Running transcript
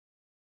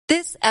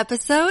This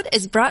episode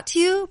is brought to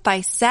you by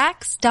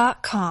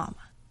Saks.com.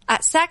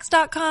 At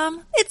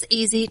Saks.com, it's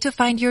easy to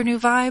find your new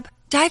vibe.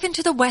 Dive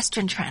into the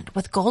Western trend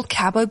with gold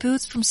cowboy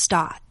boots from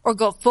Stott, or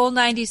go full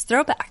 90s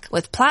throwback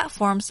with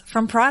platforms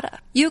from Prada.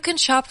 You can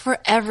shop for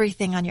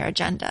everything on your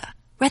agenda,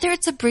 whether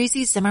it's a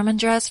breezy Zimmermann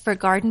dress for a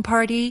garden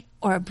party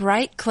or a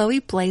bright Chloe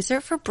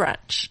blazer for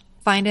brunch.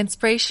 Find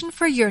inspiration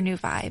for your new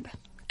vibe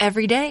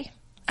every day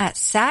at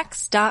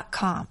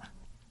Saks.com.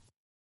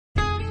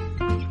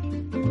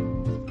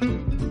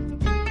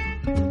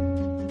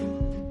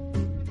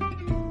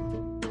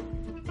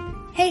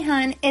 Hey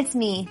hun, it's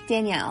me,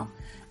 Danielle.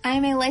 I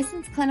am a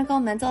licensed clinical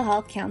mental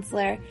health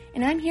counselor,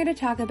 and I'm here to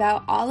talk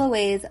about all the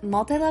ways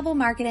multi-level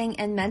marketing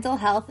and mental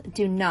health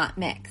do not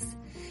mix.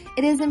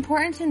 It is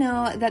important to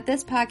know that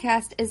this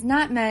podcast is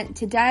not meant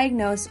to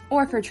diagnose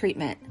or for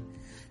treatment.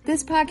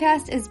 This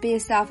podcast is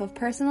based off of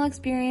personal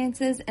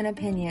experiences and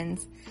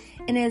opinions,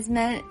 and is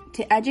meant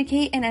to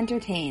educate and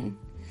entertain.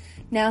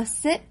 Now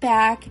sit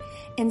back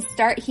and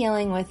start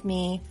healing with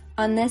me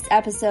on this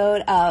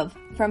episode of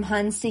From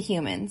Huns to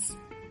Humans.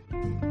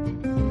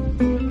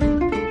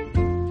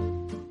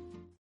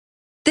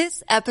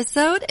 This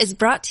episode is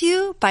brought to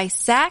you by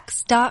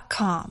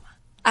Saks.com.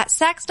 At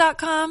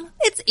Saks.com,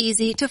 it's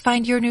easy to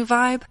find your new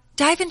vibe.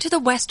 Dive into the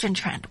Western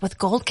trend with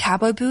gold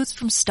cowboy boots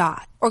from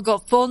Stott, or go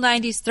full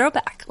 90s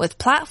throwback with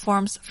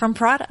platforms from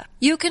Prada.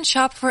 You can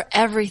shop for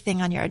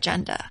everything on your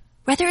agenda,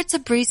 whether it's a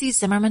breezy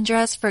Zimmermann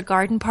dress for a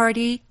garden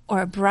party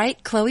or a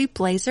bright Chloe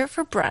blazer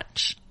for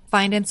brunch.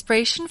 Find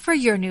inspiration for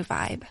your new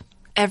vibe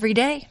every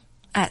day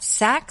at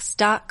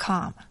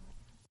Saks.com.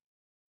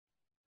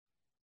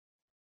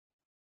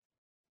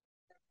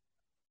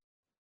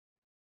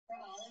 For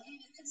all of you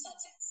new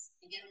consultants,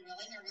 you get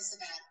really nervous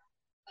about,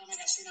 oh my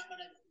gosh, you're not one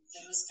of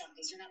those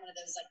companies. You're not one of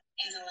those like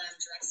MLM,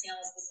 direct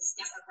sales, business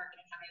network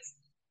marketing companies.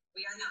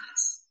 We are not.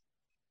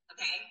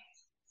 Okay?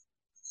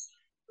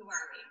 Who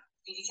are we?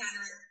 Beauty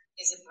Counter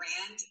is a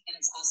brand and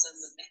it's also a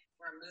movement.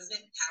 We're a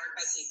movement powered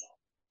by people.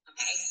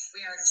 Okay?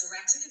 We are a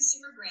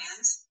direct-to-consumer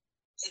brand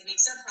that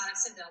makes our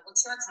products available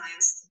to our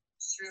clients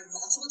through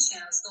multiple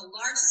channels, the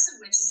largest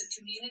of which is a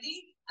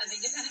community of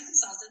independent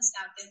consultants,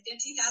 now 50,000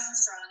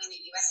 strong in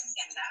the U.S. and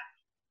Canada.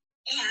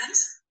 And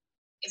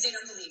if they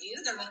don't believe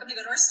you, they're welcome to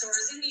go to our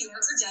stores in New York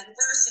or Denver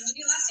or soon to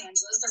be Los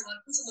Angeles. They're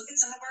welcome to look at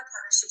some of our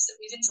partnerships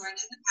that we've enjoyed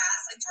in the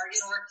past, like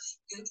Target or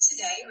Goop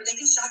today, or they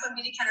can shop on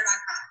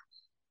beautycounter.com.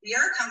 We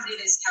are a company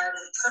that is powered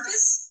with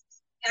purpose.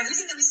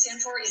 Everything that we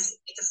stand for is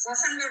at the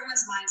forefront of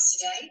everyone's minds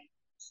today.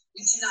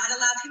 We do not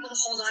allow people to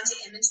hold on to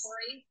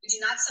inventory. We do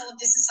not sell a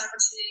business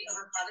opportunity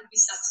over product. We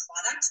sell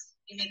product.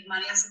 We make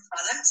money off of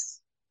product.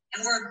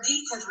 And we're a B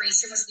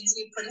corporation, which means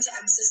we put into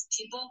emphasis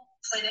people,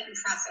 planet, and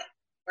profit.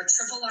 We're a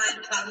triple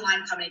line, bottom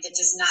line company that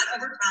does not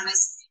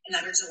overpromise and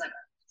underdeliver.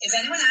 If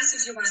anyone asks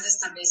if you're one of those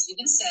companies, you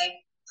can say,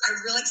 I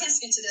really can't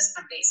speak to those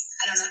companies.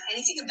 I don't know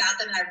anything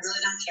about them, and I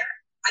really don't care.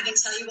 I can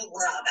tell you what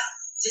we're all about.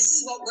 This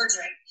is what we're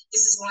doing.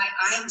 This is why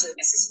I am doing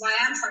this. This is why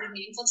I'm part of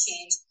Meaningful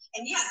Change.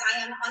 And yes,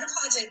 I am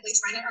unapologetically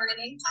trying to earn an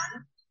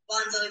income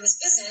while I'm building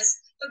this business.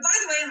 But by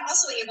the way, I'm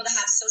also able to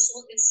have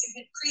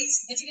create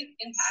significant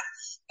impact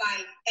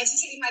by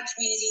educating my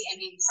community and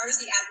being part of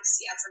the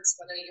advocacy efforts,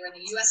 whether you're in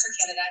the U.S. or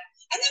Canada.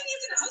 And then you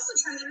can also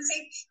turn to them and say,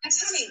 now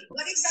tell me,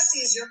 what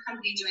exactly is your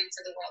company doing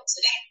for the world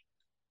today?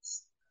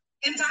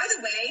 And by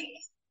the way,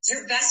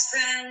 your best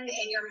friend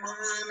and your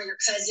mom or your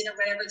cousin or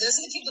whatever, those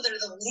are the people that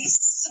are the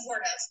least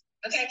supportive.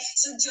 Okay,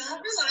 so don't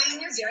rely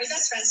on your very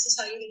best friends to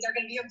tell you that they're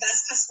going to be your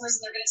best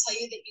customers and they're going to tell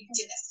you that you can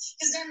do this.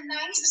 Because they're 90%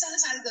 of the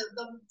time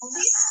the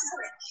least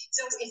supportive.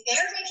 So if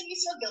they're making you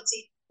feel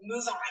guilty,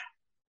 move on.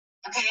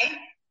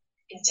 Okay?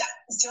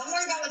 Don't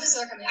worry about what this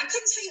other company. I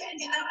couldn't tell you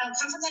anything. I don't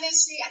come from that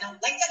industry. I don't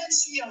like that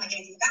industry. I don't like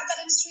anything about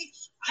that industry.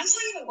 I'm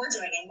telling you what we're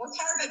doing, and we're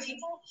powered by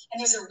people, and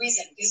there's a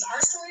reason. Because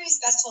our story is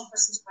best told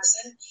person to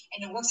person,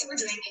 and the work that we're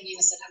doing in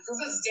unison. A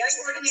group of very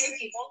ordinary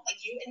people like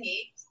you and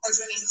me are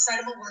doing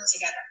incredible work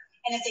together.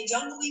 And if they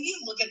don't believe you,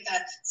 look at the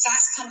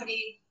Fast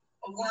Company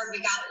award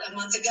we got a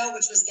month ago,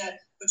 which was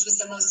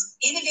the most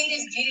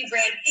innovative beauty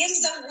brand in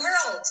the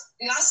world.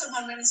 We also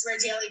won Women's Wear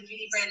Daily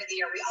Beauty Brand of the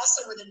Year. We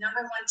also were the #1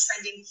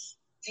 trending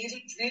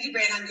beauty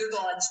brand on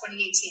Google in 2018.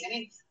 I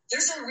mean,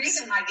 there's a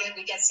reason why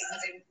we get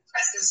significant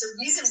press. There's a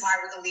reason why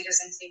we're the leaders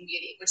in clean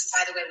beauty, which,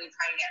 by the way, we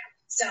pioneered.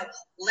 So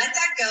let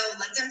that go.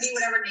 Let them be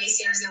whatever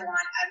naysayers they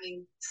want. I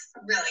mean,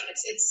 really,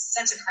 it's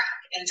such a crack,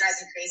 and it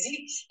drives me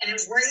crazy, and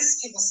it worries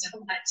people so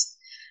much.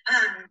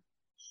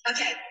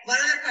 Okay, one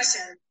other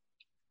question.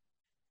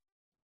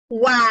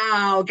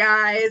 Wow,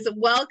 guys,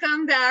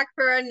 welcome back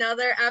for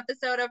another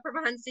episode of From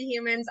Huns to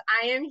Humans.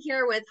 I am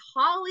here with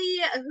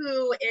Holly,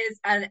 who is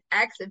an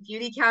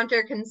ex-Beauty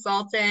Counter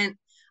consultant,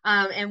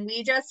 and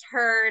we just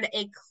heard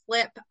a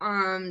clip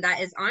that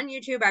is on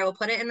YouTube. I will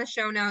put it in the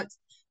show notes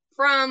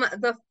from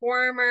the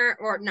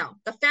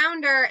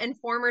founder and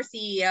former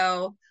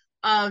CEO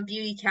of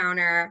Beauty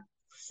Counter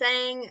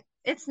saying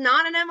it's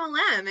not an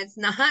MLM. It's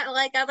not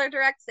like other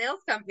direct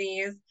sales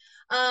companies.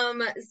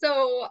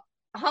 So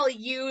Holly,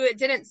 you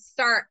didn't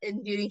start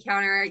in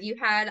Beautycounter. You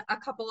had a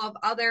couple of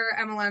other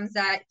MLMs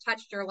that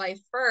touched your life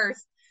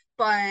first.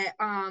 But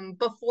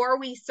before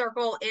we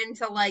circle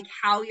into like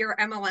how your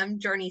MLM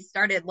journey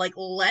started, like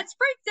let's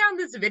break down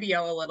this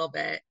video a little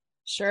bit.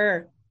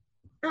 Sure.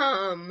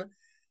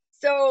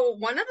 So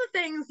one of the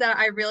things that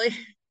I really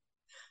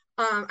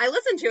I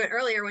listened to it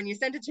earlier when you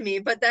sent it to me,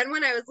 but then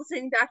when I was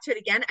listening back to it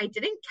again, I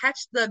didn't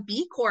catch the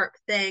B Corp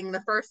thing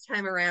the first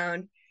time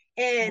around.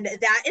 And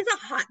that is a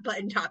hot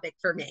button topic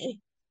for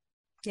me.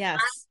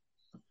 Yes.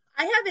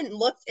 I haven't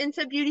looked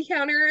into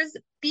Beautycounter's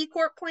B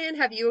Corp plan.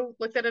 Have you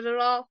looked at it at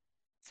all?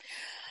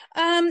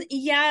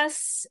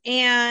 Yes.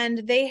 And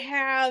they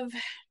have,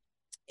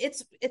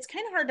 it's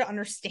kind of hard to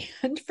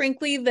understand,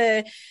 frankly,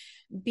 the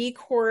B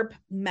Corp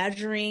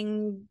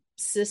measuring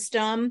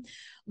system,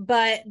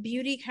 but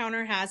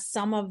Beautycounter has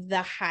some of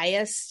the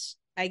highest,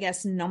 I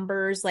guess,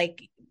 numbers,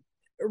 like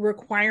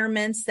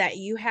requirements that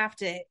you have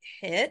to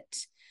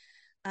hit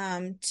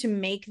to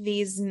make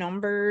these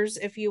numbers,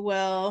 if you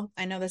will.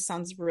 I know this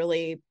sounds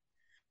really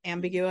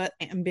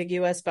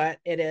ambiguous, but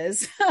it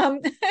is.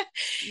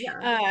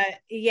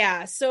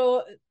 Yeah.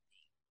 So,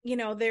 you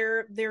know,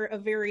 they're a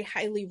very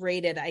highly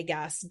rated, I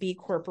guess, B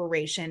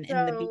Corporation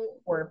in the B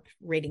Corp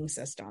rating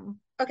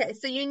system. Okay,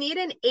 so you need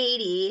an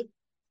 80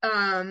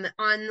 on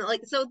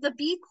like, so the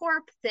B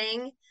Corp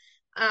thing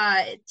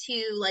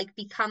to like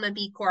become a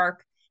B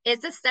Corp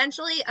is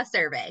essentially a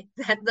survey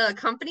that the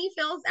company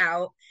fills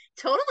out,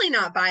 totally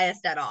not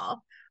biased at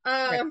all.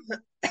 Right.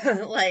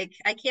 Like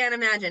I can't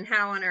imagine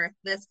how on earth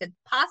this could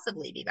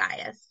possibly be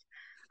biased.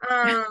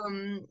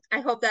 I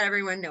hope that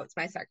everyone notes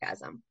my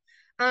sarcasm.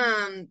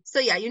 So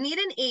yeah, you need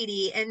an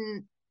 80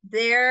 and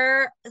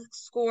their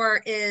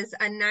score is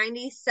a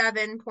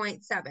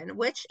 97.7,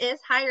 which is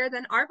higher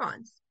than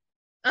Arbonne's.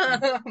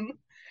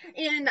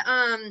 And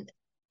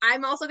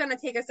I'm also going to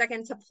take a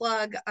second to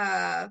plug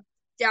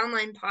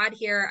Downline Pod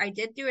here. I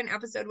did do an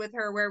episode with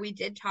her where we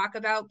did talk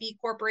about B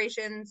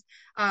corporations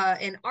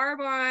in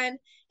Arbonne,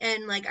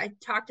 and like I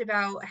talked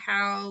about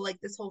how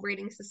like this whole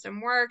rating system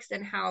works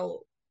and how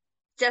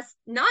just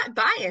not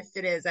biased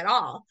it is at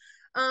all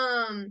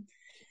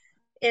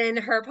in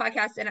her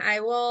podcast. And I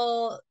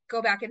will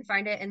go back and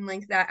find it and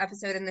link that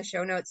episode in the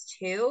show notes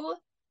too,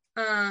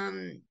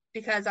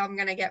 because I'm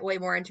going to get way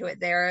more into it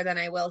there than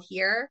I will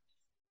here.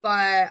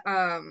 But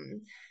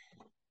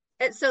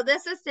so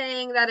this is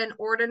saying that an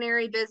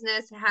ordinary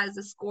business has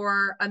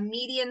a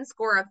median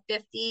score of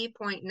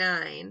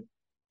 50.9.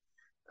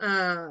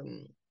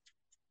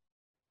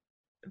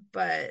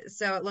 But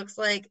so it looks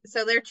like,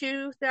 so their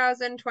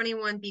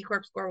 2021 B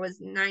Corp score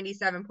was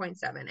 97.7.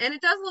 And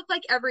it does look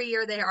like every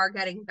year they are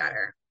getting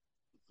better.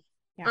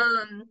 Yeah.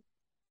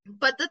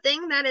 But the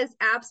thing that is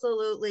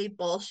absolutely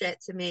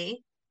bullshit to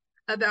me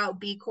about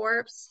B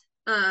Corps,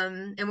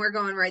 and we're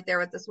going right there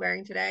with the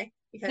swearing today,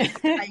 because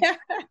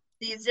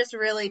these just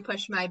really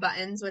push my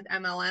buttons with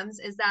MLMs,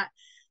 is that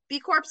B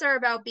Corps are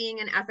about being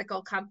an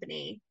ethical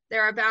company.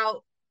 They're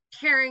about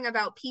caring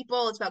about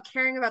people. It's about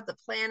caring about the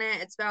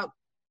planet. It's about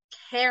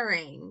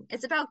caring.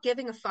 It's about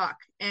giving a fuck.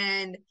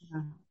 And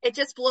it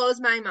just blows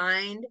my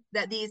mind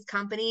that these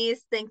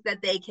companies think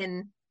that they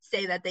can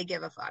say that they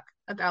give a fuck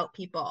about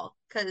people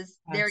because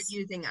they're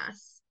using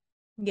us.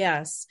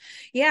 Yes.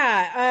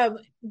 Yeah.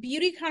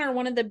 Beautycounter,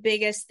 one of the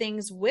biggest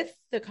things with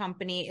the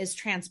company is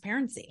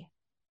transparency,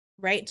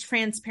 right?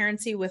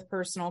 Transparency with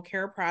personal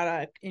care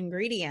product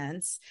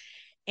ingredients.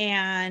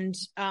 And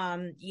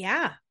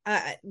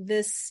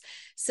this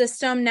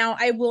system, now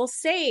I will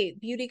say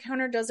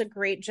Beautycounter does a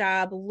great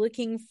job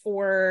looking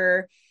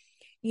for,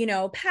 you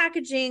know,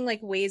 packaging,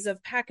 like ways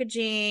of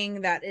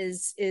packaging that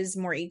is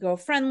more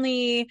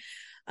eco-friendly,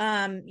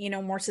 you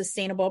know, more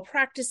sustainable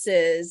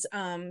practices,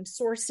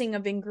 sourcing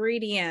of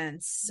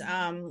ingredients,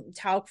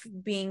 talc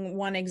being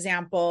one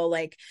example,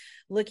 like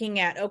looking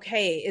at,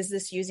 okay, is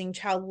this using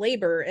child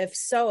labor? If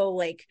so,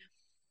 like,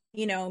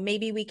 you know,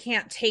 maybe we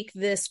can't take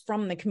this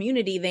from the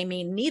community. They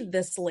may need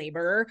this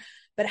labor,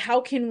 but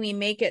how can we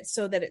make it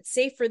so that it's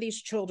safe for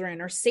these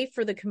children or safe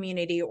for the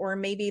community, or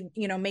maybe,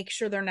 you know, make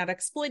sure they're not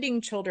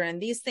exploiting children,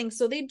 these things.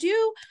 So they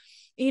do,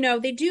 you know,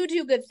 they do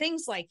good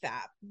things like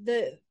that.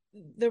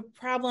 The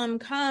problem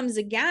comes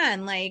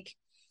again, like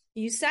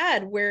you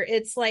said, where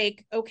it's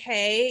like,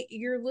 okay,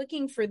 you're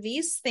looking for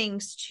these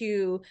things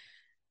to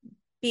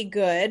be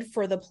good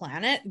for the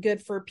planet, good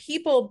for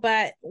people.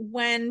 But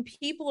when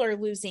people are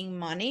losing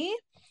money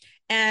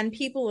and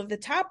people at the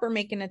top are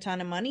making a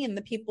ton of money and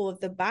the people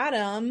at the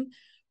bottom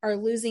are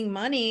losing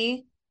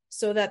money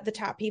so that the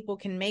top people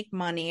can make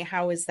money,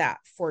 how is that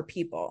for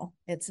people?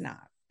 It's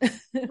not.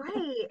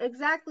 Right,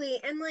 exactly.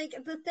 And like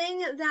the thing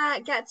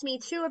that gets me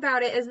too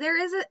about it is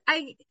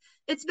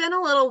it's been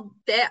a little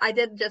bit, I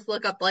did just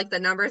look up like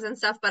the numbers and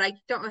stuff, but I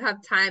don't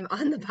have time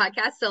on the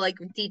podcast to like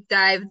deep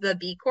dive the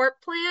B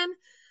Corp plan.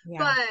 Yeah.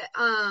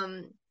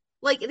 But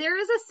like there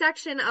is a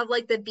section of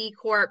like the B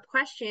Corp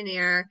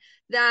questionnaire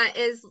that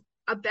is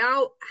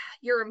about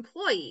your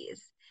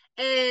employees.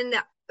 And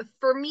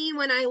for me,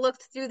 when I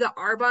looked through the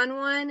Arbonne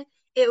one,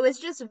 it was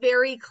just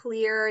very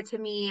clear to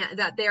me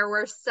that there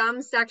were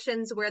some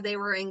sections where they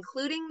were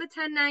including the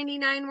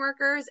 1099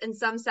 workers and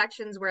some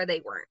sections where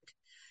they weren't.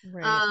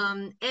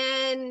 Right.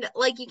 And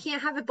like, you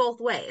can't have it both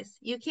ways.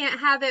 You can't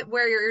have it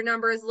where your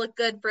numbers look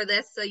good for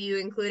this, so you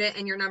include it,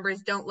 and your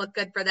numbers don't look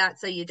good for that,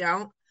 so you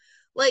don't.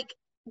 Like,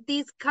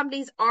 these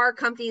companies are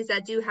companies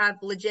that do have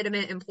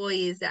legitimate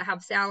employees that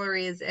have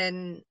salaries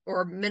and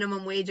or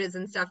minimum wages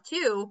and stuff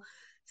too.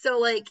 So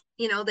like,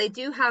 you know, they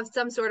do have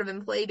some sort of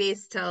employee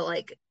base to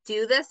like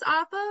do this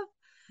off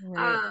of.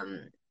 Right.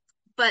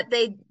 But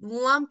they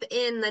lump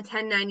in the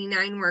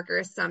 1099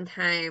 workers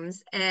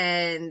sometimes,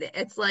 and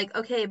it's like,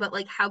 okay, but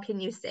like, how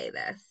can you say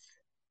this?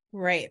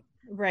 Right.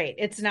 Right.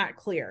 It's not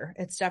clear.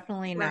 It's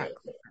definitely not Right.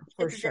 clear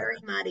for It's sure. very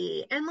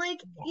muddy. And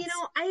like, you Yes.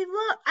 know,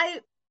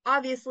 I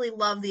obviously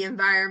love the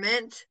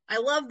environment. I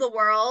love the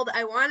world.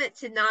 I want it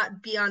to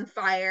not be on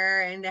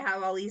fire and to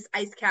have all these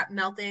ice cap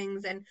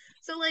meltings. And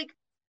so like,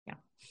 Yeah.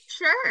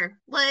 sure,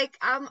 like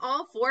I'm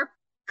all for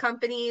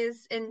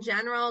companies in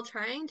general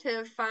trying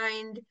to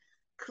find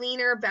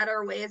cleaner,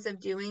 better ways of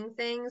doing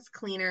things.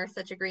 Cleaner,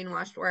 such a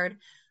greenwashed word.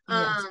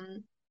 Yes.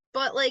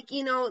 But like,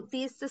 you know,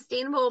 these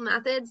sustainable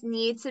methods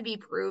need to be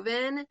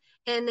proven,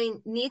 and they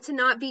need to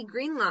not be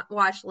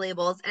greenwash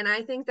labels. And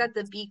I think that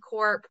the B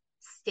Corp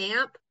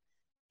stamp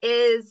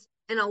is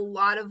in a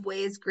lot of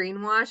ways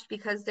greenwashed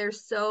because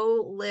there's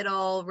so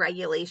little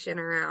regulation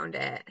around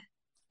it.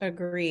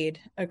 Agreed.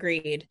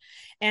 Agreed.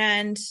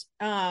 And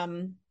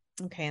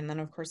okay, and then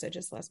of course I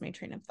just lost my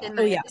train of thought. In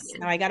Oh my yes, now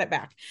opinion. I got it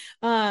back.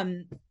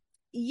 Um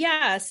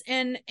yes,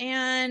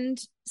 and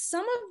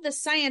some of the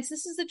science,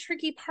 this is the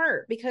tricky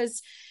part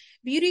because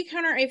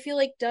Beautycounter I feel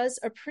like does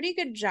a pretty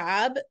good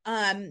job.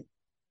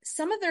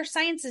 Some of their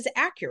science is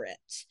accurate.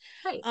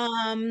 Right.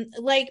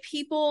 Like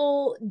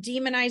people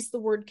demonize the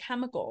word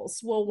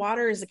chemicals. Well,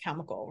 water is a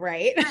chemical,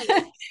 right?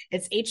 Right.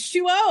 It's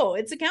H2O,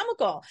 it's a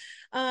chemical.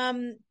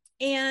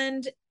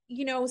 And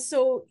you know,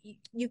 so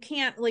you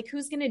can't, like,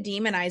 who's going to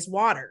demonize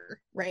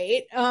water,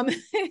 right? Right.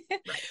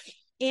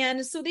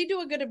 And so they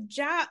do a good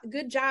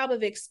job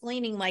of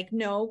explaining, like,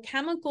 no,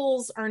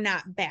 chemicals are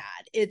not bad.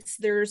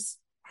 There's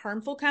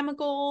harmful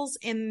chemicals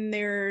and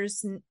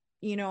there's,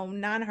 you know,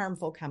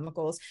 non-harmful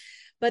chemicals,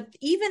 but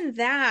even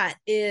that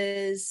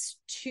is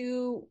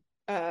too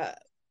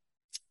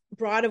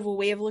broad of a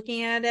way of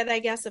looking at it, I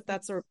guess, if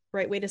that's the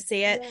right way to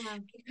say it, Yeah.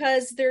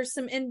 because there's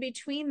some in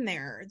between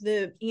there.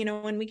 You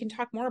know, and we can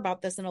talk more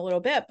about this in a little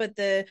bit, but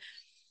the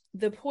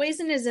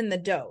poison is in the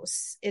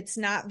dose. It's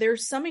not,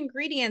 there's some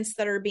ingredients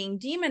that are being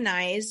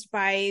demonized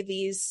by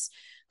these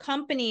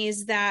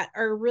companies that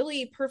are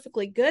really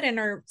perfectly good and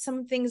are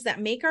some things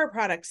that make our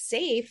products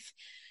safe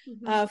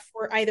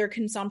for either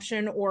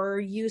consumption or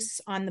use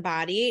on the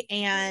body.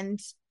 And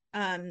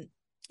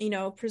you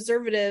know,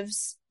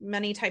 preservatives,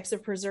 many types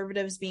of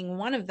preservatives being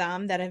one of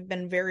them that have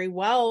been very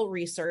well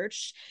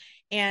researched,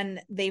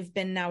 and they've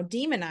been now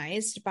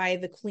demonized by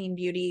the clean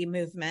beauty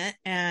movement.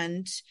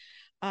 And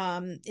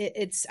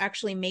it's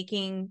actually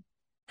making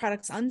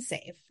products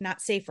unsafe,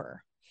 not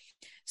safer.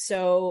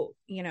 So,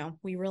 you know,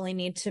 we really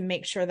need to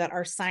make sure that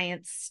our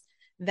science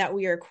that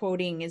we are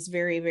quoting is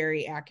very,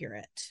 very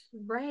accurate.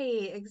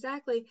 Right,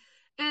 exactly.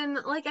 And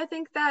like, I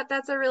think that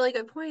that's a really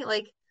good point.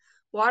 Like,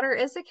 water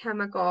is a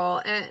chemical,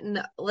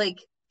 and like,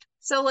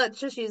 so let's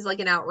just use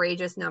like an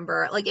outrageous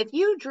number. Like, if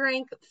you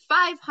drink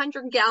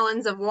 500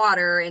 gallons of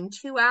water in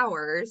 2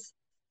 hours,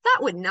 that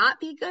would not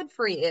be good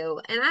for you.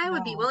 And I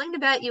would be No. willing to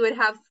bet you would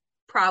have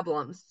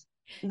problems.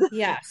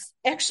 Yes.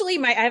 Actually,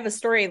 I have a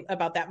story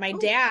about that. My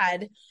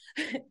dad,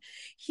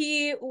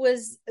 he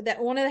was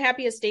that one of the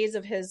happiest days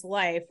of his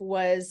life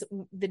was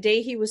the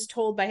day he was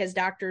told by his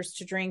doctors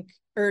to drink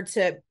or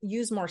to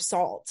use more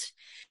salt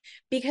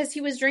because he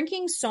was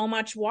drinking so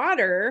much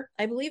water.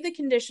 I believe the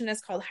condition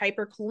is called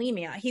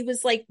hyperkalemia. He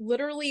was like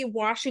literally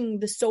washing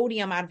the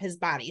sodium out of his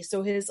body.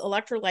 So his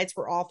electrolytes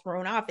were all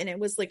thrown off and it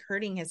was like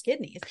hurting his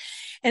kidneys.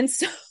 And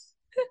so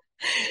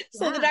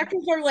so the Yeah.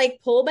 doctors are like,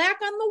 pull back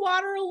on the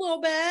water a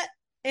little bit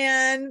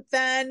and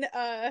then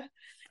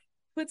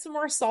put some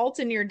more salt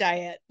in your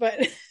diet. But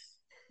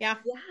yeah.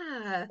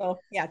 Yeah. So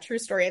yeah, true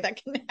story.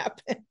 That can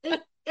happen.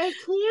 It can.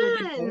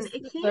 Ridiculous.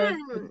 It The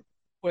can.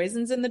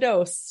 poisons in the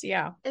dose.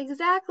 Yeah.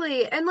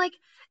 Exactly. And like,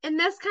 and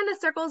this kind of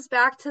circles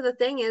back to the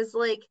thing is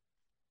like,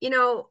 you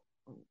know,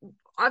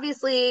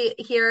 obviously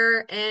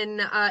here in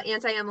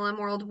anti-MLM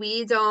world,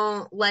 we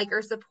don't like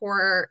or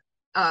support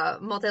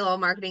multi-level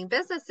marketing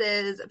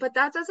businesses, but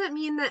that doesn't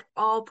mean that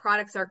all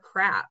products are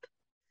crap.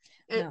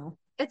 No.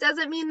 It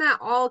doesn't mean that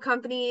all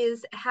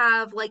companies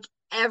have like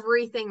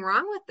everything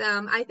wrong with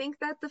them. I think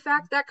that the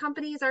fact that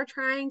companies are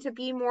trying to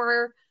be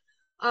more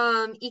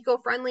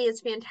eco-friendly is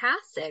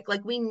fantastic.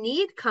 Like, we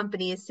need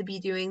companies to be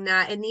doing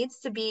that. It needs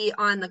to be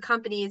on the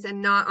companies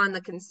and not on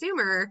the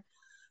consumer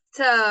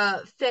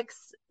to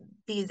fix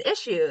these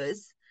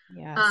issues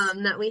Yes.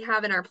 that we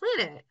have in our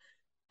planet.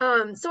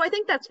 So I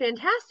think that's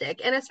fantastic.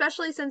 And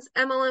especially since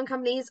MLM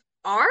companies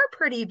are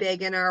pretty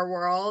big in our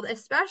world,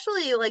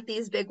 especially like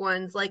these big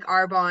ones like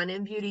Arbonne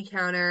and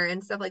Beautycounter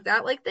and stuff like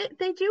that, like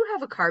they do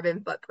have a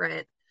carbon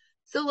footprint.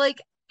 So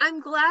like, I'm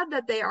glad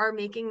that they are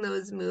making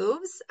those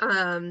moves.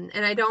 And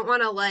I don't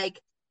want to like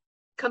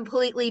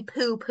completely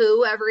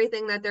poo-poo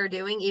everything that they're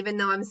doing, even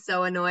though I'm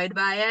so annoyed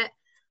by it.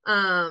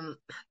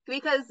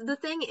 Because the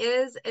thing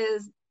is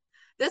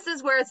this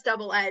is where it's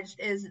double-edged,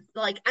 is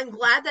like, I'm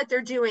glad that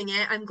they're doing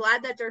it. I'm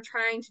glad that they're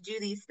trying to do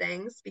these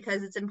things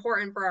because it's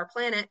important for our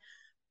planet.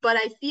 But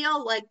I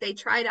feel like they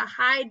try to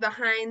hide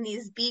behind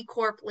these B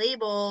Corp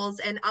labels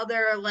and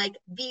other like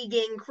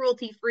vegan,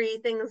 cruelty-free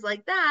things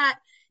like that,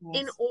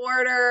 Yes. in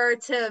order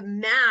to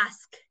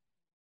mask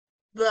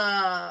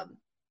the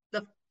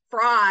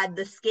fraud,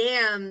 the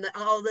scam,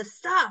 all this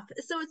stuff.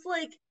 So it's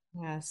like,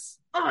 Yes.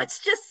 oh, it's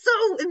just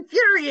so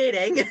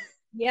infuriating.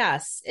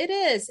 Yes, it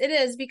is. It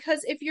is,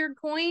 because if you're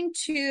going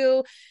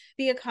to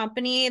be a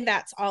company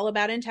that's all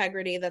about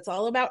integrity, that's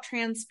all about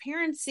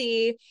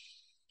transparency,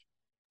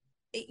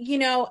 you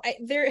know,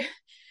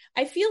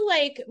 I feel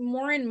like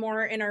more and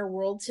more in our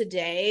world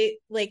today,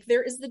 like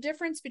there is the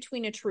difference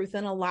between a truth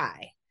and a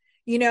lie.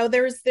 You know,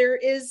 there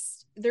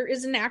is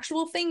an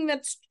actual thing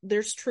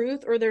there's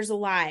truth or there's a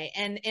lie,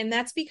 and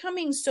that's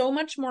becoming so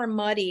much more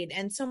muddied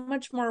and so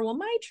much more, well,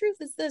 my truth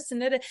is this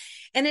and that,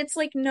 and it's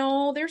like,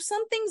 no, there's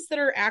some things that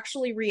are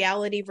actually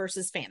reality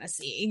versus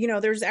fantasy. You know,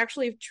 there's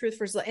actually truth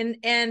versus,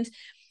 and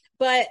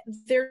but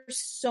there's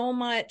so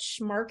much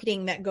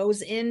marketing that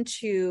goes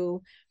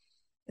into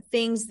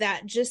things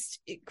that just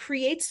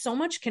creates so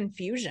much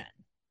confusion.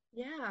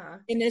 Yeah.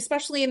 And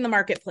especially in the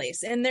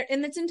marketplace, and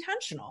it's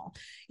intentional.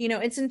 You know,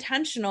 it's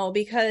intentional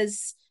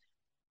because,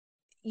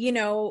 you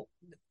know,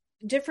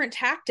 different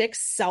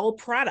tactics sell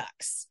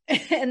products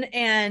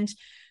and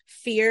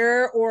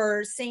fear,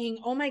 or saying,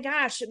 oh my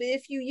gosh,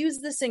 if you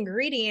use this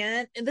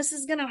ingredient, this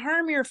is going to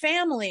harm your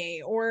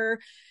family, or,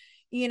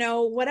 you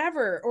know,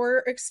 whatever,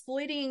 or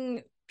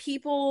exploiting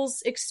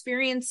people's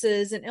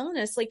experiences and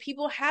illness. Like,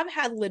 people have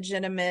had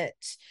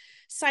legitimate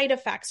side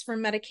effects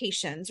from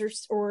medications,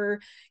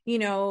 or you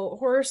know,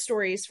 horror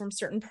stories from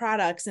certain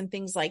products and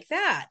things like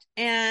that,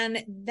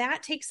 and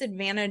that takes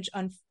advantage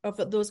of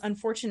those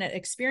unfortunate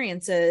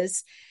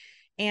experiences.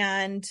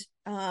 And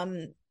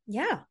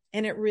yeah,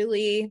 and it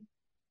really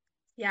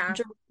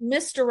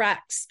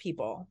misdirects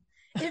people.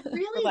 It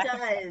really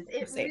does.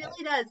 It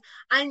really does.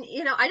 And,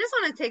 you know, I just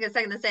want to take a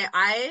second to say,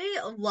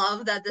 I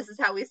love that this is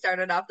how we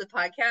started off the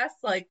podcast,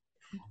 like,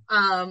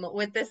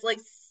 with this, like,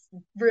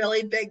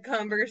 really big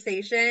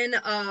conversation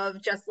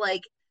of just,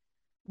 like,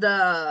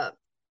 the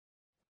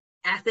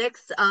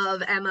ethics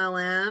of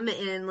MLM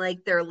and,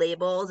 like, their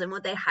labels and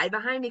what they hide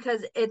behind,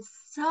 because it's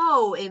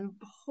so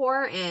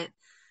important.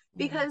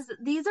 Because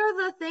these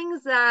are the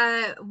things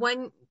that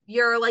when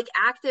you're, like,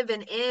 active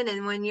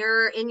and when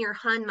you're in your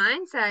Hun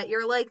mindset,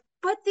 you're like,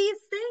 but these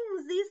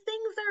things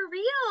are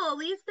real.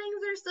 These things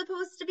are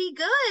supposed to be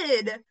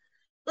good.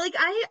 Like,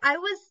 I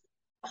was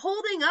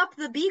holding up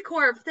the B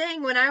Corp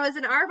thing when I was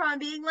in Arbonne,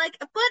 being like,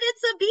 but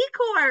it's a B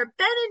Corp.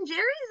 Ben and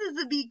Jerry's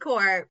is a B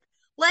Corp.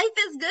 Life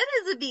is Good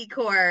is a B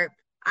Corp.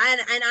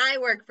 And I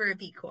work for a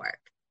B Corp.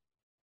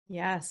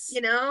 Yes.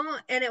 You know?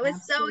 And it was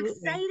Absolutely. so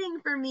exciting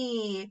for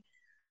me.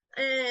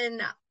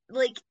 And,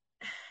 like,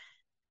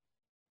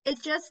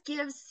 it just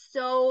gives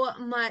so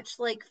much,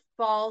 like,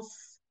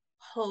 false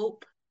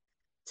hope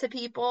to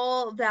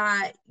people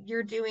that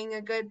you're doing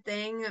a good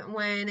thing,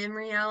 when in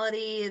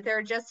reality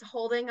they're just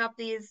holding up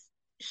these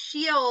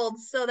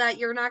shields so that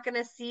you're not going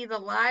to see the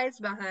lies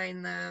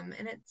behind them,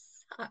 and it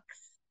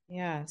sucks.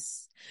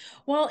 Yes.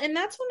 Well, and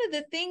that's one of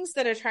the things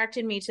that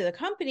attracted me to the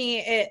company.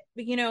 It,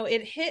 you know,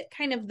 it hit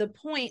kind of the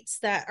points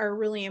that are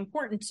really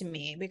important to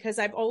me, because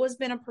I've always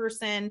been a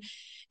person,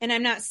 and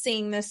I'm not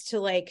saying this to,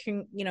 like,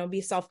 you know,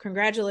 be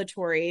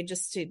self-congratulatory,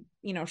 just to,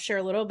 you know, share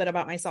a little bit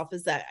about myself,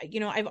 is that, you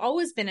know, I've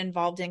always been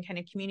involved in kind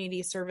of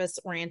community service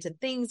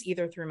oriented things,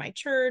 either through my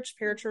church,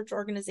 parachurch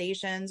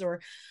organizations, or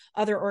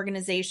other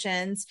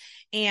organizations.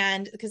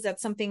 And because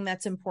that's something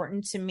that's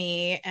important to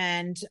me.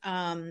 And,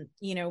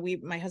 you know,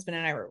 my husband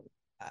and I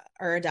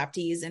are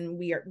adoptees, and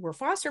we're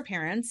foster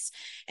parents.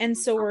 And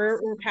so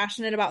we're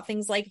passionate about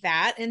things like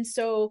that. And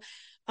so,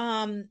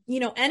 you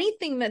know,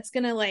 anything that's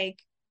going to,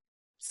 like,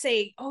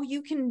 say, oh,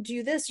 you can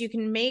do this, you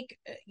can make,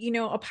 you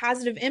know, a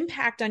positive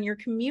impact on your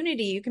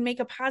community, you can make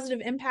a positive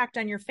impact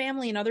on your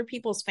family and other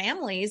people's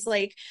families,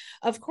 like,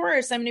 of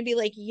course I'm going to be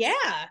like,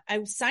 yeah,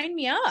 sign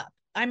me up.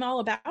 I'm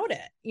all about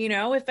it. You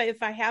know, if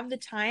I have the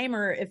time,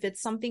 or if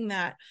it's something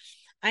that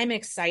I'm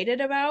excited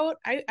about,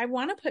 I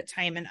want to put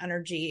time and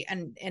energy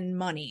and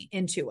money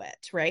into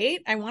it. Right.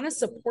 I want to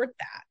support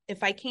that.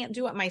 If I can't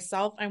do it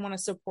myself, I want to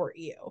support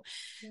you.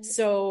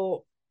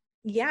 So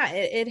yeah,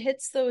 it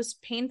hits those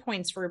pain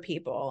points for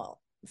people,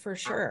 for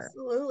sure.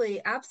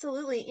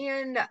 Absolutely.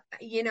 And,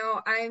 you know,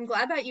 I'm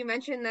glad that you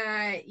mentioned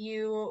that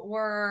you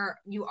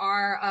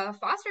are a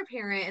foster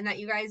parent, and that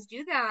you guys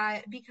do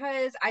that,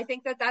 because I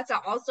think that that's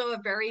also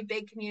a very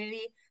big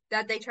community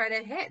that they try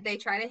to hit. They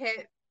try to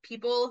hit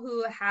people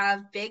who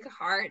have big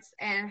hearts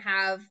and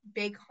have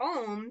big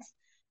homes,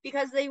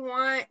 because they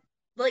want,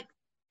 like,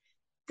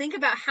 think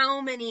about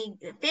how many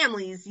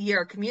families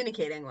you're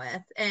communicating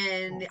with.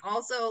 And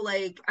also,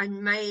 like,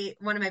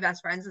 one of my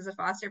best friends is a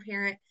foster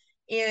parent,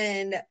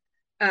 and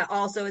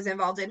also is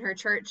involved in her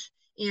church.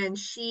 And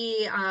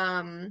she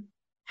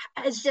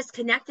is just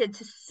connected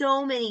to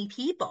so many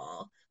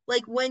people.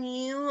 Like when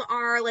you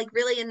are like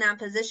really in that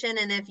position,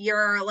 and if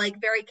you're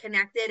like very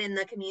connected in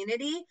the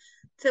community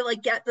to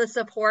like get the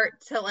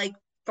support to like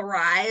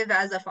thrive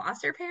as a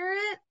foster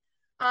parent,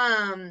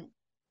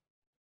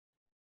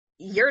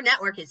 your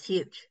network is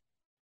huge.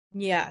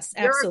 Yes,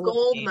 You're absolutely. a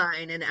gold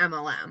mine in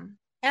MLM.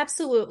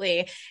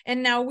 Absolutely.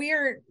 And now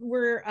we're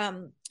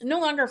no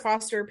longer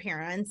foster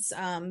parents,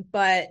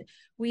 but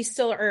we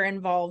still are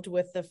involved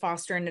with the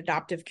foster and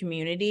adoptive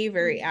community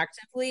very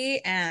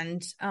actively,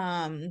 and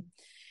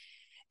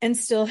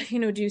still,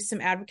 do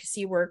some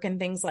advocacy work and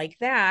things like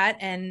that.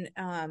 And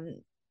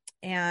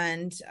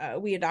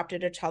we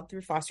adopted a child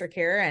through foster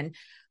care, and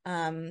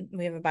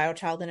we have a bio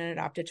child and an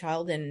adopted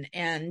child,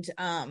 and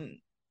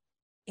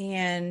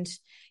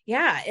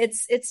yeah,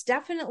 it's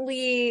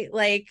definitely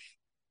like,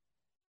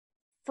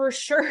 for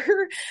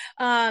sure,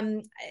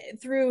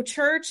 through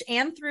church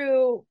and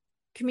through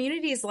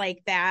communities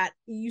like that,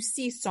 you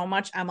see so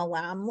much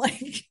MLM,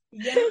 like,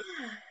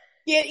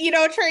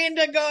 yeah, trying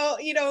to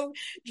go,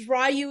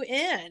 draw you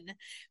in,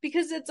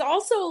 because it's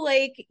also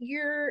like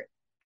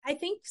I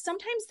think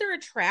sometimes they're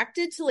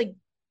attracted to like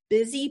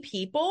busy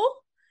people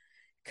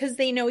because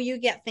they know you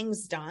get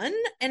things done.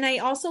 And I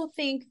also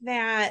think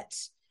that,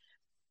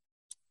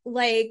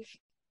 like,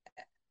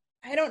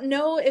 I don't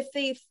know if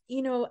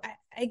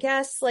I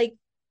guess like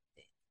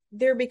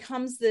there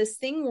becomes this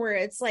thing where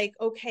it's like,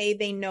 okay,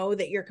 they know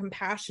that you're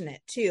compassionate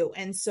too.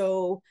 And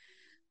so,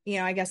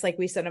 I guess like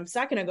we said a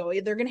second ago,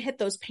 they're going to hit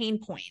those pain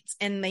points,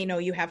 and they know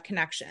you have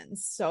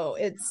connections. So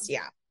it's,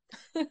 yeah.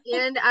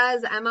 And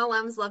as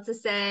MLMs love to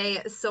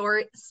say,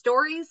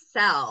 stories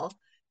sell.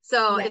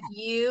 So if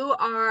you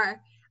are,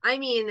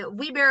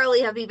 we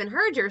barely have even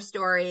heard your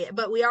story,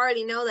 but we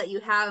already know that you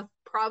have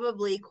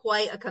probably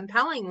quite a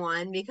compelling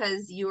one,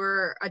 because you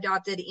were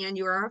adopted and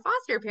you are a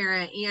foster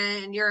parent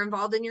and you're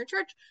involved in your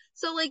church.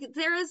 So like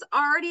there's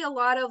already a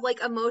lot of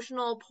like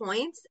emotional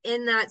points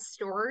in that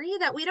story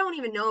that we don't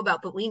even know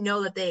about, but we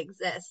know that they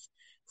exist.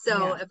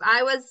 So if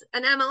I was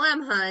an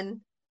MLM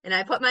hun and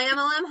I put my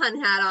MLM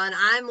hun hat on,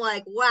 I'm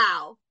like,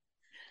 wow,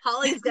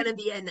 Holly's going to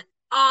be an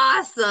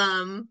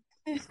awesome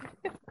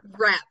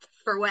rep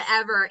for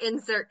whatever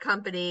insert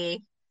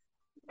company,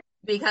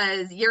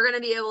 because you're going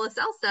to be able to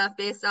sell stuff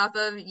based off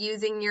of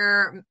using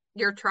your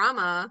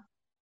trauma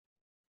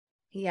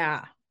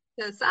to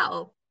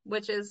sell,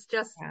 which is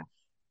just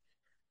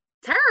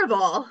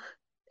terrible.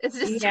 It's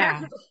just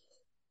terrible.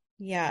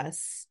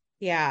 Yes.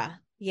 Yeah.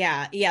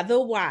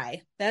 The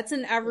why, that's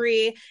in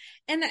every,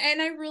 and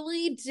I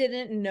really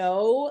didn't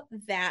know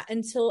that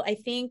until I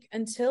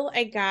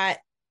got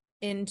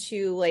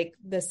into like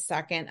the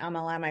second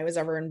MLM I was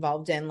ever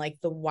involved in, like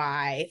the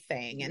why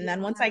thing. And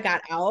then once I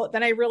got out,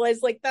 then I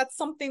realized like that's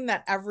something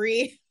that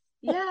every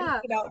they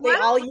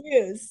all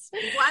use.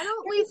 Why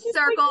don't we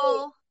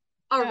circle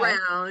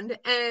around,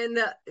 and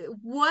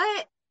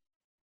what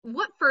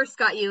first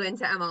got you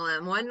into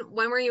MLM?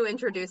 When were you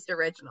introduced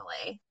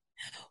originally?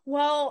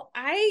 Well,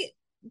 I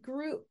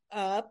grew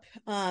up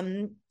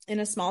in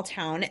a small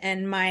town,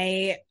 and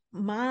my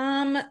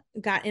mom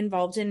got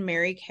involved in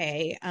Mary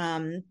Kay.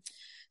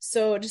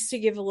 So just to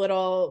give a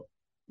little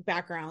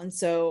background,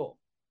 so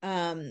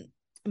I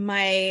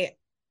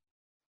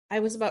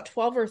was about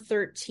 12 or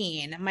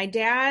 13. My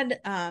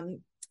dad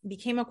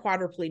became a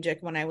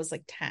quadriplegic when I was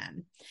like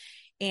 10,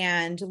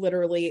 and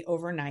literally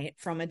overnight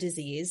from a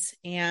disease.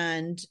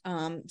 And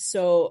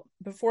so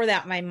before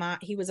that,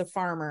 he was a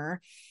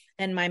farmer,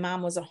 and my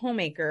mom was a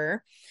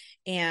homemaker,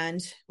 and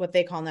what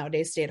they call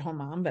nowadays stay-at-home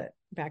mom, but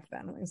back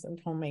then it was a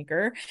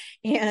homemaker.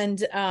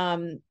 And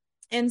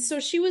so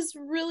she was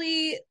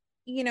really,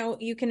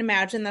 you can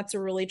imagine that's a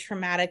really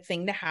traumatic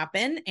thing to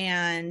happen.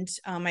 And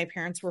my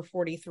parents were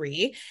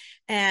 43,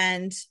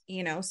 and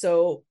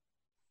so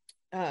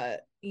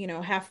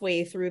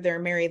halfway through their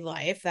married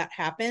life that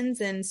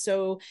happens. And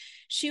so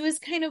she was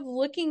kind of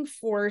looking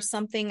for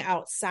something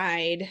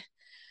outside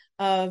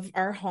of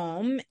our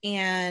home.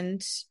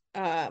 And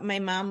my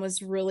mom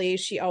was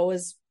she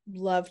always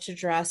loved to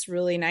dress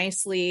really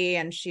nicely,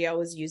 and she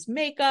always used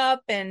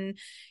makeup, and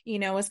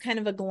was kind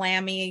of a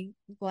glammy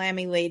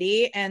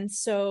lady. And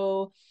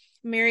so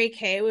Mary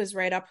Kay was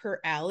right up her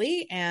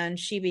alley, and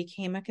she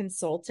became a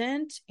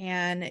consultant,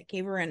 and it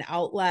gave her an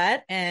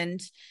outlet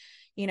and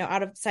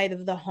outside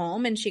of the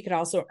home, and she could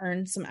also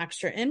earn some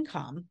extra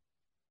income.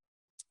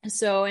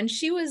 So, and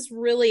she was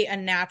really a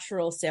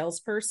natural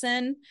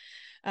salesperson.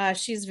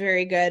 She's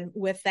very good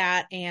with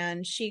that.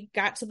 And she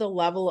got to the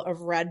level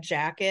of Red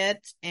Jacket,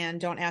 and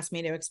don't ask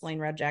me to explain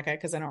Red Jacket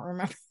because I don't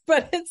remember,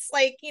 but it's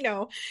like,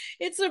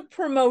 it's a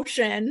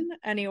promotion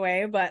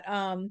anyway, but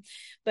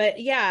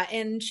yeah.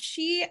 And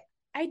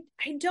I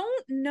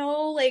don't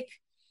know, like,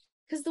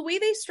 because the way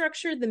they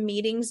structured the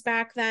meetings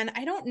back then,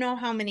 I don't know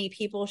how many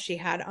people she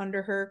had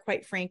under her,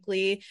 quite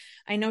frankly.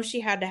 I know she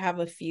had to have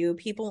a few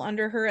people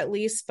under her at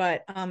least,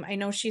 but I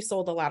know she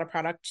sold a lot of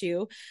product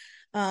too.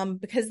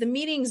 Because the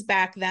meetings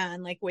back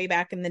then, like way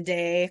back in the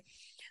day,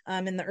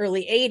 in the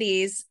early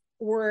 80s,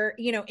 were,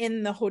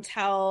 in the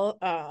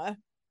hotel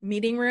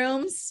meeting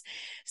rooms.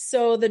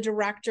 So the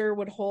director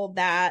would hold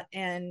that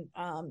and,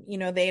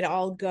 they'd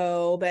all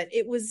go. But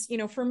it was,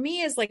 for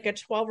me as like a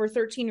 12 or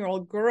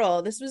 13-year-old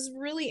girl, this was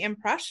really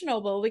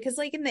impressionable because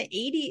like in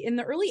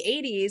the early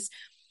 80s,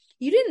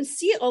 you didn't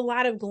see a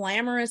lot of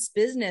glamorous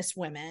business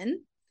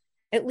women,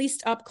 at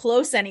least up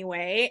close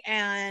anyway.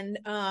 And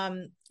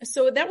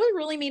so that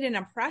really made an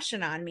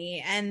impression on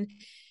me. And,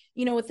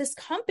 with this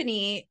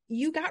company,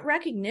 you got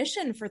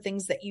recognition for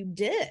things that you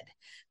did.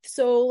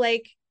 So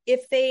like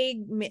if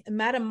they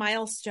met a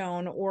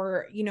milestone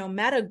or,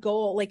 met a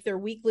goal, like their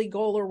weekly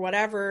goal or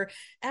whatever,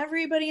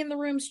 everybody in the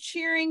room's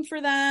cheering for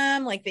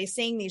them. Like they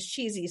sang these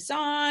cheesy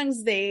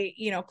songs, they,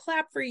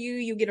 clap for you,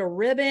 you get a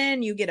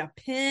ribbon, you get a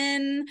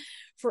pin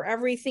for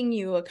everything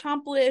you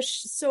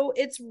accomplish. So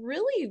it's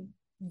really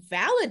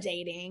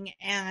validating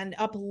and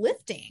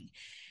uplifting.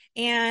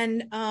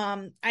 And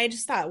I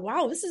just thought,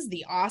 wow, this is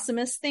the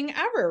awesomest thing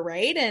ever,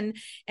 right?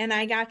 And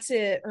I got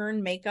to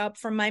earn makeup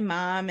from my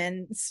mom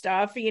and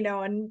stuff,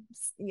 and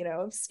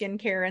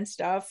skincare and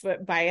stuff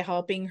by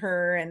helping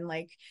her. And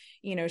like,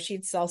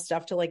 she'd sell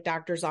stuff to like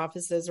doctors'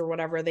 offices or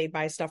whatever. They'd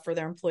buy stuff for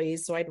their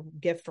employees. So I'd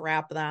gift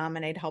wrap them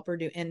and I'd help her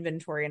do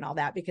inventory and all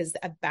that, because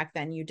back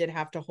then you did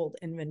have to hold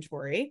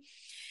inventory.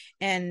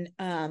 And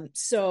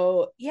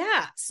so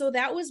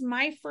that was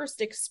my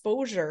first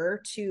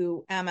exposure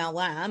to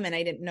MLM, and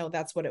I didn't know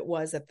that's what it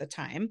was at the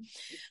time.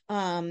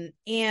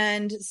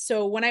 And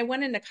so when I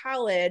went into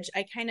college,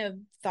 I kind of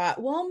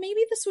thought, well,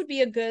 maybe this would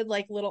be a good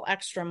like little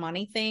extra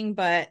money thing,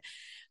 but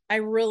I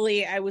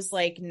was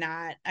like,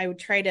 not. I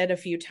tried it a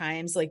few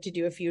times, like to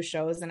do a few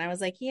shows, and I was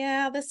like,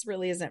 yeah, this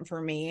really isn't for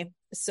me.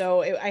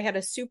 So I had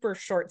a super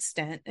short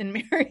stint in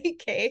Mary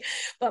Kay,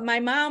 but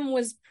my mom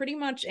was pretty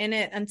much in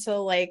it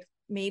until like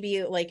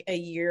maybe like a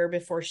year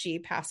before she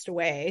passed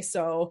away.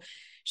 So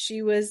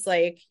she was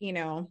like,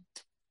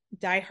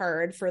 die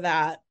hard for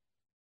that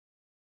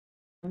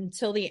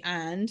until the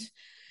end.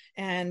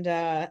 And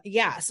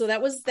so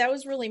that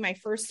was really my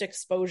first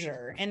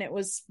exposure, and it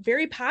was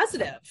very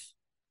positive.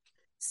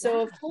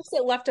 So of course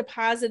it left a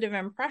positive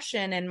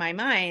impression in my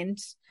mind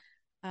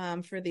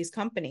for these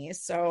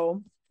companies.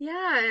 So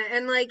yeah.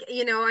 And like,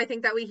 I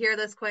think that we hear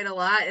this quite a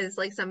lot is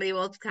like somebody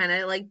will kind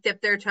of like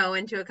dip their toe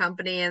into a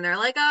company and they're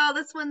like, oh,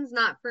 this one's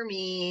not for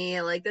me.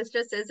 Like, this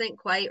just isn't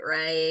quite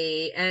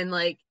right. And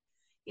like,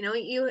 you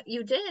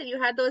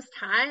had those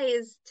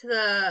ties to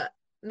the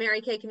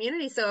Mary Kay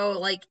community. So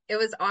like, it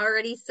was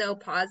already so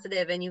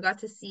positive and you got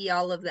to see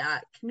all of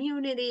that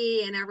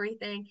community and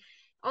everything,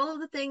 all of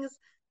the things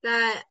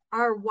that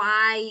are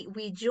why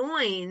we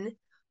join,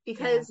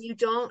 because you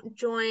don't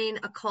join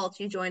a cult,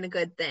 you join a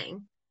good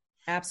thing.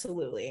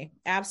 Absolutely.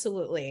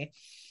 Absolutely.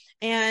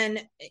 And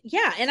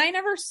and I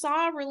never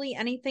saw really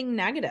anything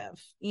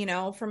negative,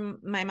 from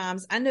my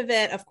mom's end of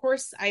it. Of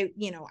course, I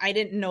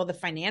didn't know the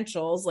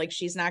financials, like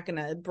she's not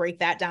going to break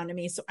that down to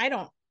me. So I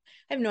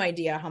have no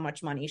idea how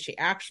much money she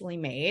actually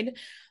made.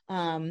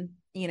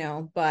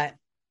 But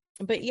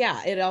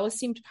yeah, it always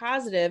seemed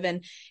positive.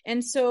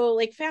 And so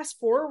like fast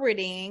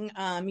forwarding,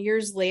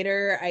 years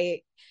later,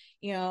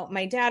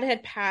 my dad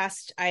had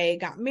passed, I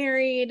got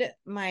married,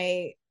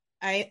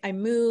 I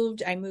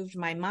moved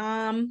my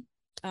mom.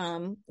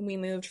 We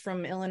moved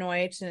from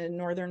Illinois to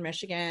Northern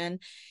Michigan.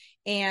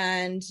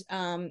 And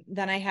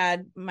then I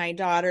had my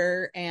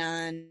daughter,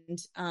 and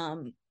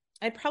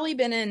I'd probably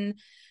been in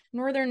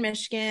Northern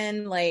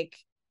Michigan, like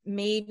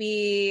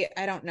maybe,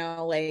 I don't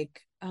know, like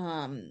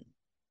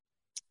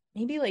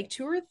maybe like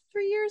 2 or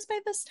 3 years by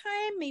this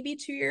time, maybe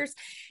 2 years.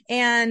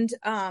 And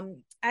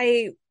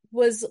I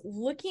was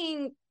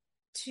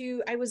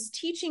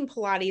teaching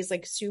Pilates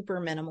like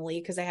super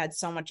minimally because I had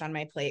so much on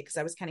my plate, because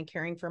I was kind of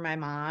caring for my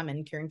mom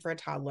and caring for a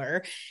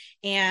toddler.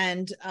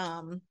 And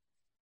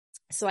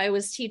so I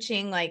was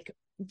teaching like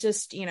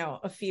just,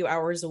 a few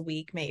hours a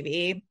week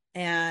maybe,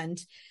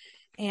 and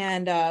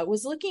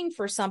was looking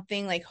for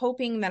something, like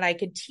hoping that I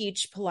could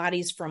teach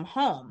Pilates from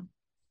home.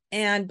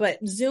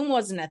 But Zoom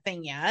wasn't a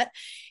thing yet.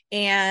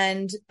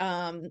 And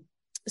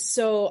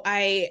so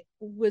I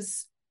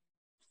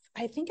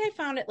think I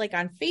found it like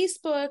on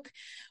Facebook.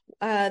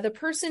 The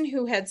person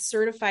who had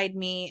certified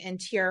me in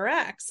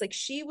TRX, like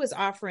she was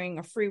offering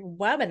a free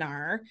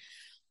webinar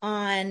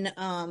on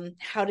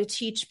how to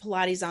teach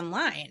Pilates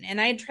online.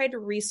 And I had tried to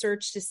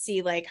research to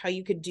see like how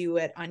you could do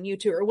it on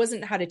YouTube. Or it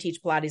wasn't how to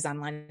teach Pilates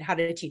online, how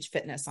to teach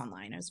fitness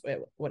online is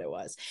what it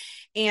was.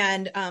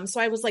 And so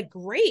I was like,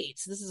 great,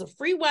 so this is a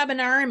free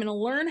webinar. I'm going to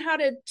learn how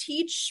to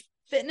teach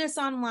fitness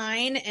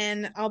online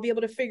and I'll be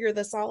able to figure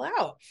this all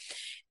out.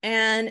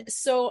 And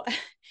so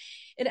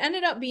it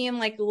ended up being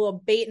like a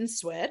little bait and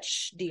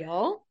switch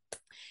deal.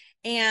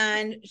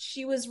 And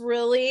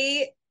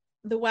the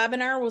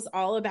webinar was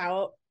all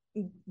about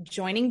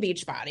joining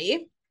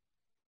Beachbody.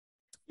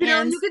 You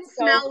can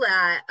smell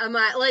that. I'm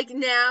like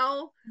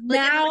now in the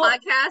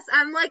podcast,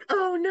 I'm like,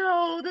 oh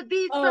no, the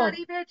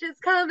Beachbody bitch is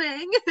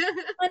coming.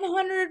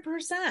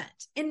 100%.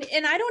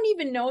 And I don't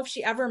even know if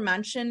she ever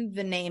mentioned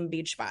the name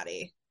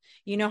Beachbody.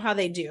 You know how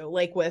they do,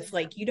 like with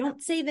like, you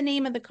don't say the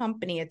name of the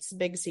company, it's a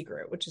big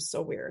secret, which is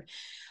so weird.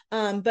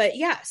 But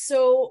yeah,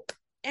 so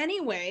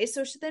anyway,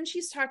 so then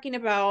she's talking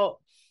about,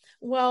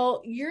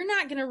 well, you're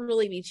not going to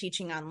really be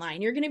teaching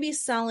online. You're going to be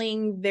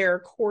selling their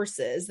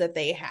courses that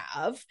they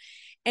have,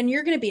 and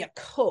you're going to be a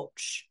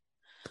coach.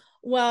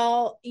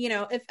 Well, you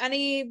know, if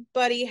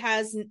anybody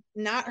has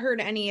not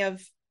heard any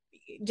of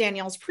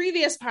Danielle's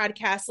previous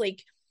podcasts,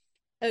 like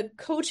a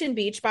coach in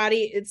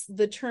Beachbody,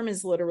 the term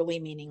is literally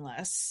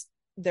meaningless.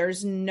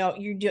 There's no,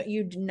 you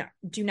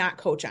do not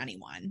coach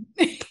anyone.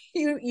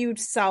 you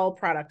sell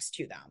products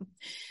to them.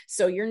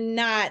 So you're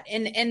not,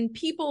 and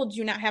people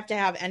do not have to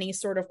have any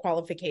sort of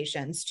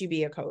qualifications to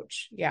be a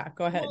coach. Yeah,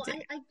 go ahead. Well,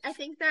 I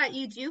think that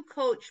you do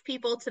coach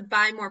people to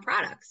buy more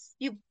products.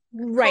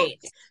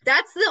 Right.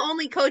 That's the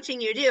only coaching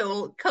you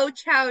do.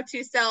 Coach how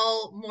to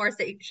sell more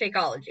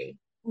Shakeology.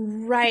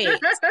 Right.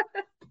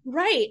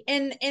 Right.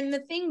 And the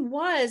thing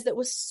that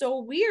was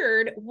so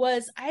weird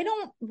was, I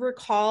don't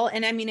recall,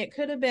 and I mean, it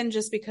could have been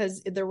just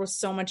because there was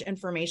so much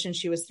information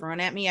she was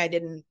throwing at me, I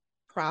didn't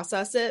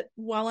process it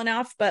well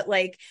enough, but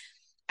like,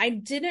 I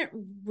didn't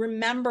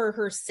remember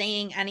her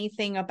saying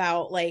anything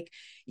about like,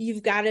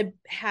 you've got to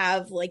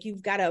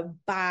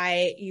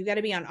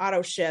be on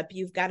auto ship.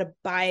 You've got to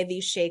buy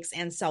these shakes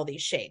and sell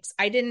these shakes.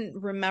 I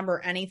didn't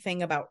remember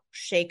anything about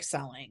shake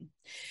selling.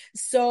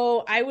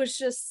 So I was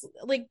just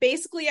like,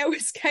 basically I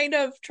was kind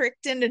of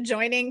tricked into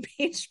joining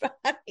Beachbody.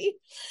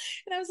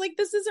 And I was like,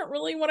 this isn't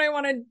really what I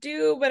want to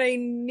do, but I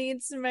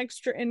need some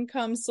extra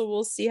income. So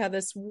we'll see how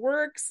this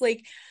works.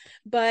 Like,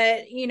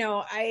 but you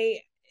know,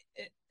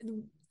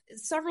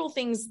 several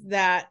things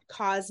that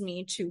caused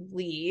me to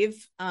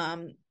leave.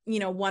 You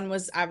know, one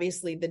was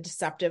obviously the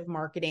deceptive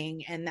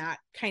marketing, and that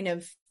kind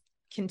of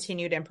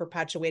continued and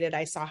perpetuated.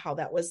 I saw how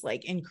that was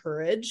like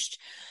encouraged,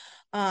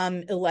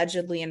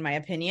 allegedly, in my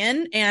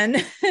opinion.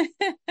 And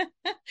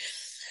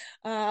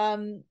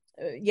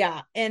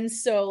yeah. And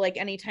so like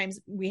anytime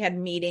we had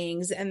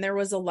meetings, and there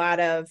was a lot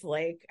of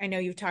like, I know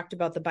you've talked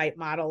about the BITE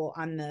model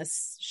on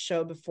this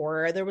show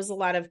before. There was a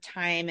lot of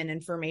time and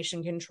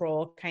information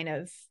control kind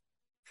of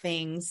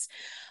things.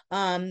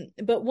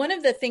 But one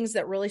of the things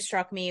that really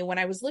struck me when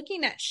I was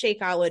looking at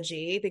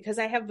Shakeology, because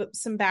I have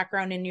some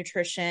background in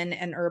nutrition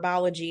and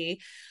herbology,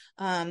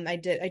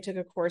 I took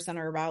a course on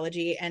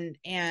herbology,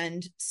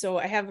 and so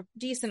I have a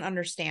decent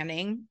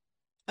understanding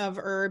of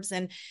herbs.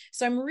 And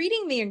so I'm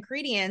reading the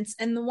ingredients,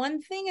 and the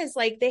one thing is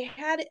like,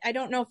 I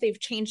don't know if they've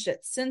changed it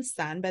since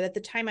then, but at the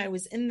time I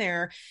was in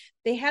there,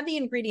 they had the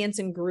ingredients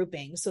in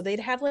groupings. So they'd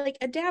have like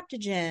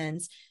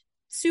adaptogens,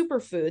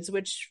 superfoods,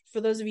 which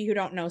for those of you who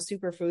don't know,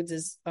 superfoods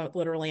is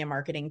literally a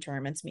marketing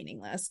term. It's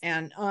meaningless.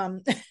 And,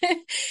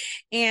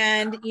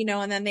 and, you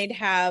know, and then they'd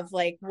have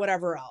like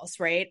whatever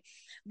else. Right.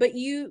 But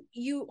you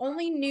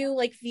only knew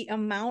like the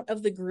amount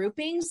of the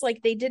groupings,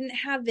 like they didn't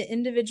have the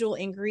individual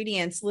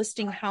ingredients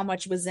listing how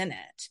much was in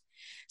it.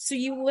 So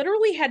you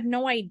literally had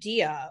no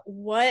idea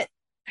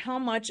how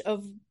much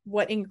of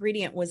what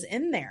ingredient was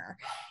in there.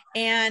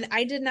 And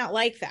I did not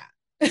like that.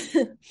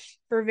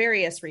 For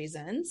various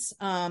reasons,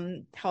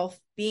 health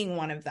being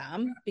one of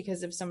them,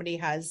 because if somebody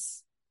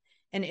has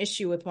an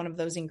issue with one of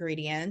those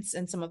ingredients,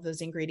 and some of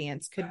those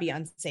ingredients could be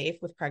unsafe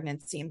with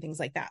pregnancy and things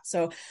like that.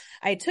 So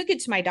I took it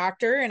to my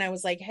doctor and I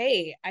was like,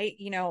 hey, I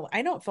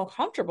don't feel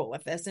comfortable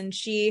with this. And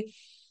she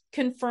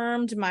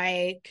confirmed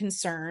my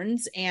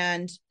concerns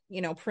and,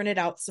 you know, printed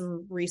out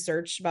some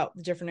research about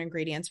the different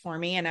ingredients for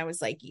me. And I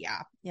was like,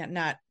 yeah,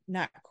 not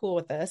cool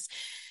with this.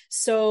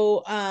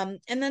 So, and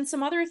then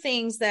some other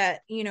things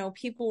that, you know,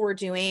 people were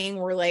doing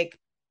were like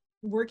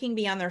working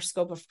beyond their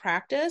scope of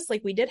practice.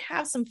 Like we did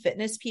have some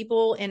fitness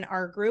people in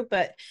our group,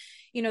 but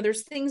you know,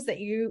 there's things that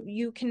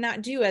you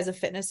cannot do as a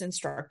fitness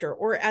instructor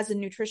or as a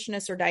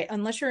nutritionist or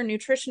unless you're a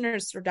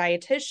nutritionist or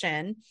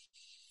dietitian.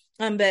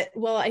 But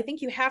well, I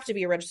think you have to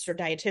be a registered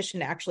dietitian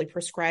to actually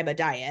prescribe a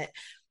diet,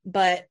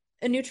 but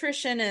a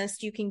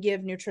nutritionist, you can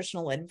give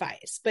nutritional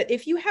advice. But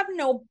if you have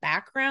no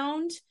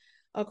background,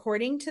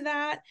 according to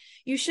that,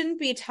 you shouldn't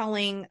be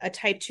telling a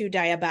type 2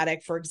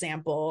 diabetic, for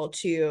example,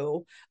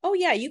 to, oh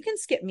yeah, you can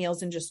skip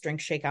meals and just drink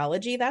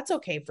Shakeology. That's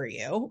okay for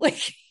you.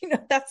 Like, you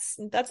know, that's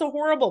a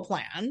horrible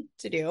plan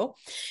to do.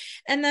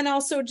 And then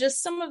also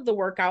just some of the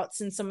workouts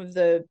and some of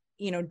the,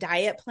 you know,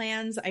 diet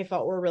plans I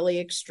felt were really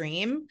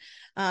extreme,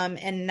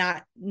 and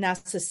not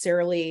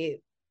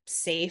necessarily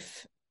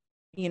safe,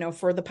 you know,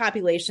 for the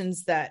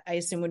populations that I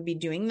assume would be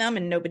doing them,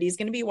 and nobody's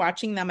going to be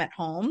watching them at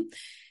home.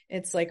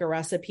 It's like a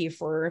recipe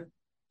for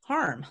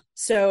harm.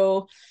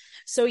 So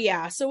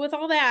yeah. So with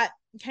all that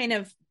kind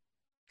of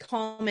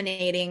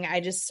culminating, I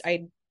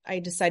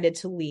decided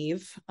to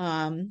leave,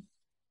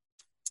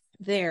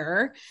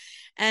 there.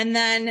 And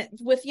then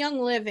with Young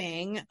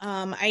Living,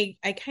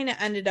 I kind of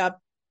ended up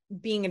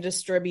being a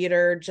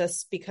distributor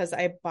just because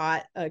I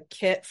bought a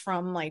kit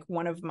from like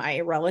one of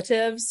my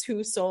relatives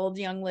who sold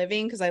Young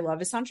Living, because I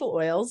love essential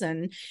oils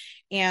and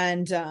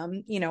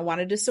you know,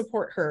 wanted to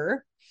support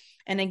her.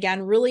 And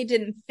again, really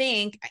didn't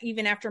think,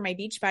 even after my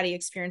Beachbody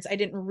experience,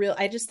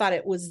 I just thought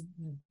it was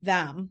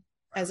them.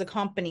 as a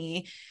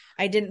company,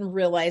 I didn't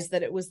realize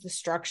that it was the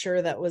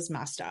structure that was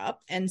messed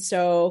up. And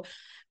so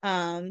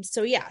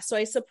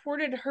I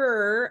supported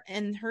her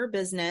and her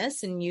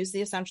business and used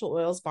the essential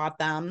oils, bought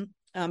them,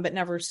 but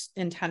never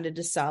intended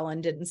to sell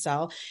and didn't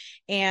sell.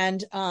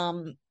 And,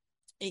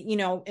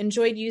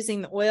 enjoyed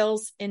using the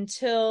oils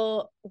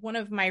until one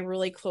of my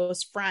really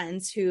close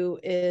friends, who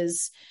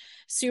is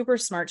super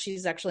smart.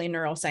 She's actually a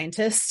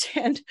neuroscientist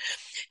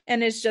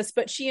and it's just,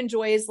 but she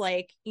enjoys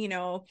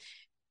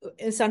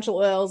essential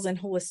oils and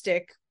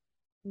holistic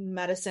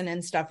medicine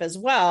and stuff as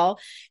well.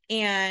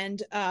 And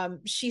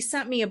she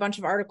sent me a bunch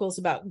of articles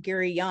about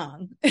Gary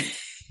Young.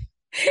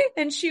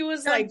 And she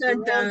was like,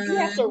 dun, dun. You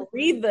have to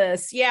read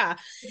this. Yeah.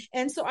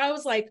 And so I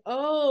was like,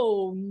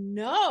 oh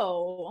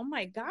no, oh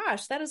my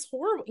gosh, that is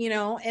horrible,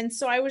 And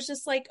so I was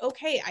just like,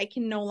 okay, I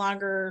can no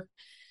longer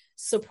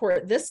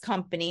support this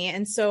company.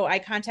 And so I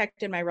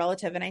contacted my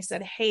relative and I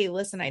said, hey,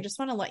 listen, I just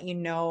want to let you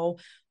know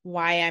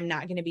why I'm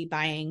not going to be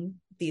buying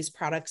these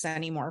products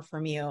anymore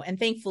from you. And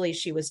thankfully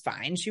she was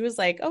fine. She was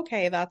like,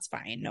 okay, that's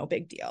fine. No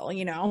big deal,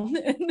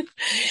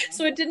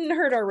 So it didn't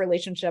hurt our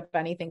relationship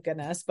any, thank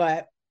goodness.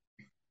 But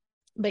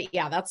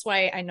yeah, that's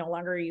why I no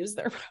longer use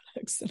their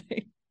products.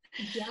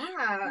 Yeah.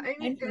 I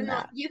mean,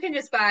 you can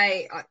just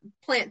buy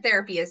plant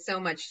therapy is so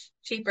much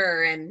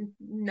cheaper and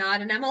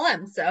not an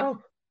MLM.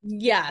 So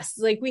yes,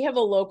 we have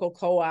a local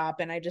co-op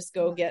and I just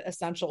go get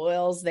essential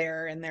oils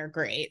there and they're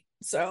great.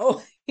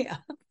 So yeah.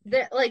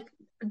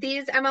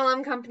 These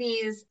MLM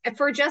companies,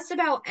 for just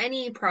about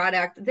any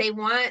product, they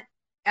want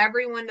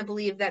everyone to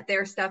believe that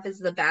their stuff is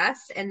the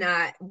best and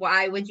that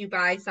why would you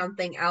buy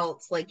something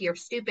else? You're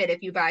stupid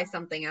if you buy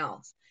something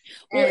else.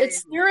 Well,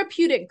 it's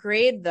therapeutic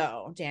grade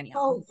though, Danielle.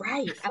 Oh,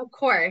 right. Of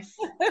course.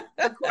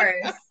 Of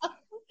course.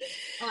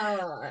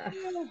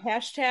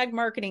 Hashtag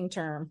marketing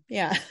term.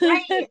 Yeah.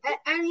 Right.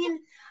 I mean,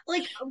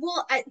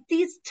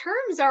 these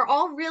terms are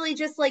all really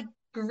just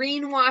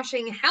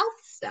greenwashing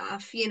health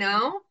stuff,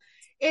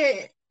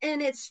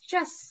 and it's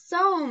just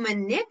so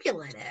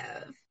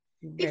manipulative.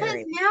 Because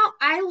now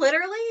I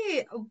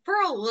literally, for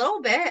a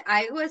little bit,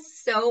 I was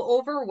so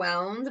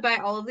overwhelmed by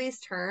all of these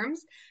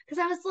terms because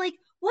I was like,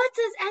 what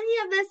does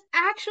any of this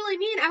actually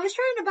mean? I was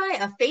trying to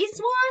buy a face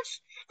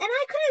wash and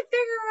I couldn't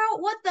figure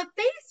out what the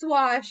face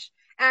wash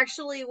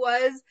actually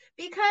was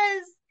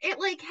because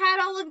it had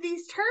all of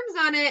these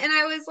terms on it. And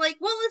I was like,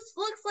 well, this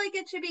looks like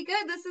it should be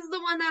good. This is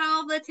the one that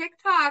all the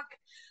TikTok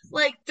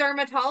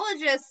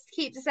dermatologists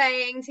keep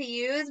saying to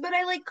use, but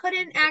I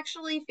couldn't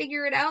actually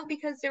figure it out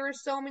because there were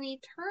so many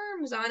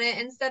terms on it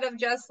instead of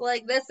just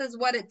this is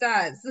what it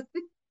does.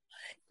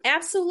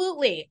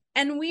 Absolutely.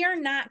 And we are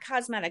not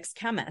cosmetics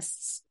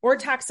chemists or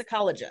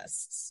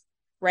toxicologists,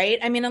 right?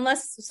 I mean,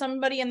 unless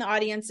somebody in the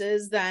audience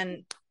is,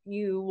 then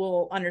you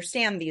will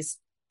understand these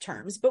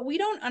terms, but we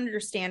don't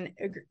understand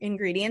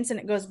ingredients. And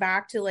it goes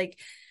back to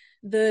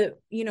the,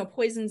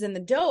 poisons in the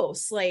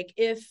dose.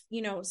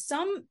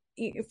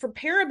 For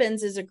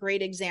parabens is a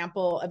great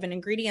example of an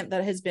ingredient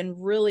that has been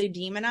really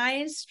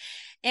demonized.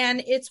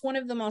 And it's one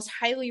of the most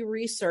highly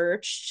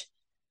researched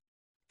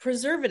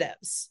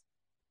preservatives.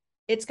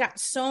 It's got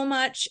so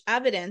much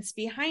evidence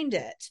behind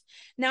it.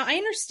 Now, I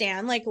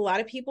understand a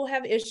lot of people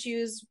have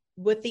issues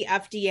with the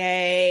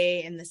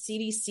FDA and the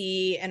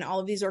CDC and all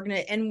of these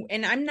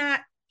and I'm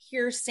not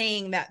here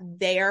saying that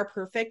they are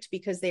perfect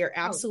because they are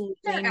absolutely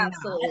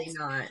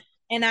not.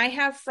 And I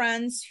have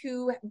friends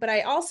but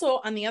I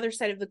also, on the other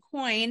side of the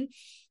coin,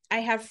 I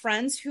have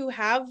friends who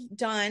have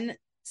done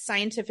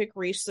scientific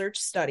research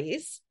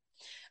studies.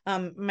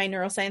 My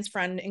neuroscience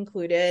friend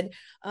included,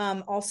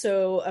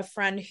 also a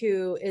friend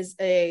who is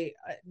a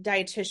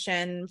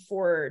dietitian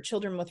for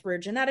children with rare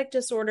genetic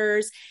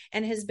disorders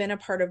and has been a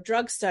part of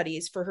drug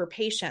studies for her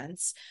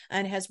patients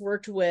and has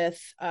worked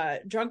with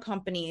drug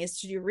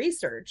companies to do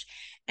research.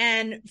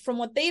 And from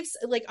what they've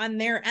on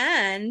their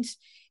end,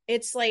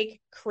 it's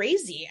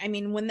crazy. I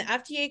mean, when the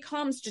FDA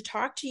comes to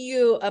talk to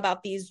you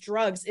about these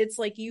drugs, it's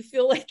you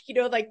feel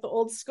the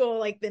old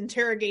school, the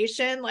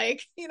interrogation, the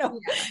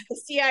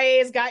CIA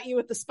has got you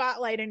with the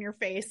spotlight in your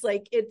face.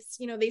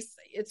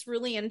 It's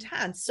really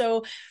intense.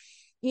 So,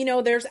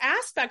 there's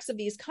aspects of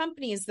these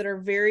companies that are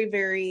very,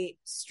 very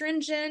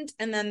stringent.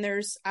 And then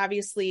there's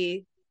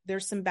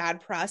some bad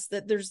press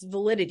that there's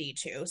validity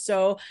to.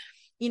 So,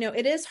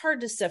 it is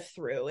hard to sift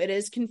through. It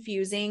is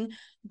confusing,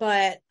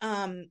 but,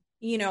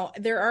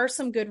 there are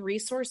some good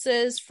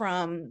resources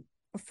from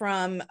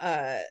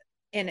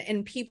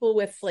and people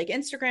with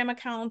Instagram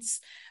accounts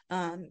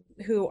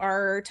who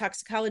are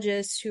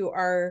toxicologists, who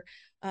are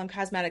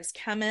cosmetics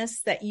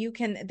chemists that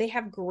they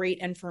have great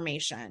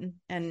information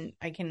and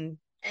I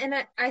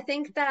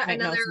think that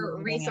another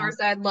resource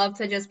I'd love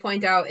to just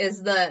point out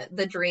is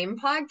the Dream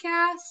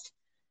podcast.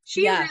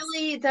 She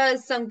really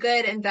does some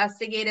good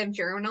investigative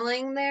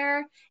journaling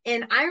there.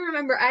 And I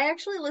remember I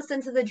actually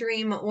listened to The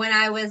Dream when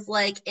I was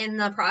in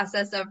the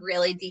process of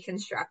really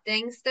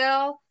deconstructing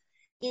still.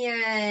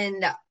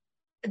 And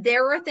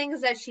there were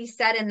things that she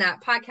said in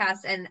that podcast,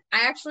 and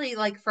I actually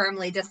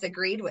firmly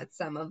disagreed with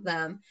some of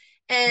them.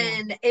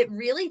 And it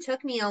really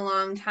took me a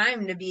long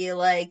time to be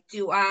like,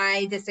 do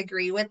I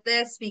disagree with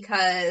this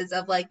because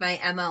of like my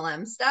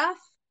MLM stuff?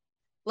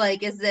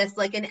 Like, is this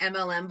like an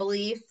MLM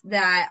belief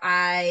that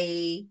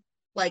I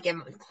like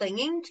am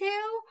clinging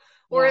to?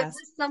 Or is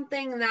this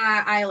something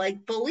that I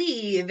like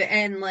believe?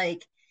 And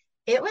like,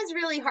 it was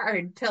really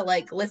hard to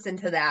like listen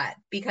to that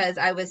because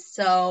I was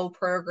so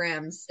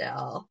programmed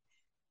still.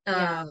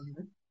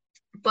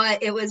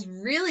 But it was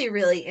really,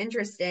 really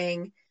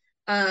interesting.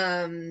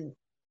 And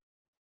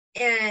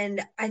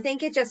I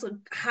think it just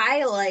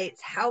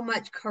highlights how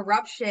much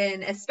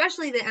corruption,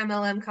 especially the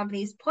MLM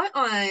companies, put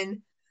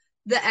on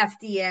the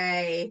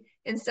FDA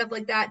and stuff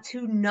like that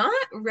to not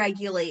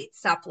regulate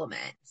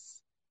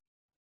supplements.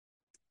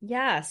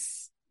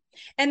 Yes.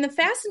 And the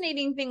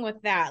fascinating thing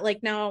with that,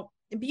 like now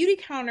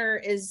Beautycounter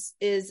is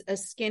a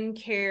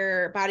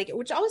skincare body,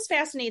 which always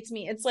fascinates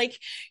me. It's like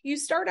you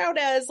start out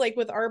as like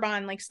with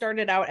Arbonne, like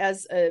started out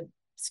as a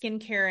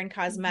skincare and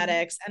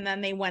cosmetics, and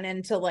then they went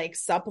into like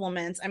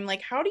supplements. I'm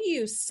like, how do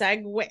you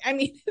segue? I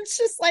mean, it's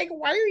just like,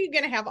 why are you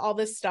going to have all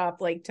this stuff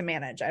like to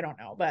manage? I don't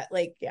know, but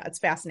like, yeah, it's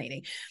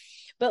fascinating.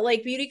 But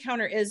like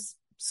Beautycounter is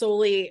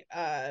solely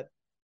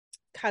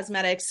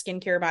cosmetics,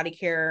 skincare, body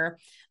care.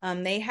 I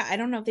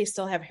don't know if they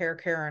still have hair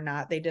care or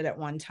not. They did at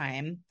one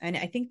time. And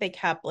I think they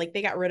kept like,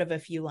 they got rid of a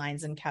few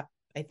lines and kept,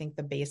 I think,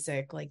 the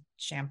basic like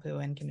shampoo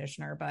and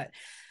conditioner, but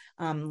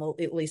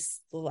at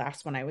least the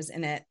last one I was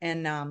in it.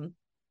 And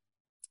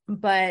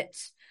but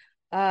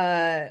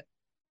yeah,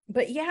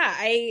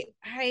 I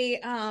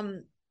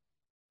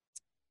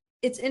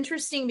it's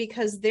interesting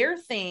because their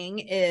thing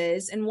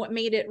is, and what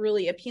made it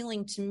really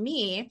appealing to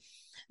me,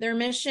 their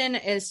mission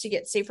is to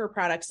get safer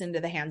products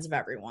into the hands of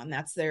everyone.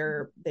 That's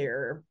their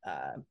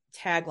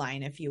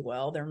tagline, if you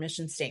will, their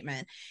mission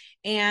statement.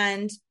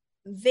 And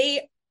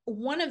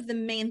one of the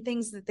main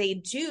things that they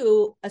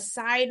do,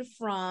 aside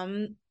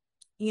from,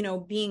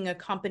 being a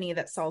company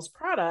that sells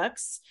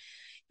products,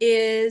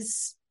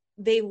 is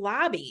they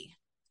lobby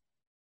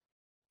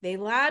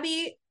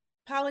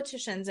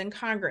politicians in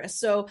Congress.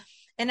 So,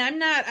 and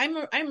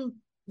I'm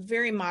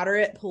very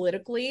moderate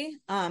politically.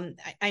 I'm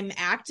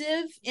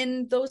active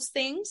in those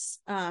things,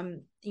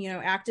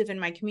 active in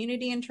my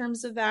community in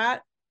terms of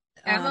that.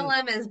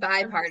 MLM is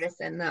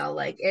bipartisan though.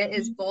 Like it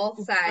is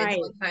both sides,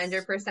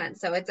 100%.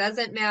 So it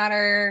doesn't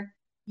matter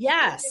who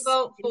to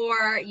vote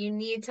for. You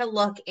need to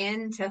look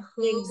into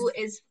who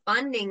is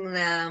funding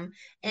them.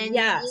 And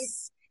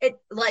it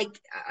like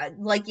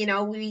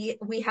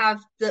we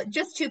have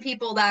just two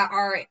people that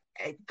are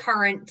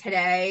current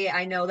today.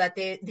 I know that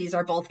these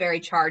are both very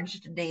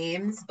charged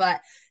names,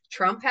 but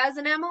Trump has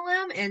an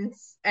MLM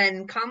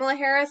and Kamala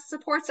Harris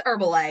supports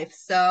Herbalife.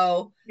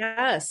 So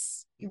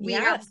we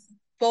have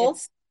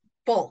both.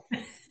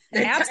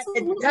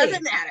 Absolutely. It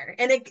doesn't matter.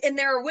 And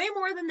there are way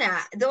more than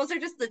that. Those are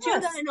just the two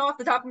that I know off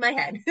the top of my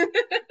head.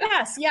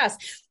 Yes.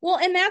 Well,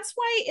 and that's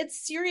why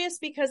it's serious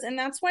and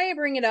that's why I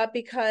bring it up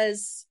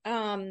because,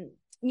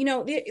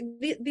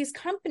 these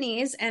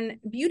companies and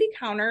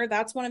Beautycounter,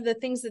 that's one of the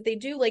things that they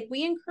do. Like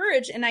we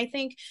encourage, and I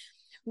think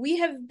we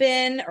have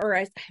been, or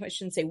I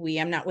shouldn't say we,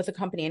 I'm not with the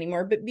company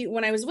anymore, but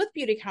when I was with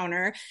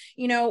Beautycounter,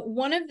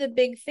 one of the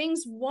big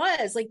things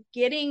was like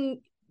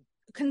getting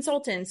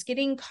consultants,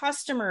 getting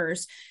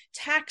customers,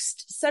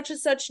 text such and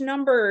such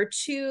number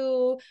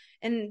to,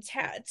 and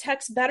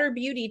text Better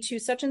Beauty to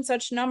such and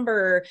such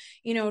number,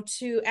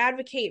 to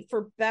advocate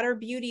for better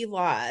beauty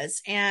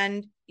laws.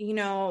 And,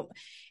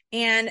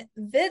 and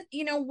that,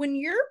 when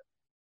you're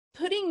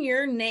putting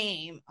your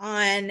name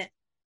on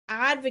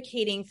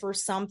advocating for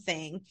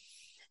something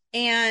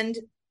and,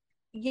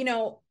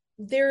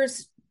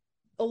 there's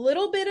a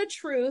little bit of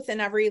truth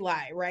in every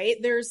lie, right?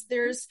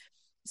 There's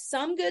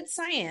some good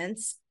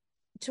science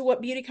to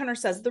what Beautycounter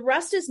says. The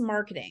rest is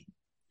marketing.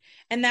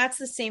 And that's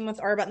the same with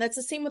Arbonne. That's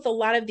the same with a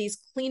lot of these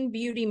clean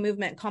beauty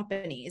movement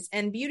companies.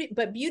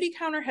 But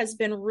Beautycounter has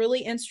been really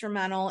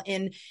instrumental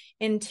in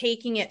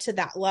taking it to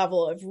that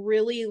level of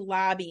really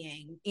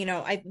lobbying.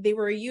 They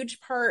were a huge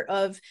part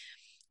of,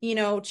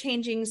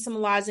 changing some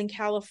laws in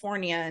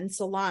California and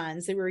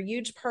salons. They were a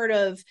huge part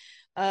of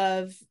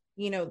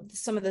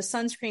some of the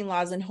sunscreen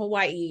laws in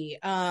Hawaii,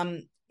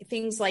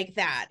 things like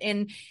that.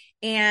 And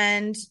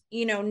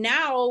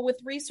now with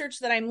research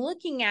that I'm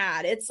looking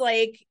at, it's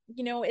like,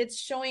 it's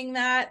showing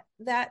that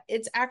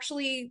it's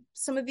actually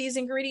some of these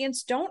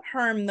ingredients don't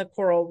harm the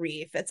coral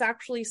reef. It's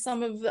actually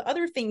some of the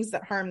other things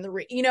that harm the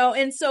reef,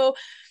 and so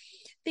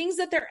things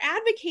that they're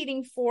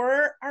advocating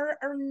for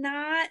are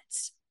not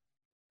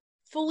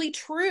fully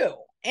true.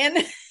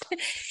 And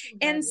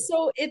and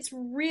so it's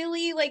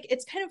really like,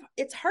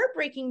 it's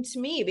heartbreaking to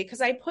me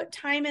because I put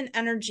time and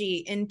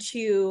energy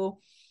into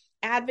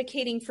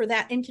advocating for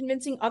that and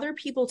convincing other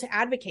people to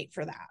advocate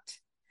for that.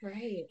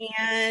 Right.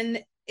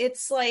 And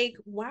it's like,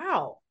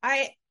 wow,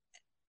 I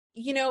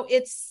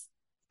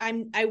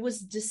was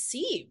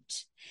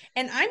deceived.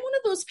 And I'm one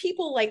of those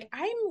people, like,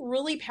 I'm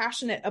really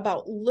passionate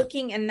about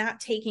looking and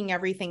not taking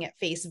everything at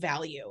face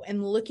value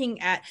and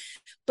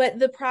but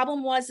the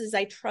problem is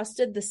I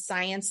trusted the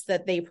science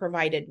that they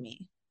provided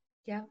me.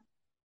 Yeah.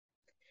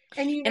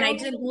 And I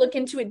didn't look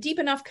into it deep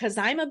enough because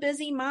I'm a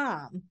busy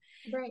mom.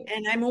 Right.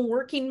 And I'm a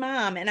working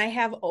mom and I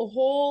have a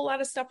whole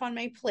lot of stuff on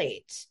my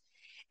plate.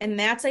 And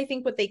that's, I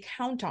think, what they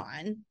count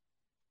on.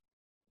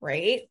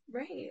 Right.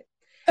 Right.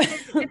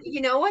 And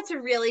you know what's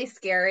really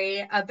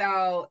scary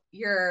about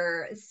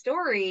your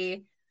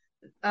story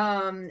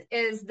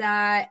is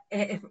that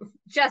it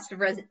just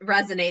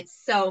resonates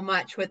so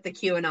much with the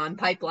QAnon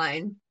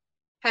pipeline.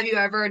 Have you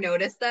ever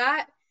noticed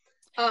that?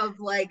 Of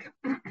like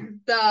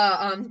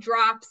the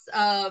drops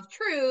of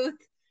truth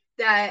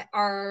that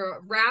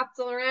are wrapped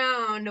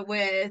around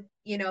with,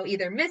 you know,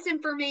 either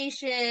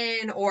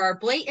misinformation or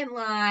blatant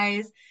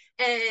lies.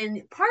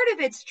 And part of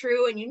it's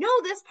true, and you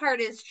know this part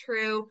is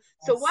true.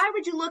 So Yes. why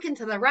would you look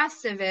into the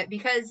rest of it?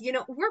 Because, you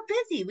know, we're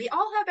busy. We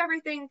all have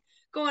everything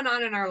going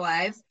on in our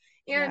lives.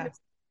 And Yes.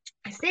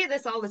 I say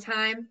this all the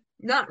time,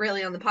 not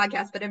really on the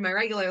podcast, but in my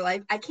regular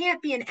life. I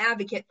can't be an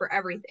advocate for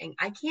everything.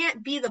 I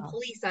can't be the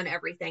police on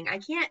everything. I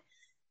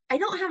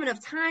don't have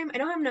enough time. I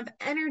don't have enough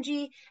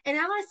energy. And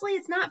honestly,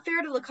 it's not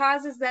fair to the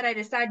causes that I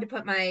decide to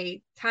put my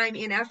time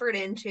and effort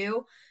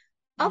into.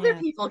 Other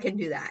people can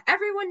do that.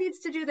 Everyone needs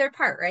to do their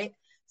part, right?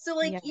 So,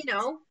 like, you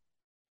know,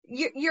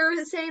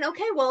 you're saying,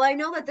 okay, well, I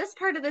know that this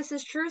part of this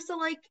is true. So,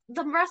 like,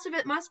 the rest of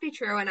it must be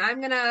true. And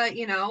I'm going to,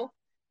 you know,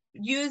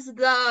 use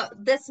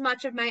this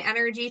much of my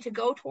energy to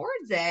go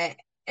towards it.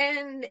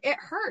 And it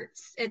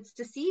hurts. It's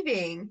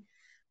deceiving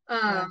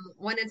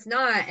when it's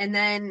not. And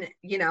then,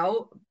 you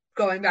know,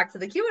 going back to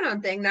the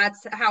QAnon thing,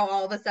 that's how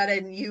all of a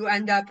sudden you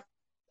end up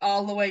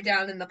all the way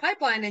down in the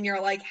pipeline and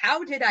you're like,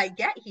 how did I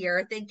get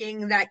here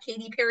thinking that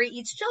Katy Perry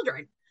eats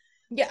children?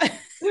 Yeah.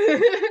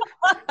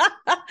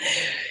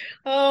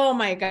 Oh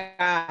my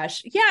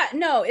gosh. Yeah,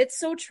 no, it's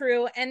so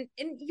true. And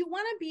you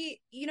want to be,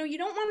 you know, you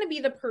don't want to be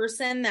the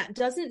person that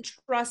doesn't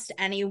trust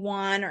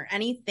anyone or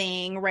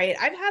anything, right?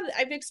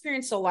 I've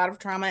experienced a lot of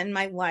trauma in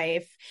my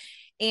life.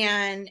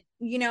 And,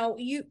 you know,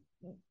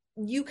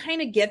 you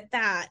kind of get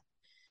that,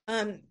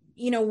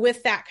 you know,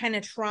 with that kind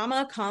of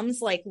trauma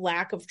comes like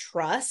lack of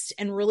trust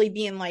and really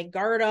being like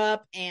guard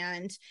up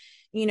and,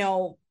 you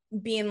know,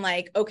 being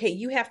like, okay,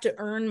 you have to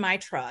earn my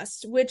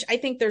trust, which I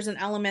think there's an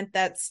element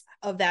that's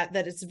of that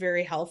it's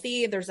very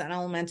healthy. There's an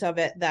element of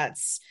it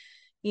that's,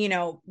 you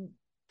know,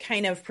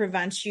 kind of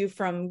prevents you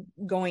from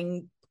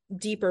going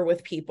deeper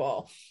with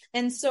people.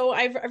 And so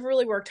I've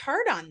really worked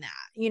hard on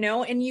that, you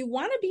know, and you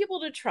want to be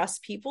able to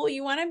trust people.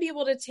 You want to be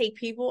able to take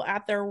people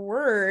at their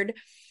word.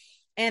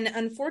 And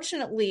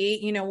unfortunately,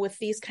 you know, with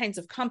these kinds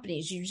of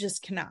companies, you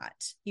just cannot.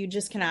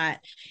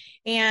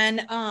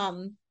 And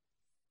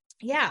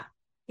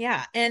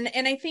yeah.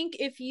 And I think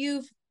if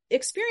you've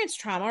experienced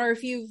trauma or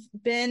if you've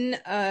been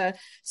a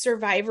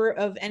survivor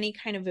of any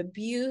kind of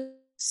abuse,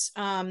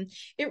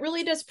 it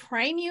really does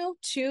prime you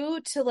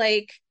to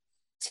like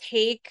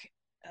take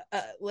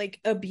like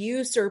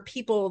abuse or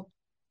people,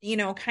 you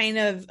know, kind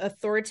of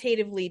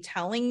authoritatively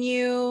telling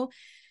you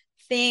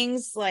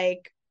things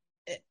like,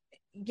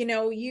 you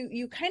know,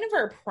 you kind of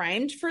are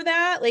primed for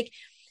that. Like,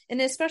 and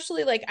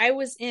especially like I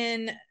was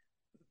in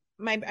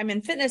I'm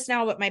in fitness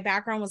now, but my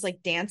background was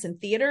like dance and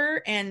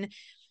theater. And,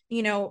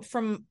 you know,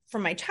 from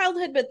my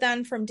childhood, but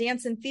then from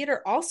dance and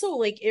theater also,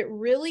 like it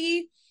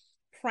really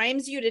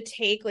primes you to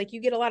take, like you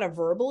get a lot of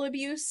verbal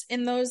abuse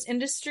in those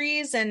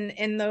industries and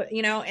in the,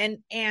 you know,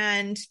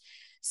 and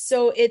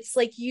so it's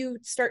like you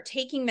start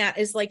taking that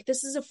as like,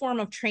 this is a form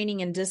of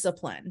training and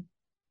discipline.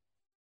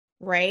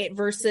 Right.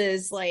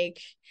 Versus like,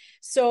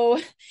 so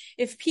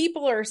if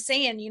people are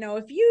saying, you know,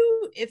 if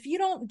you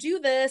don't do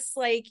this,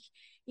 like,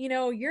 you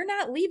know, you're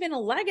not leaving a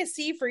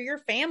legacy for your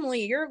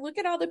family. Look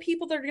at all the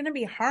people that are going to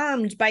be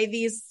harmed by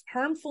these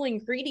harmful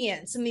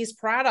ingredients in these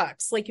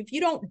products. Like if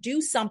you don't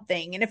do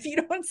something and if you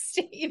don't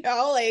stay, you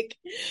know, like.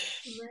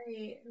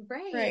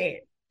 Right.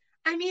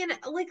 I mean,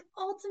 like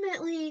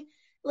ultimately,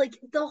 like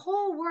the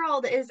whole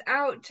world is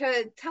out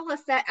to tell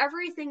us that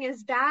everything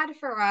is bad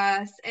for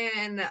us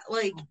and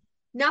like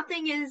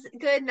nothing is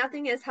good,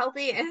 nothing is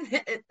healthy.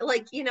 And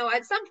like, you know,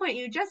 at some point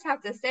you just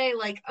have to say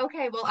like,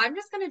 okay, well, I'm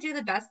just going to do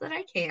the best that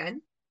I can.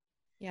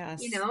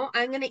 Yes. You know,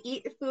 I'm going to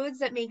eat foods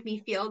that make me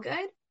feel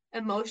good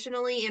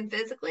emotionally and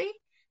physically.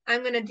 I'm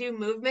going to do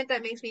movement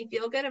that makes me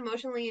feel good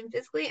emotionally and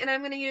physically. And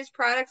I'm going to use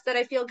products that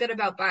I feel good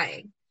about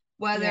buying,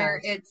 whether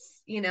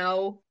it's, you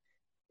know,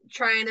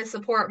 trying to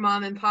support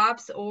mom and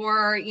pops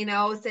or, you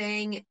know,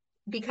 saying,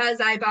 because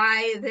I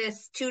buy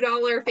this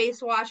 $2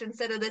 face wash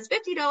instead of this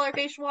 $50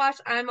 face wash,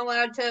 I'm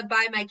allowed to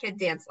buy my kid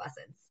dance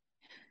lessons.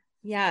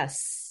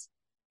 Yes.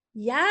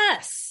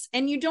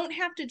 And you don't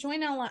have to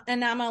join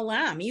an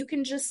MLM. You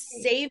can just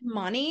save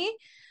money,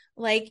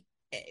 like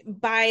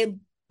by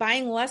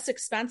buying less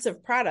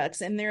expensive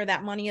products and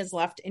that money is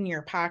left in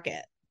your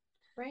pocket.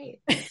 Right.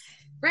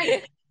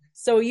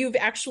 So you've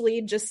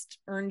actually just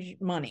earned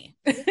money.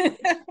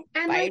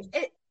 And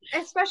like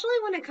especially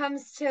when it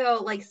comes to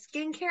like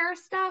skincare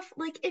stuff,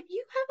 like if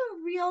you have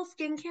a real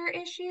skincare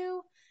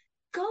issue,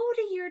 go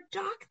to your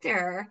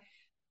doctor.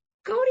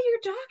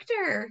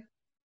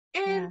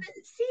 And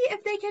see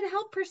if they can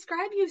help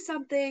prescribe you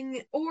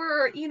something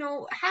or, you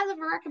know, have a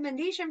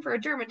recommendation for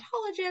a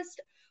dermatologist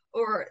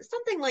or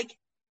something like,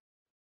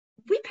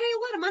 we pay a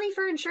lot of money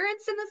for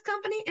insurance in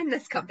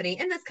this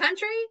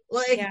country.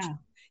 Like,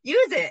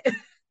 use it.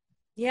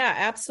 Yeah,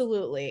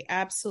 absolutely.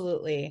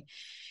 Absolutely.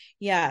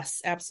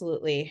 Yes,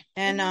 absolutely.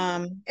 And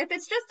if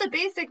it's just a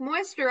basic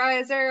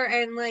moisturizer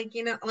and like,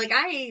 you know, like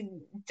I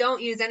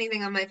don't use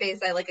anything on my face.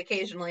 I like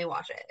occasionally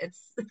wash it.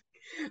 It's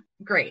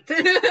great.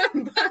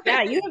 But,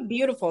 yeah, you have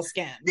beautiful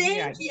skin.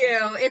 Thank you.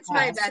 It's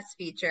my best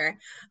feature.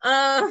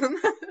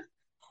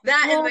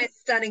 That and my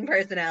stunning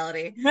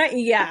personality. Right.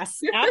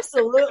 Yes,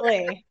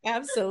 absolutely.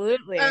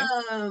 Absolutely.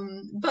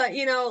 But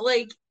you know,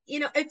 like, you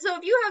know, and so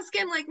if you have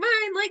skin like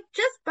mine, like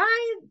just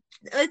buy,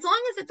 as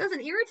long as it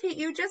doesn't irritate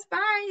you, just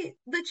buy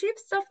the cheap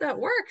stuff that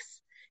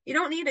works. You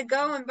don't need to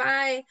go and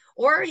buy,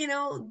 or, you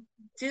know,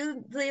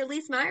 do the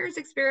Elise Myers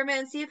experiment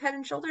and see if Head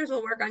and Shoulders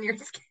will work on your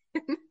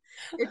skin.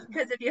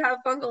 Because if you have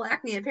fungal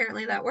acne,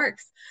 apparently that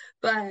works.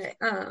 But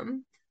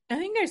I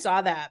think I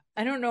saw that.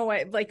 I don't know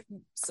why, like,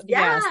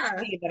 yes,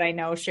 that I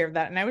know shared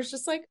that. And I was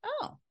just like,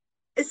 oh,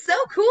 it's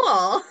so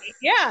cool.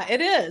 Yeah,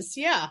 it is.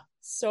 Yeah.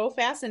 So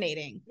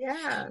fascinating.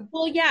 Yeah.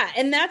 Well, yeah.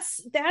 And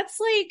that's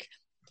like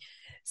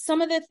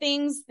some of the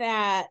things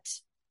that,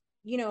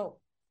 you know,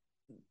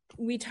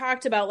 we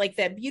talked about, like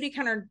that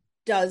Beautycounter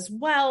does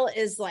well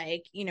is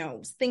like, you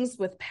know, things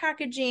with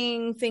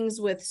packaging, things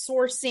with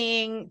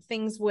sourcing,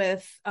 things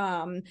with,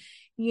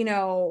 you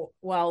know,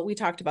 well, we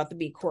talked about the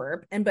B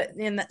Corp, but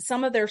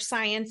some of their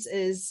science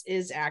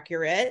is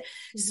accurate.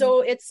 Mm-hmm.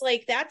 So it's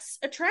like, that's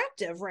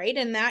attractive, right?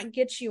 And that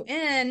gets you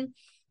in.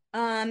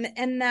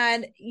 And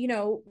that, you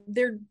know,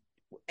 they're,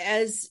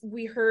 as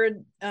we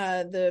heard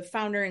the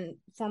founder and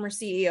former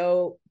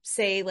CEO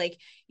say, like,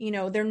 you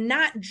know, they're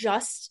not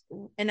just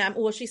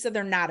she said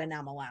they're not an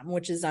MLM,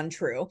 which is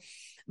untrue,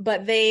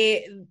 but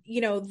they, you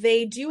know,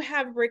 they do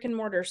have brick and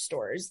mortar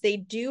stores. They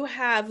do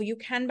have, you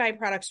can buy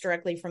products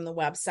directly from the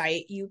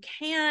website. You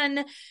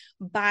can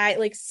buy,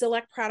 like,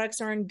 select products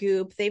are in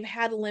Goop. They've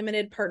had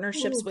limited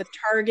partnerships with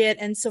Target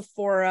and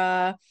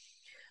Sephora.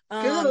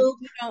 You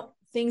know,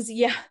 things.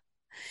 Yeah.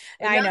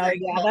 I know.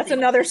 Yeah. That's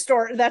another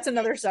story. That's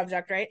another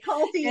subject, right?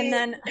 Culty and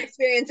then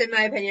experience, in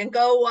my opinion.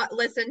 Go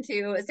listen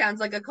to It Sounds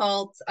Like a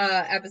Cult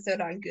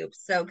episode on Goop.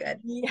 So good.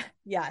 Yeah.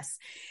 Yes.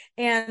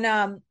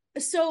 And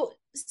so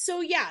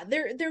yeah,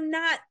 they're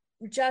not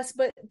just,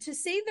 but to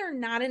say they're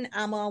not an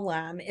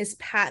MLM is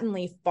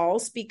patently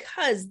false,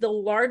 because the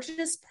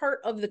largest part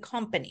of the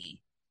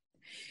company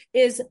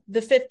is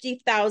the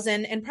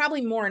 50,000, and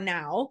probably more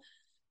now,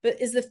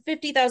 but is the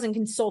 50,000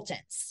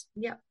 consultants.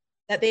 Yeah.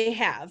 That they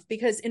have,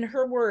 because in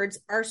her words,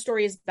 our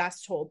story is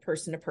best told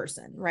person to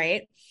person,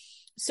 right?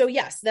 So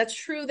yes, that's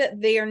true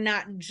that they are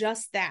not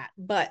just that,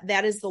 but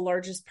that is the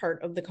largest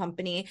part of the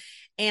company.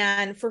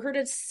 And for her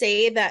to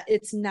say that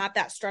it's not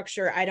that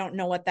structure, I don't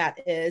know what that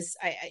is.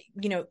 I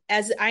you know,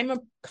 as I'm a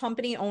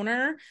company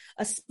owner,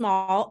 a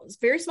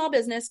very small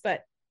business,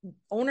 but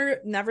owner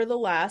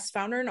nevertheless,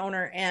 founder and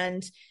owner,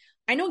 and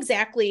I know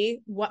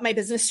exactly what my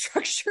business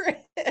structure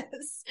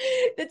is.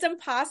 It's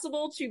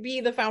impossible to be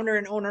the founder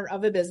and owner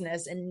of a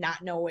business and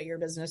not know what your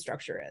business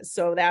structure is.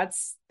 So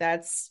that's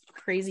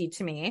crazy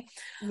to me.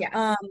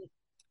 Yeah.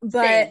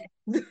 But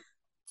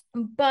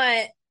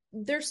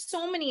there's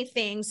so many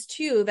things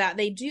too that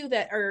they do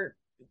that are,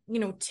 you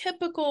know,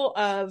 typical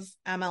of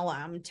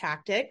MLM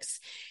tactics.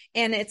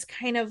 And it's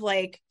kind of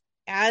like,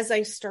 as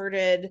I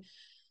started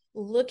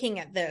looking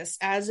at this,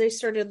 as I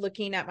started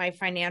looking at my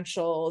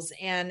financials,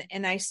 and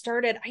I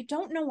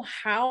don't know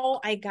how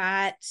I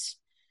got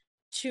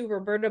to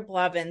Roberta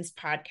Blevin's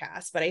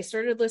podcast, but I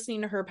started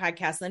listening to her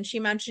podcast. Then she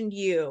mentioned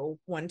you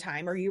one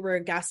time, or you were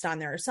a guest on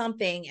there or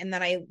something. And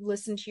then I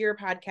listened to your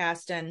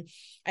podcast, and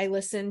I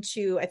listened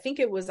to, I think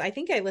I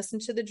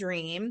listened to The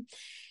Dream,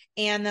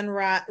 and then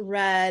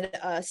read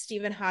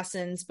Stephen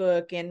Hassan's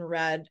book, and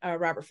read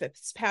Robert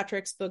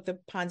Fitzpatrick's book, The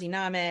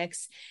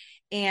Ponzinomics.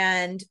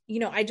 And, you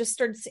know, I just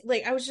started,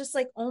 like, I was just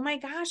like, oh my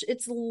gosh,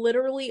 it's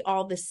literally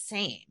all the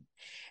same.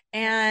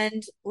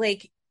 And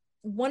like,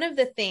 one of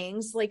the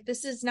things, like,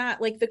 this is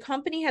not like, the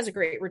company has a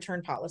great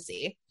return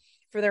policy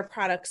for their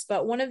products,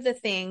 but one of the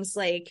things,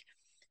 like,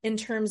 in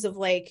terms of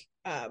like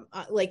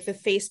the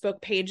Facebook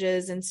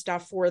pages and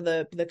stuff for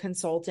the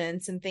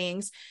consultants and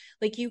things,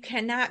 like, you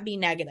cannot be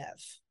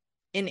negative,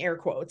 in air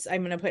quotes.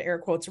 I'm going to put air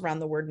quotes around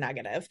the word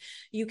negative.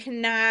 You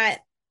cannot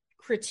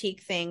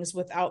critique things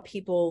without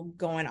people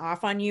going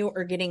off on you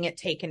or getting it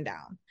taken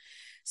down.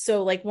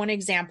 So like, one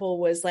example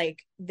was like,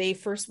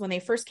 when they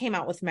first came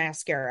out with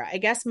mascara, I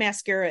guess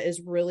mascara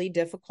is really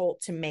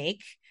difficult to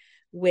make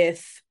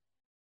with,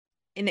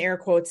 in air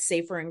quotes,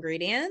 safer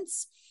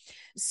ingredients.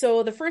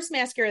 So the first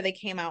mascara they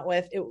came out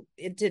with,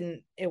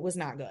 it was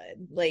not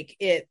good. Like,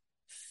 it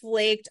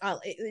flaked,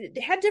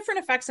 it had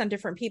different effects on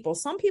different people.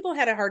 Some people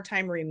had a hard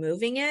time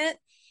removing it.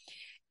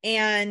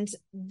 And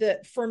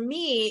for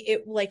me,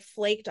 it like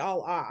flaked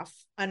all off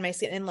on my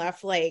skin and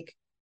left like,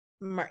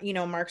 you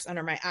know, marks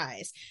under my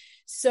eyes.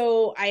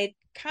 So I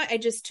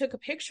just took a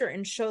picture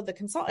and showed the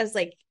consultant. I was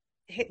like,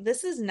 hey,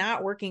 this is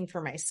not working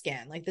for my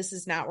skin. Like, this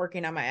is not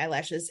working on my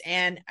eyelashes.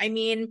 And I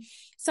mean,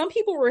 some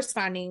people were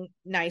responding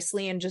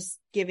nicely and just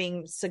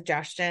giving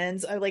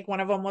suggestions. Like one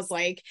of them was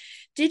like,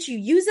 did you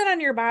use it on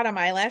your bottom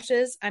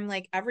eyelashes? I'm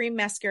like, every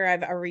mascara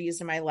I've ever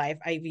used in my life,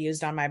 I've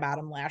used on my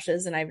bottom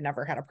lashes and I've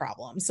never had a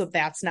problem. So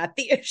that's not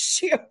the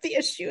issue. The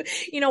issue,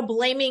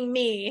 blaming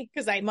me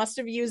because I must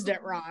have used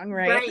it wrong.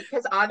 Right. Right.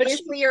 Because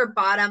obviously your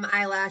bottom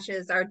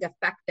eyelashes are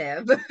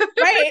defective.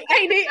 Right.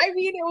 I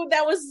mean,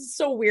 that was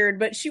so weird,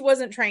 but she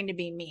wasn't trying to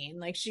be mean.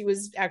 Like she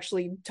was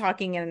actually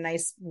talking in a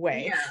nice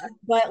way. Yeah.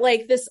 But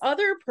like this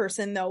other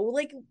person though,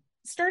 like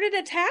started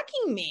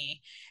attacking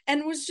me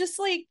and was just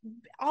like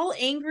all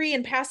angry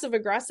and passive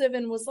aggressive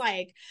and was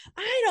like,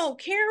 I don't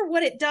care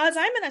what it does.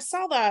 I'm going to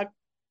sell the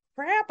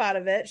crap out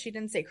of it. She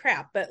didn't say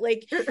crap, but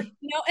like, and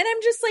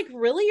I'm just like,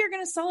 really, you're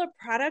going to sell a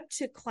product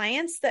to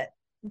clients that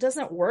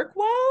doesn't work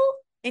well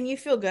and you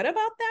feel good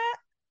about that?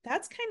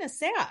 That's kind of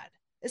sad,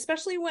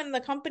 especially when the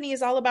company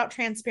is all about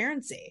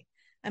transparency.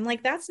 I'm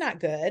like, that's not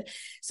good.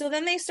 So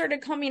then they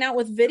started coming out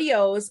with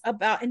videos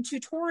about and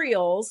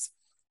tutorials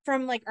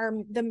from like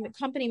the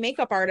company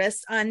makeup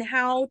artist on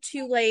how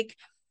to like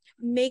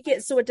make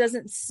it so it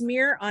doesn't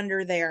smear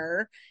under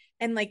there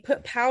and like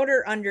put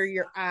powder under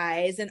your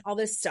eyes and all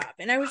this stuff.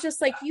 And I was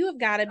just like, you have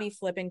got to be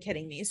flipping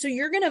kidding me. So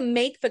you're going to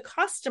make the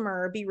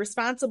customer be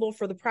responsible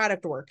for the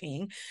product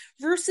working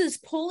versus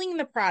pulling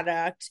the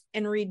product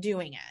and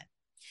redoing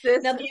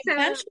it. Now they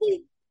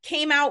eventually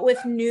came out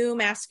with new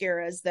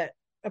mascaras that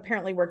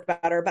apparently worked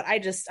better, but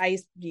I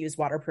use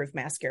waterproof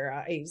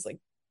mascara. I use like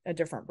a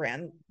different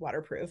brand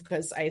waterproof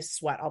because I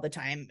sweat all the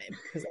time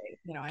because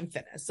I'm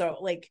fitness. So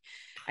like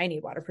I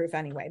need waterproof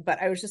anyway,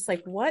 but I was just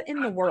like, what in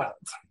the world?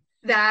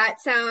 That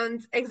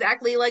sounds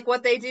exactly like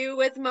what they do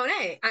with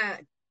Monat.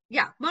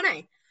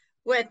 Monat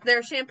with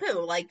their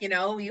shampoo. Like,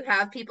 you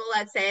have people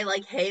that say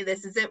like, hey,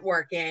 this isn't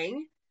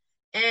working.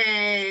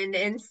 And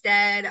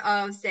instead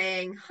of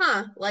saying,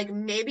 like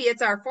maybe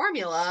it's our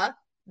formula,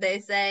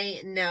 they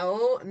say,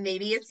 no,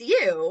 maybe it's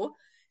you.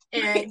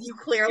 And you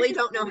clearly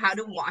don't know how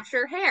to wash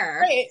your hair.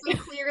 Right. So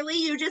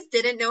clearly you just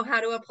didn't know how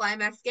to apply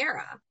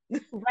mascara.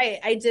 Right.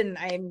 I didn't.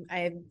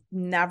 I've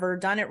never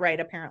done it right,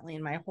 apparently,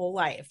 in my whole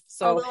life.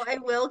 So although I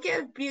will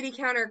give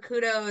Beautycounter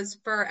kudos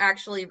for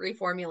actually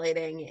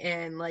reformulating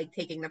and like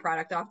taking the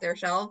product off their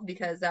shelf,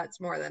 because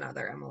that's more than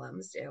other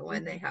MLMs do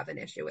when they have an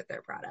issue with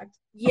their product.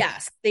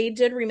 Yes, they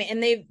did remake,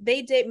 and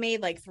they did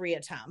made like 3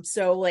 attempts.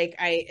 So like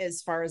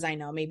as far as I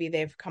know, maybe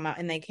they've come out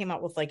and they came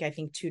out with like, I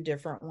think 2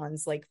 different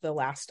ones, like the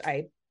last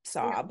I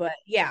saw. But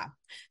yeah,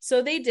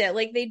 so they did,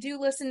 like, they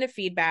do listen to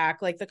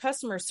feedback. Like the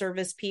customer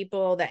service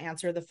people that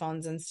answer the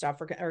phones and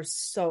stuff are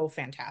so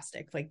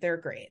fantastic. Like they're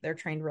great, they're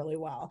trained really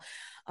well.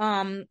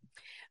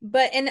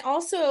 But and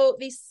also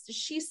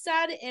she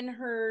said in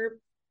her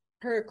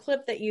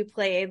clip that you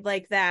played,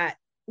 like, that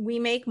we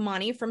make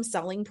money from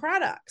selling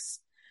products.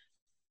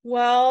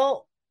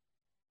 Well,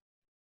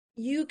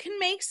 you can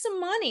make some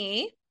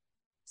money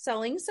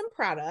selling some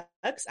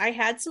products. I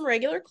had some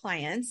regular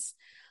clients,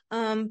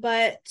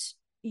 but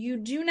you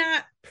do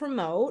not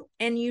promote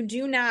and you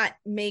do not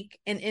make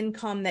an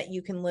income that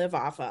you can live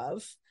off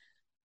of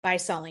by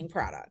selling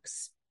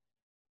products.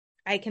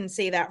 I can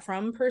say that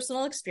from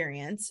personal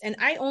experience. And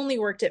I only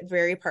worked it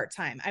very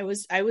part-time. I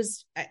was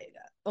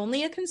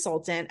only a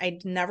consultant.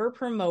 I'd never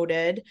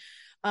promoted.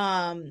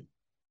 And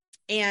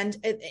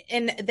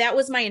that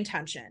was my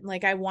intention.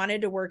 Like I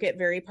wanted to work it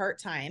very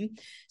part-time.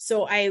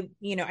 So I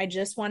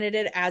just wanted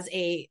it as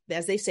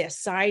they say, a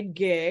side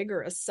gig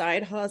or a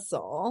side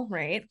hustle,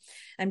 right?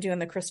 I'm doing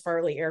the Chris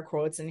Farley air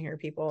quotes in here,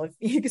 people,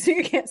 if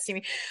you can't see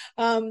me.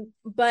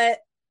 But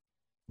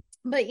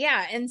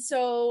yeah. And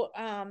so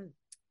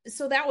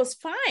that was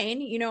fine.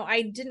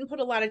 I didn't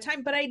put a lot of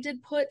time, but I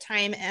did put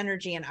time,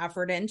 energy, and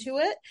effort into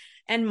it,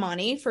 and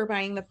money for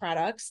buying the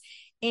products.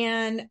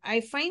 And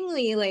I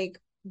finally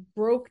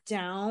broke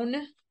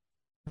down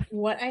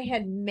what I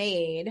had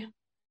made.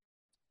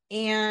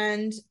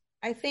 And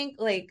I think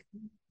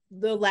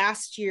the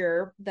last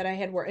year that I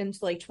had worked into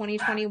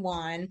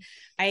 2021,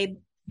 I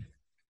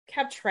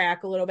kept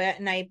track a little bit,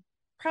 and I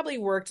probably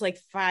worked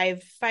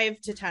 5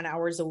 to 10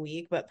 hours a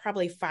week, but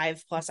probably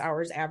 5+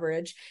 hours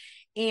average.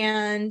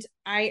 And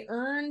I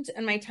earned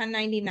in my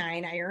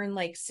 1099, I earned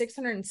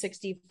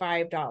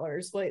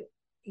 $665.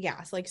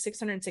 It's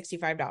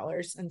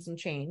 $665 and some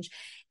change.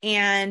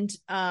 And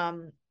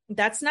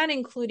that's not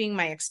including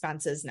my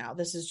expenses now.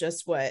 This is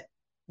just what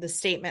the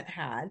statement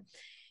had.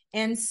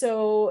 And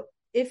so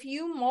if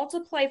you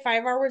multiply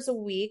 5 hours a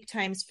week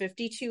times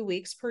 52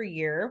 weeks per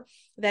year,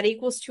 that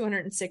equals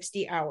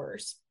 260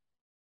 hours.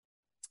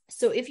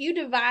 So if you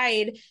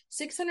divide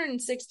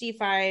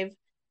 665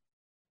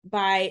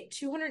 by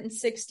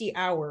 260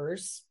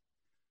 hours,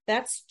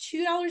 that's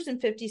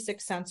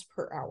 $2.56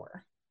 per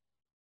hour.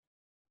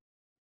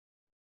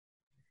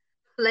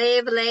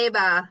 Slave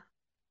labor.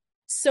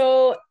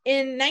 So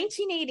in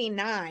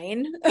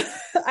 1989,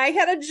 I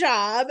had a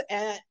job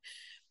at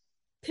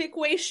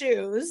Pickway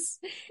Shoes,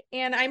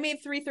 and I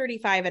made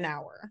 $3.35 an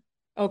hour.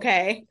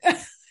 Okay.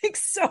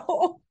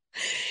 So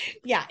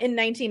yeah, in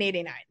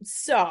 1989.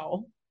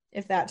 So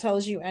if that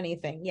tells you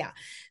anything. Yeah.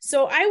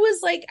 So I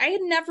was like, I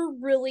had never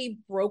really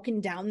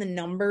broken down the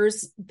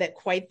numbers that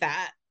quite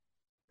that,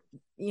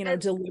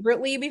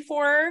 deliberately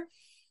before.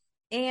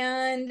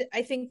 And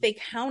I think they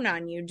count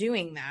on you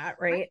doing that.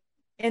 Right.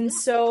 And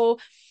so,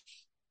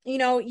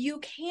 you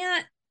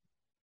can't,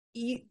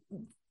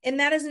 and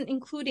that isn't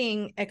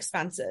including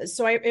expenses.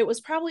 So it was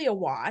probably a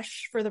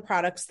wash for the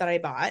products that I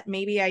bought.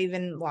 Maybe I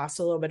even lost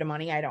a little bit of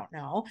money. I don't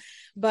know.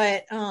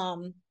 But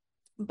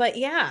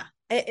yeah,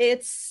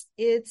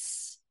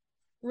 it's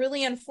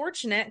really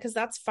unfortunate because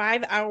that's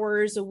 5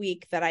 hours a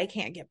week that I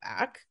can't get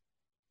back.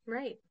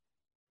 Right.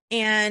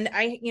 And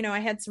I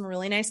had some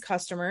really nice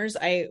customers.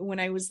 When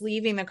I was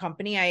leaving the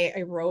company,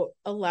 I wrote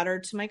a letter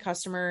to my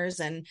customers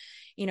and,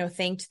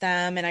 thanked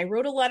them. And I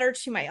wrote a letter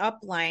to my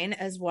upline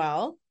as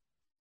well,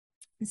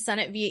 and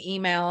sent it via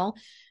email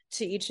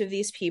to each of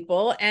these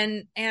people.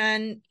 And,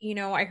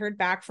 I heard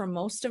back from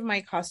most of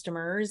my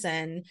customers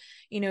and,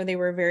 they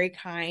were very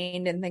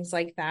kind and things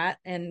like that.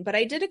 But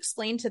I did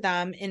explain to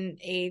them in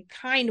a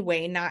kind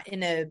way, not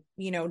in a,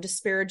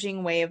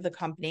 disparaging way of the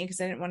company,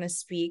 because I didn't want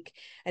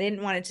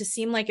it to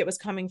seem like it was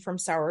coming from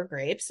sour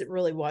grapes. It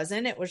really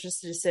wasn't. It was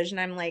just a decision.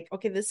 I'm like,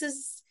 okay, this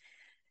is,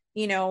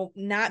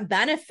 not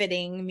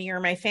benefiting me or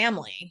my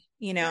family,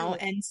 Right.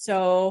 And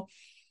so,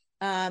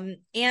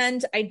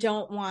 and I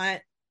don't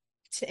want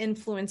to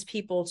influence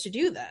people to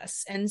do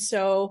this. And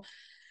so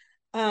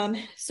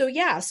I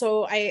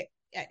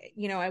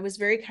was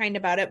very kind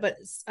about it, but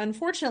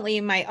unfortunately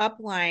my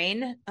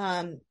upline,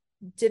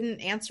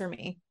 didn't answer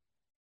me.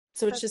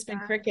 So it's just been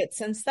cricket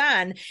since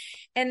then.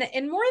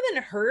 And more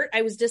than hurt,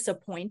 I was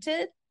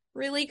disappointed,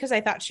 really, because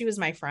I thought she was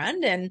my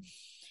friend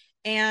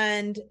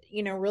and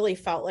really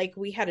felt like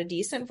we had a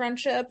decent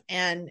friendship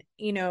and,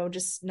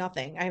 just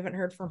nothing. I haven't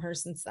heard from her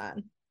since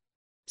then.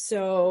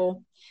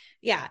 So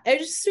yeah, I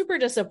was just super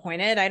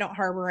disappointed. I don't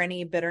harbor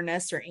any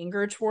bitterness or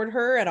anger toward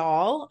her at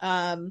all.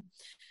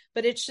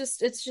 But it's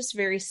just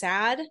very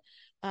sad.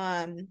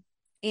 And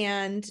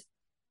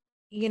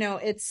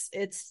it's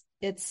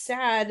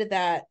sad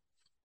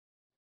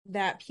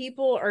that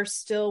people are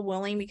still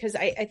willing, because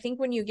I think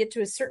when you get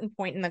to a certain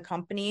point in the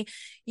company,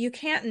 you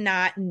can't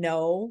not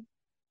know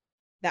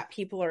that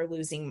people are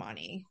losing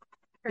money,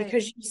 right?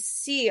 Because you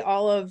see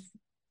all of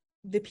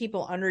the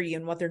people under you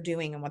and what they're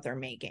doing and what they're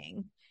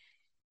making.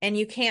 And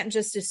you can't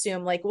just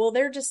assume like, well,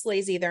 they're just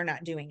lazy, they're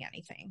not doing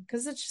anything,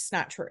 because it's just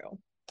not true.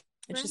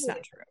 It's just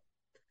not true.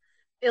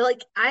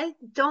 Like, I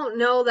don't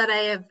know that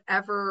I have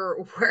ever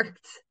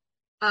worked.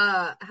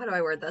 How do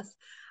I word this?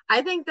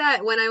 I think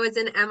that when I was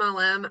in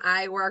MLM,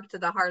 I worked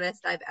the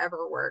hardest I've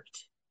ever worked,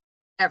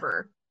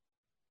 ever.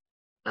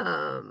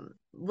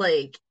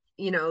 Like,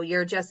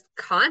 you're just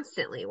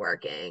constantly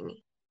working.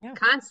 Yeah.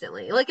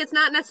 Constantly. Like, it's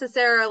not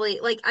necessarily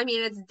like, I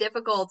mean, it's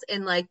difficult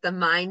in like the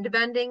mind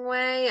bending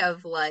way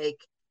of like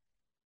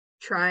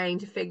trying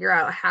to figure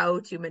out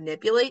how to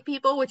manipulate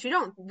people, which you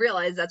don't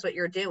realize that's what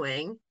you're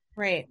doing.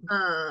 Right.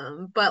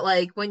 But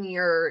like when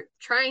you're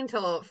trying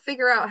to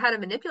figure out how to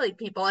manipulate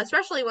people,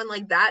 especially when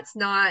like that's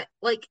not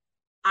like,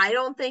 I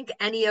don't think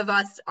any of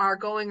us are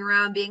going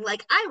around being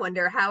like, I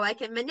wonder how I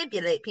can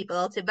manipulate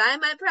people to buy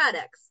my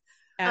products.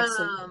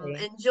 Absolutely.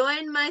 And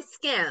join my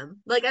scam.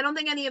 Like, I don't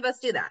think any of us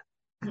do that.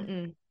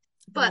 Mm-mm.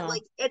 But no.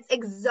 Like, it's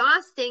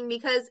exhausting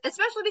because,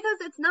 especially because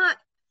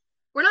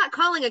we're not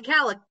calling a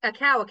cow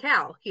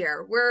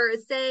here. We're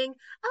saying,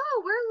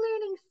 oh, we're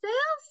learning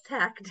sales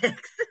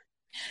tactics.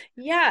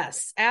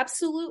 Yes,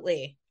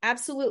 absolutely.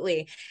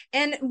 Absolutely.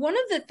 And one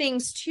of the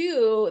things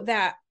too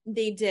that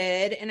they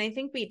did, and I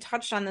think we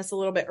touched on this a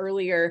little bit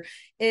earlier,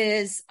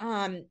 is,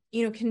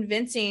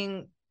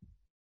 convincing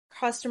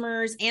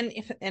customers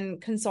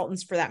and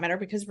consultants for that matter,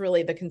 because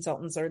really the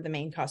consultants are the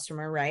main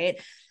customer,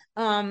 right?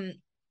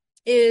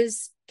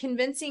 Is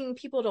convincing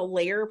people to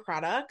layer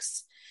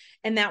products.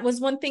 And that was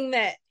one thing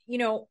that,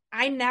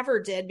 I never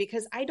did,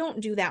 because I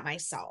don't do that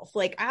myself.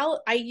 Like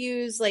I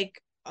use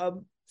like a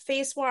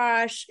face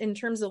wash in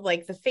terms of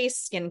like the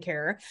face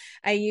skincare.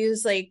 I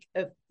use like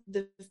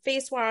the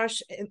face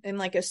wash and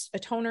like a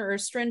toner or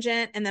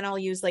astringent, and then I'll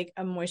use like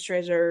a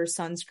moisturizer or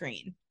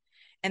sunscreen.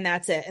 And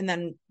that's it. And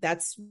then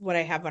that's what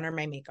I have under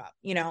my makeup,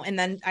 and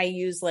then I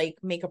use like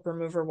makeup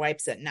remover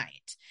wipes at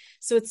night.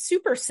 So it's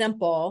super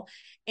simple.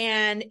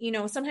 And,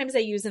 sometimes I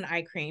use an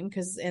eye cream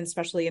and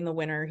especially in the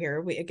winter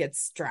here, it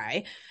gets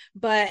dry,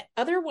 but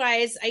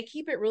otherwise I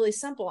keep it really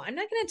simple. I'm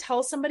not going to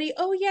tell somebody,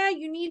 oh yeah,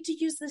 you need to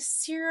use this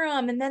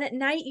serum. And then at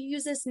night you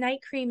use this night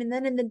cream. And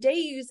then in the day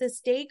you use this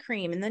day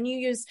cream. And then you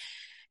use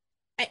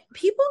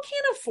people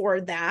can't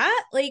afford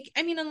that. Like,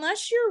 I mean,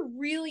 unless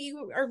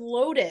you are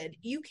loaded,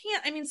 you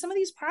can't. I mean, some of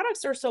these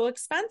products are so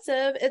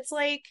expensive. It's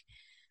like,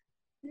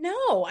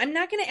 no, I'm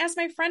not going to ask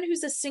my friend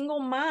who's a single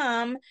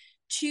mom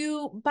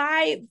to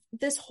buy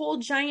this whole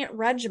giant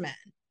regimen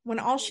when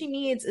all she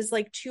needs is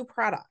like 2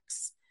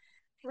 products.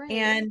 Right.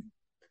 And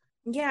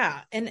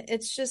yeah, and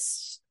it's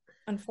just,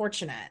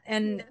 unfortunate.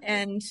 And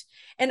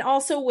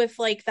also with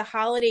like the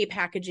holiday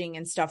packaging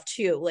and stuff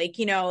too, like,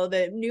 you know,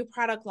 the new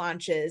product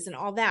launches and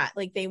all that,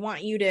 like they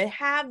want you to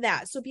have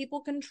that so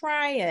people can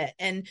try it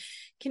and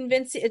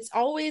convince it. It's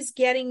always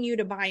getting you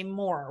to buy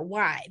more.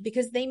 Why?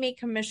 Because they make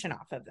commission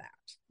off of that.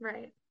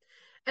 Right.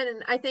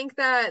 And I think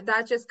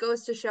that just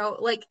goes to show,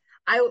 like,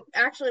 I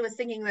actually was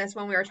thinking this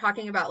when we were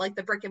talking about like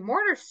the brick and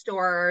mortar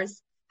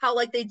stores, how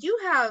like they do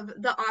have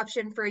the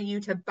option for you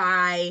to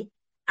buy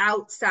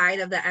outside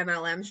of the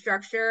MLM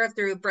structure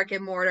through brick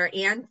and mortar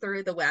and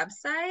through the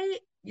website.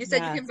 You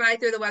said you can buy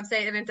through the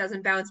website and it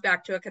doesn't bounce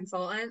back to a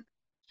consultant?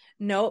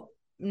 Nope.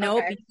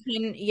 Okay.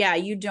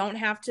 You don't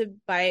have to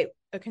buy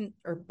a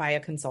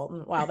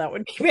consultant. Wow, that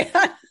would be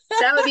bad.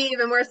 That would be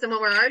even worse than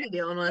what we're already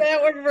dealing with.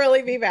 That would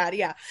really be bad.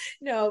 Yeah.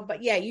 No,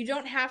 but yeah, you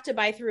don't have to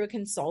buy through a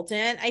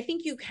consultant. I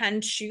think you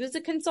can choose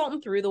a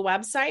consultant through the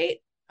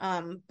website,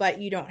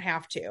 but you don't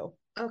have to.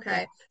 Okay.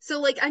 Yeah. So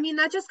like, I mean,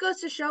 that just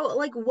goes to show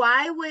like,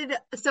 why would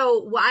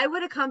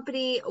a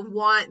company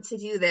want to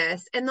do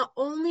this? And the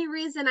only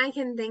reason I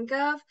can think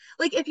of,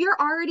 like, if you're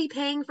already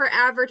paying for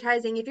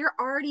advertising, if you're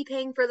already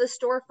paying for the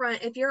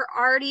storefront, if you're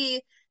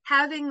already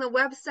having the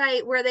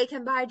website where they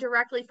can buy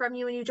directly from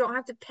you and you don't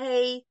have to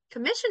pay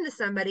commission to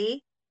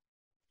somebody,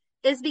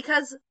 is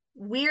because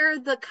we're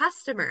the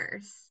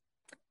customers.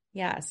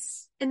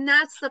 Yes. And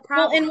that's the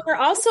problem. Well, and we're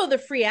also the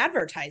free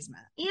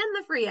advertisement. And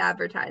the free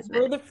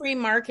advertisement. We're the free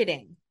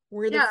marketing.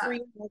 The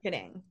free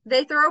marketing.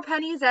 They throw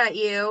pennies at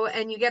you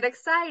and you get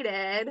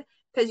excited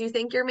because you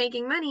think you're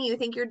making money. You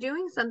think you're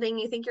doing something.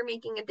 You think you're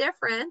making a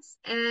difference.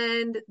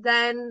 And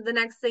then the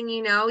next thing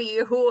you know,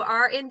 you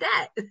are in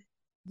debt.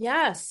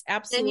 Yes,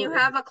 absolutely. And you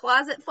have a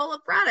closet full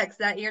of products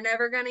that you're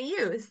never going to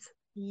use.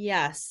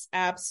 Yes,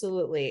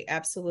 absolutely.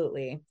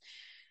 Absolutely.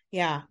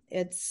 Yeah.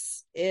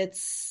 It's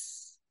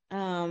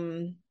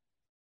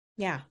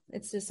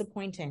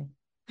disappointing.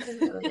 It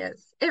really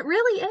is. It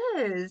really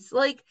is.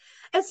 Like,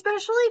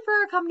 especially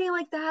for a company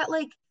like that,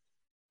 like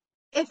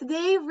if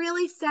they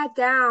really sat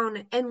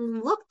down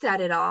and looked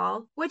at it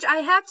all, which I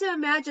have to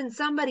imagine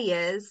somebody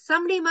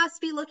must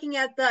be looking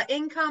at the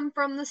income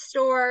from the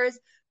stores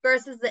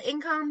versus the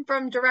income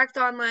from direct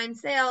online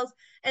sales,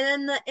 and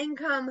then the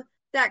income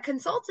that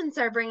consultants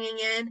are bringing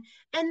in,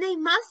 and they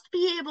must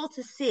be able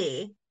to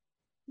see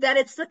that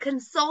it's the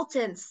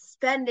consultants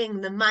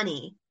spending the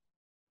money.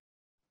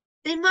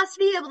 They must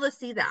be able to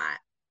see that.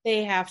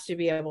 They have to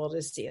be able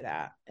to see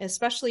that,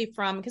 especially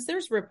because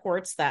there's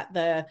reports that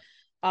the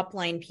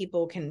upline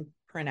people can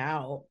print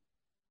out.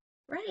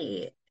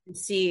 Right. And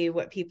see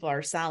what people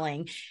are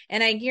selling.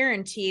 And I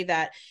guarantee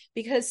that,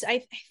 because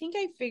I think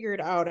I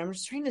figured out, I'm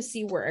just trying to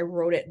see where I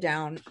wrote it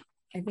down.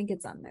 I think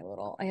it's on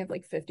I have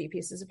like 50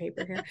 pieces of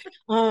paper here.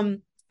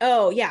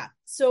 Oh yeah.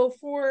 So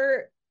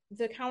for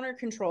the Counter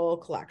Control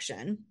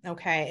collection,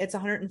 okay, it's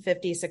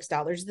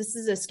 $156. This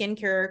is a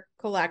skincare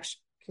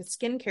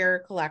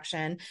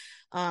collection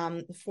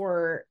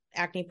for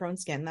acne prone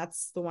skin.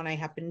 That's the one I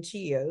happen to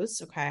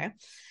use. Okay.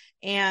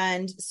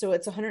 And so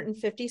it's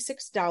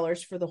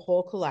 $156 for the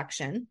whole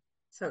collection.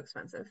 So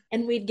expensive.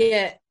 And we'd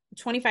get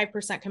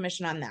 25%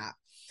 commission on that.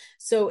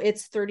 So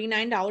it's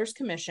 $39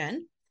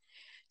 commission.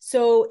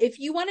 So if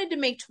you wanted to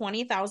make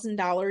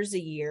 $20,000 a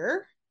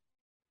year,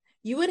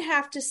 you would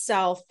have to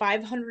sell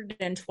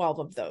 512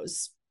 of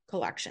those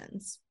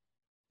collections.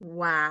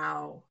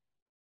 Wow.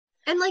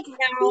 And like,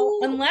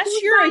 unless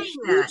you're a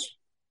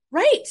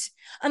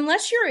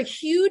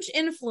huge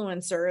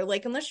influencer,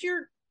 like unless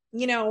you're,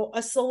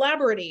 a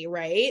celebrity,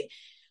 right?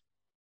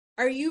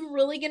 Are you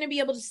really going to be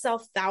able to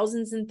sell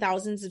thousands and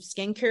thousands of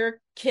skincare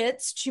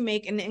kits to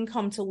make an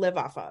income to live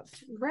off of?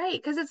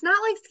 Right. Because it's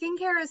not like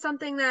skincare is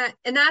something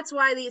and that's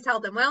why these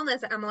health and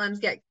wellness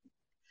MLMs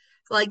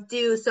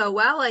do so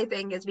well, I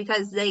think, is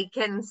because they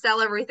can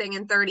sell everything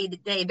in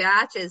 30-day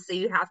batches. So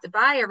you have to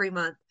buy every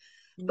month.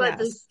 But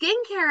the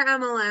skincare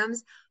MLMs,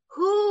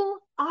 who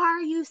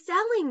are you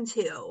selling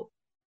to?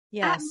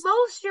 Yes. At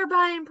most, you're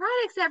buying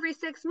products every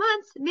 6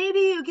 months. Maybe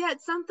you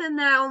get something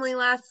that only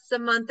lasts a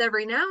month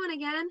every now and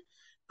again.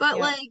 But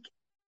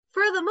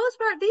for the most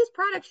part, these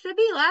products should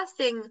be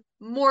lasting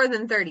more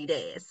than 30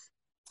 days.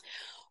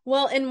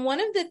 Well, and one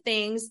of the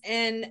things,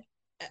 and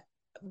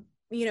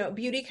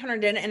Beauty Counter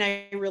did, and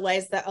I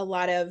realized that a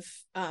lot of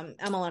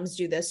MLMs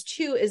do this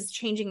too, is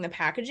changing the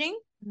packaging.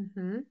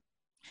 Mm-hmm.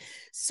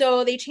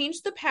 So they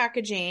changed the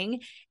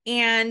packaging.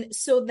 And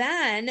so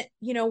then,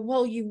 you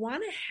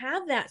want to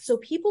have that so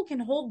people can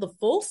hold the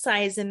full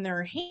size in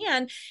their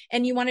hand,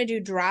 and you want to do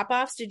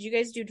drop-offs. Did you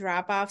guys do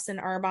drop-offs in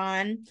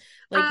Arbonne?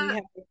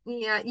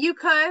 Yeah, you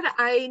could.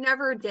 I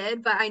never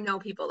did, but I know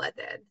people that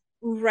did.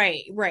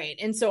 Right.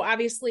 And so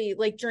obviously,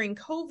 like during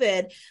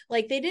COVID,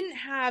 like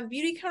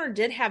Beauty Counter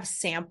did have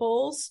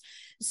samples.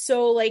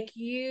 So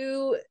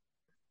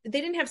they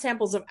didn't have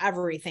samples of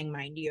everything,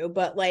 mind you,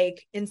 but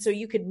and so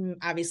you could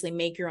obviously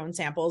make your own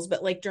samples,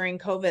 but during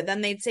COVID,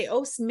 then they'd say,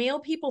 oh, mail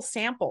people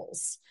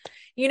samples,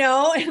 and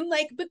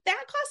but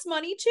that costs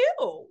money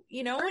too,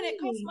 and it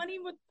costs money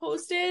with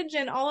postage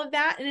and all of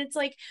that. And it's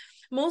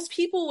most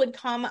people would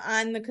come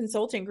on the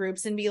consultant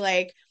groups and be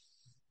like,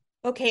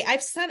 okay,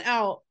 I've sent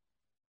out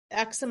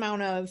X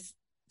amount of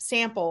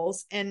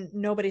samples and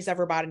nobody's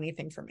ever bought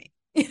anything from me.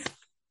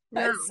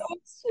 No. So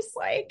it's just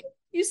like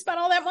you spent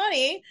all that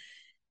money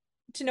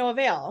to no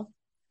avail.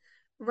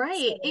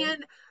 Right. So,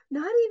 And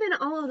not even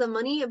all of the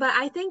money, but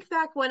I think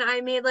back when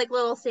I made like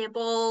little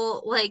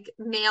sample like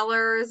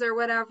mailers or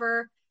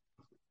whatever,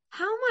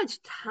 how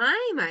much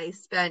time I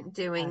spent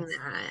doing yes.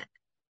 that.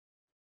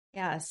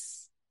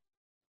 Yes.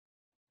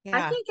 I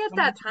Yeah. can't get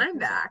that time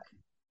back.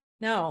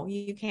 No,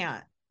 you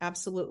can't.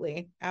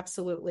 Absolutely.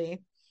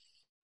 Absolutely.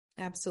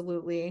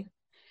 Absolutely.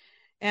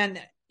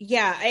 And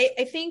yeah,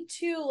 I think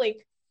too,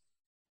 like,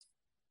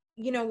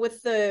 you know,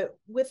 with the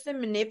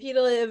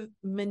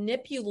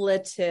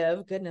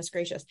manipulative, goodness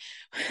gracious,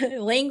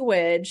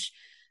 language,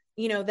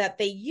 you know, that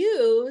they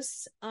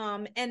use,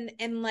 and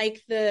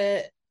like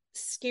the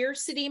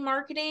scarcity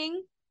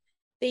marketing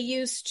they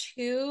use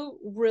to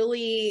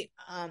really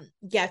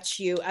get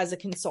you as a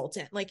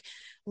consultant. Like,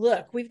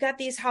 look, we've got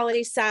these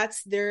holiday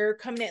sets, they're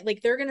coming in,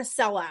 like they're gonna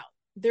sell out.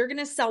 They're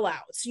gonna sell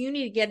out. So you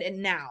need to get it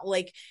now.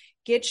 Like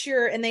get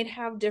your, and they'd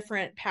have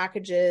different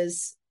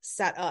packages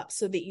set up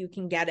so that you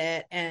can get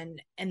it,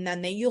 and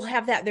then you'll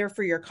have that there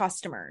for your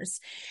customers.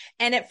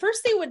 And at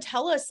first they would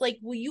tell us like,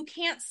 well, you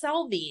can't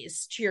sell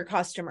these to your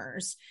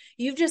customers,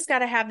 you've just got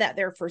to have that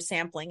there for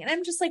sampling. And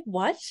I'm just like,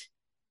 what?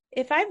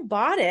 If I've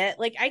bought it,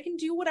 like I can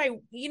do what I,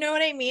 you know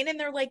what I mean? And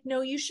they're like,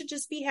 no, you should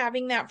just be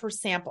having that for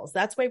samples.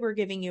 That's why we're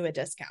giving you a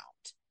discount.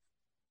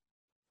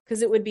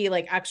 Cause it would be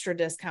like extra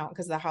discount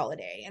because of the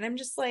holiday. And I'm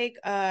just like,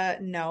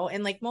 no.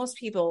 And like most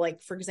people,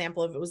 like, for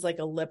example, if it was like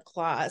a lip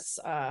gloss,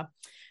 I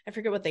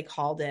forget what they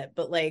called it,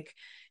 but like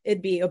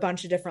it'd be a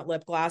bunch of different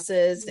lip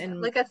glosses and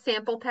Like a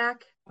sample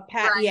pack.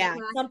 yeah, Pack.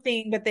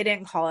 something, but they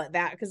didn't call it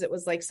that because it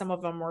was like some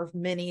of them were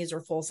minis or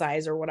full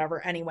size or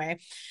whatever anyway.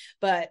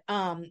 But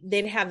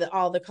they'd have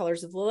all the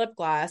colors of the lip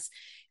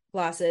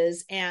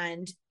glosses,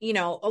 and you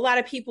know, a lot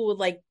of people would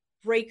like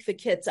break the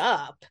kits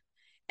up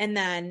and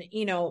then,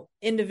 you know,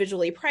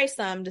 individually price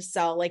them to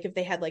sell, like if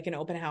they had like an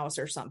open house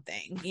or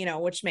something, you know,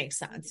 which makes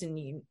sense and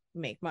you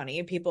make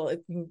money, people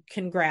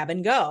can grab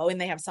and go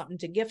and they have something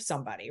to gift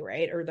somebody,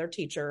 right? Or their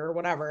teacher or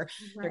whatever,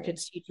 Right. their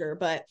kid's teacher.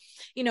 But,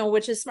 you know,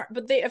 which is smart.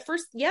 But they at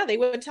first, yeah, they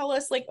would tell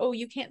us like, oh,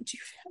 you can't do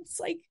that. It's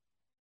like,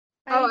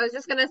 Oh, I was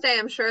just gonna say,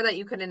 I'm sure that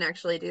you couldn't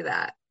actually do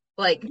that.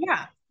 Like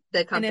yeah. the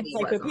And it's company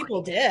like what wasn't people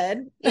like,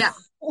 did. yeah.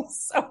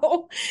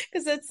 So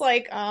because it's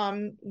like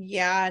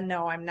yeah,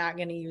 no, I'm not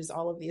going to use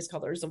all of these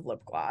colors of lip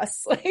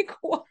gloss. Like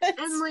what?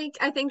 And like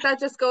I think that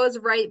just goes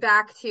right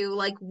back to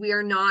like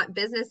we're not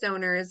business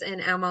owners in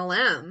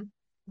MLM.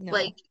 No.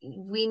 Like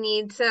we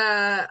need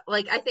to,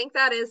 like I think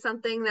that is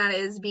something that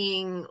is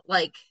being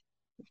like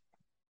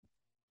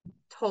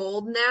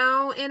told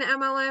now in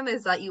MLM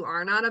is that you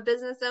are not a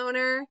business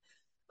owner.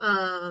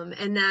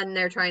 And then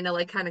they're trying to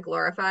like kind of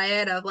glorify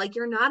it of like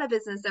you're not a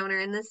business owner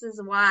and this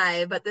is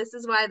why, but this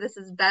is why this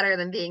is better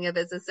than being a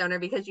business owner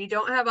because you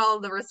don't have all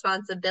of the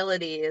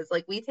responsibilities.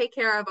 Like we take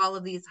care of all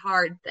of these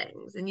hard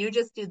things and you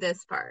just do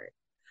this part.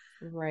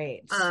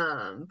 Right.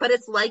 But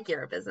it's like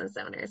you're a business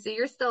owner, so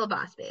you're still a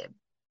boss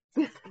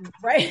babe.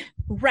 Right.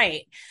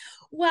 Right.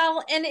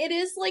 Well, and it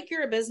is like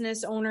you're a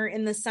business owner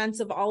in the sense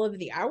of all of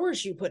the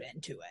hours you put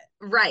into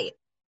it. Right.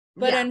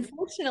 But yeah.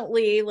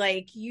 Unfortunately,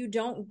 like you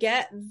don't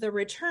get the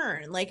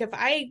return. Like if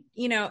I,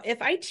 you know,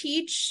 if I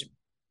teach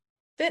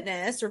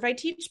fitness or if I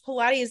teach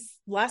Pilates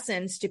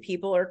lessons to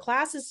people or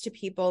classes to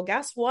people,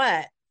 guess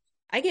what?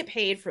 I get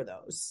paid for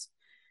those.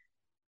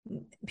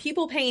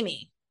 People pay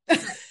me.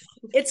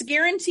 It's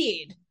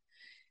guaranteed,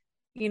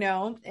 you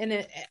know,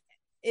 and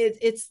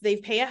it's they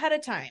pay ahead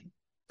of time.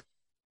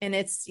 And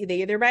it's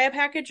they either buy a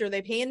package or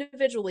they pay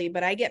individually,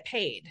 but I get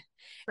paid.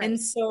 Right. And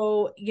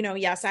so, you know,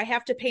 yes, I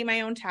have to pay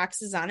my own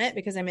taxes on it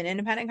because I'm an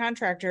independent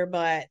contractor,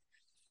 but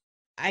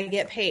I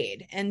get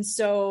paid. And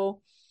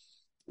so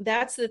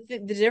that's the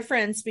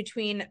difference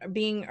between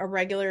being a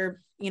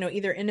regular, you know,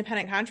 either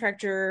independent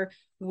contractor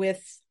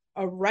with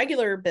a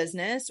regular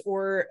business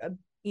or,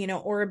 you know,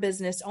 or a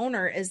business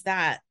owner is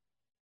that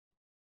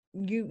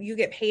you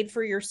get paid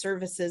for your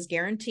services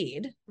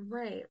guaranteed.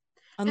 Right.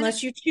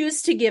 Unless you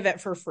choose to give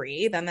it for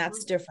free, then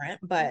that's different.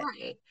 But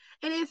right.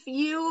 And if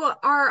you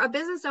are a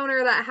business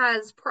owner that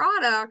has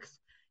products,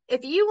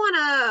 if you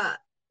want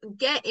to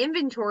get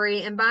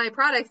inventory and buy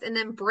products and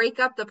then break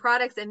up the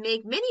products and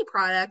make mini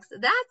products,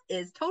 that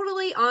is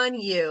totally on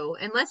you.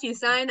 Unless you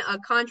sign a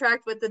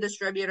contract with the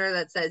distributor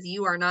that says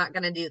you are not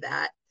going to do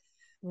that,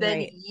 then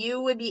right.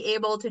 You would be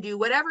able to do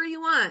whatever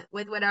you want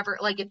with whatever.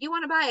 Like if you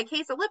want to buy a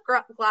case of lip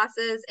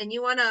glosses and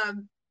you want to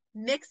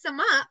mix them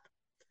up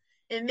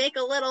and make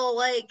a little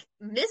like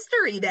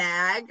mystery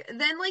bag,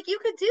 then like you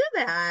could do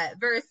that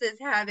versus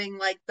having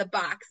like the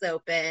box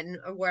open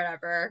or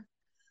whatever.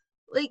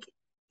 Like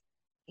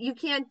you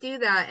can't do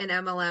that in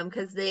MLM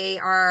because they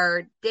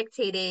are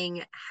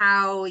dictating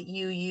how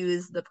you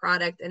use the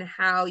product and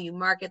how you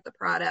market the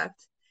product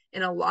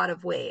in a lot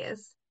of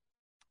ways.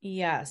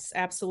 Yes,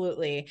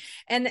 absolutely.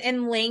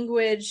 And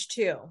language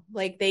too.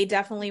 Like they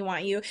definitely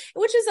want you,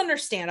 which is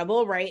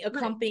understandable, right? A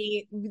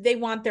company, they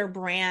want their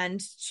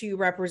brand to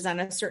represent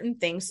a certain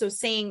thing. So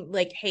saying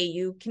like, hey,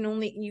 you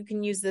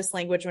can use this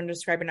language when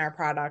describing our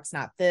products,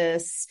 not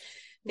this,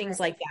 things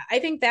like that. I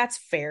think that's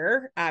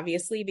fair,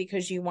 obviously,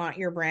 because you want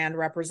your brand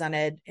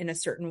represented in a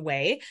certain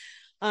way.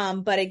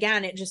 But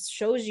again, it just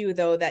shows you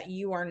though that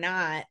you are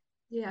not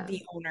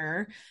the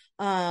owner.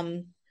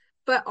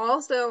 But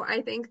also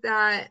I think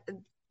that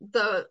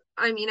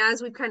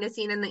as we've kind of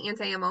seen in the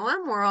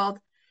anti-MLM world,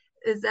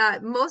 is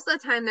that most of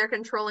the time they're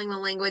controlling the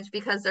language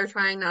because they're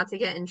trying not to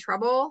get in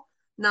trouble,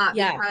 not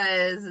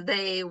because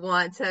they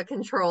want to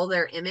control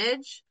their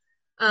image.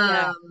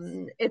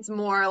 It's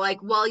more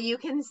like, well, you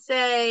can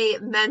say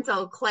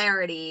mental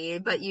clarity,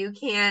 but you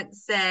can't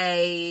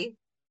say,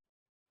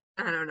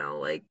 I don't know,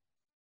 like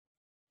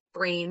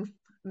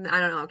I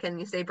don't know, can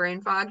you say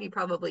brain fog? You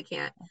probably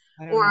can't.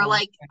 Or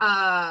like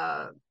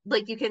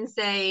you can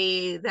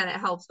say that it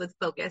helps with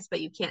focus, but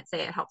you can't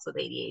say it helps with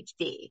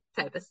ADHD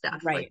type of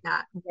stuff like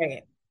that.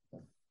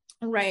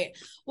 Right.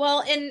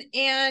 Well,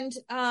 and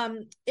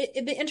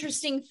the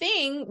interesting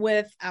thing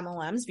with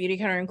MLMs,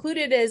 Beautycounter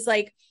included, is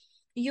like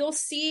you'll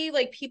see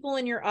like people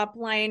in your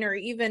upline or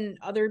even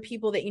other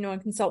people that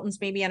and consultants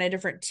maybe on a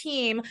different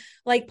team,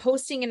 like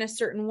posting in a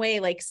certain way,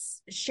 like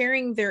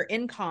sharing their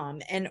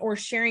income or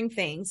sharing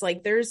things.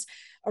 Like there's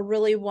a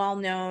really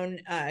well-known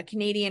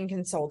Canadian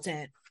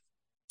consultant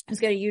who's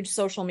got a huge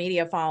social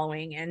media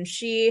following, and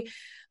she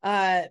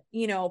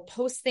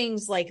posts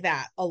things like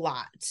that a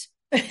lot.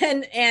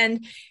 and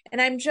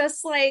I'm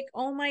just like,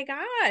 oh my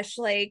gosh,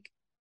 like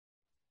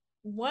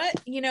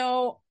what,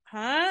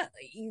 huh?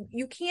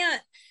 You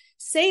can't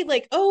say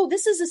like, oh,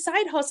 this is a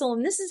side hustle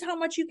and this is how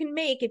much you can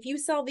make if you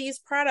sell these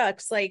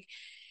products. Like,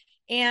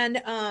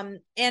 and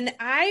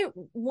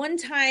one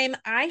time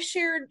I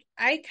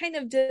kind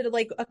of did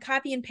like a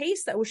copy and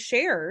paste that was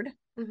shared,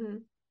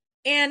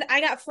 and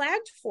I got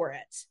flagged for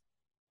it.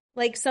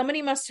 Like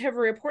somebody must have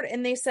reported,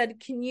 and they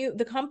said,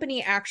 the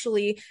company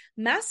actually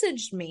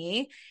messaged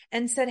me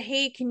and said,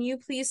 hey, can you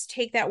please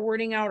take that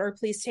wording out or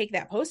please take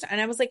that post? And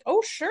I was like,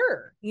 oh,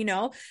 sure.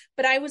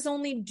 But I was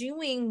only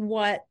doing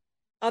what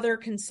other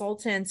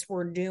consultants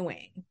were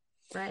doing.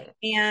 Right.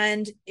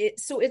 And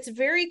it's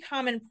very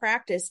common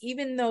practice,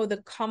 even though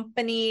the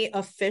company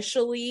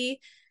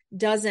officially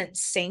doesn't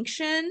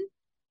sanction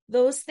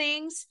those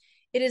things.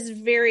 It is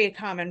very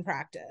common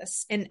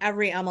practice in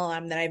every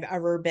MLM that I've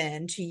ever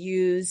been to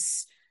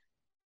use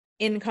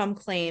income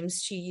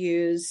claims, to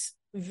use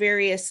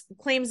various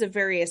claims of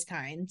various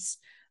kinds.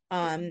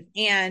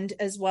 And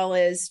as well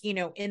as,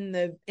 in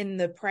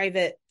the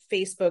private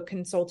Facebook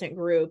consultant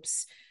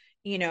groups,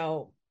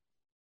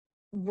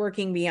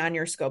 working beyond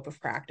your scope of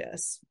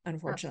practice,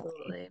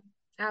 unfortunately.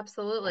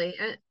 Absolutely.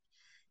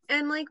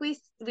 And like we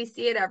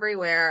see it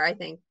everywhere. I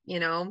think,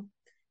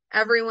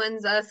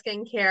 everyone's a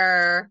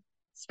skincare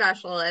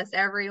specialist,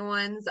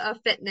 everyone's a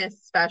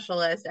fitness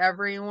specialist,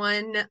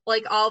 everyone,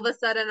 like all of a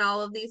sudden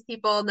all of these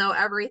people know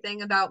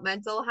everything about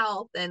mental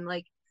health. And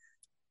like,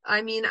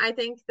 I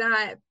think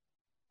that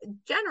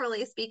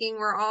generally speaking,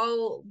 we're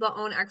all the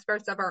own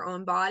experts of our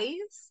own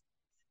bodies.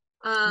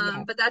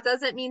 But that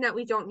doesn't mean that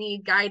we don't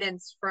need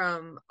guidance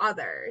from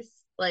others.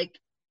 Like,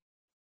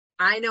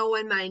 I know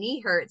when my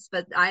knee hurts,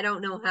 but I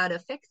don't know how to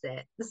fix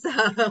it.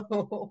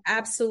 So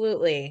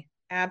absolutely.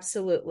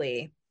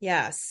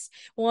 Yes.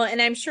 Well,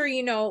 and I'm sure,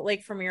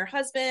 like from your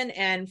husband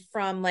and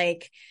from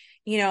like,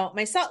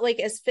 myself, like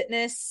as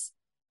fitness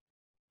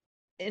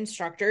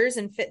instructors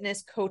and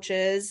fitness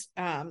coaches,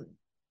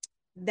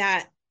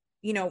 that,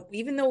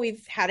 even though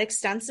we've had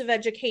extensive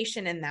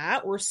education in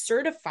that, we're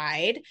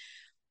certified,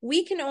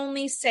 we can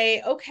only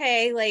say,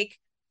 okay, like,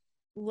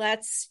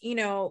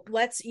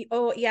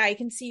 oh yeah, I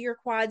can see your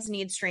quads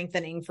need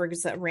strengthening for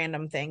a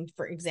random thing,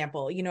 for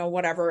example,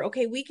 whatever.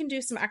 Okay, we can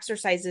do some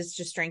exercises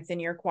to strengthen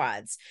your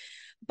quads.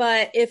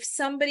 But if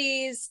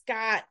somebody's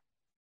got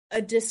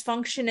a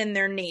dysfunction in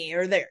their knee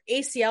or their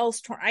ACL's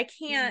torn, I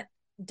can't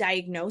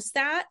diagnose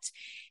that.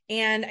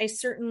 And I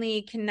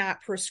certainly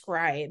cannot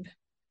prescribe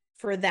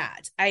for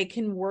that. I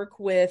can work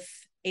with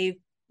a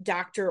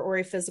doctor or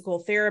a physical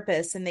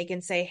therapist, and they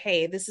can say,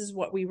 hey, this is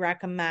what we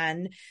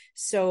recommend,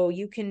 so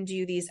you can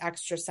do these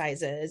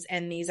exercises,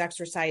 and these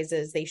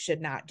exercises they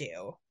should not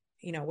do,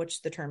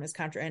 which the term is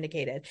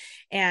contraindicated.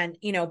 And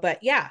but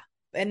yeah,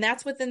 and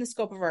that's within the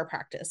scope of our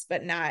practice,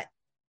 but not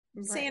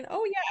saying,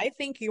 oh yeah, I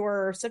think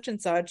you're such and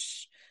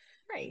such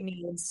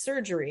needs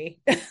surgery.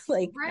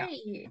 Like,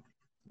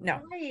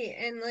 no. Right.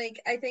 And like,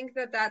 I think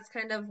that that's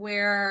kind of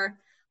where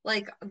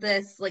like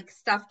this like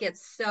stuff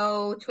gets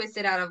so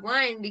twisted out of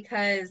line,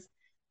 because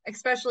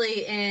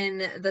especially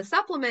in the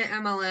supplement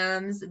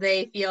MLMs,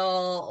 they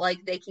feel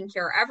like they can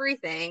cure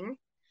everything.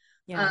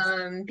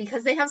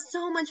 Because they have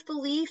so much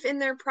belief in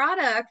their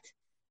product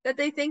that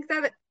they think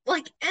that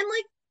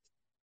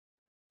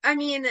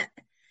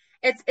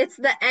it's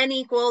the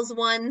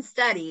N=1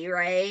 study,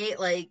 right?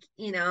 Like,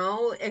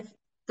 if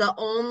the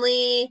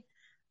only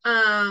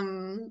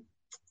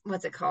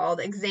what's it called?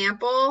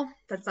 Example.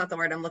 That's not the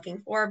word I'm looking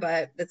for,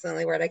 but that's the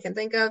only word I can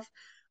think of.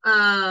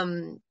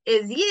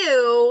 Is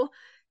you.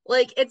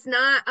 Like, it's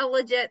not a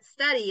legit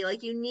study.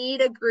 Like, you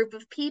need a group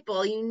of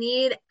people. You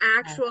need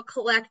actual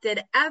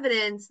collected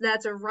evidence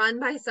that's run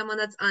by someone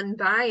that's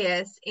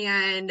unbiased.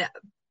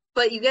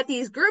 But you get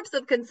these groups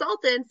of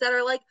consultants that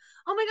are like,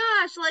 oh my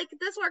gosh, like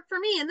this worked for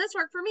me and this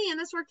worked for me and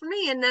this worked for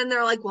me. And then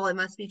they're like, well, it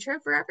must be true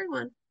for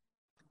everyone.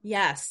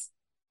 Yes.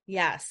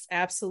 Yes,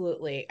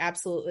 absolutely.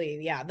 Absolutely.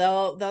 Yeah.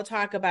 They'll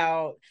talk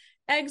about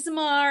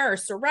eczema or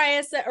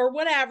psoriasis or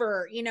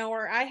whatever,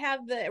 or I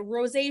have the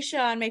rosacea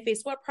on my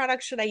face. What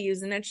product should I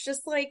use? And it's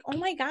just like, oh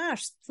my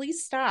gosh,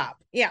 please stop.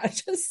 Yeah.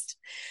 Just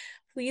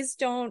please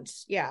don't.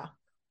 Yeah.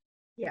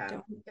 Yeah.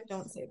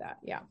 Don't say that.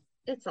 Yeah.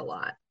 It's a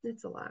lot.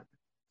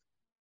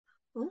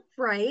 All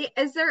right.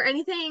 Is there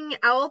anything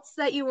else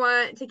that you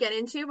want to get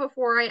into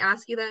before I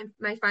ask you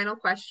my final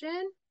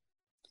question?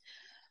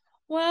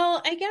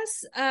 Well, I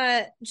guess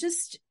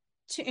just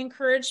to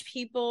encourage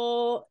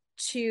people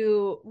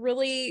to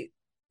really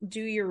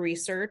do your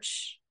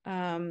research.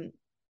 Don't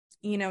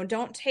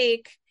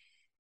take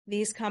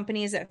these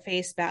companies at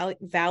face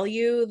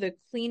value. The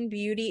clean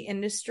beauty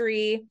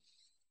industry,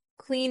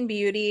 clean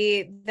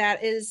beauty,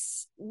 that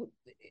is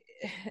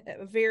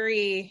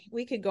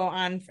we could go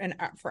on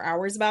for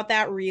hours about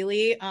that,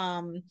 really.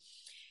 One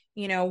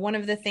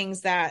of the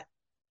things that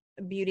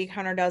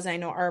Beautycounter does, I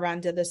know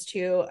Arbonne did this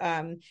too,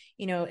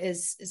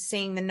 is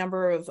saying the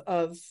number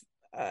of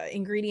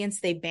ingredients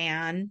they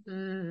ban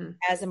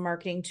as a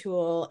marketing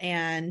tool.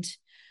 And,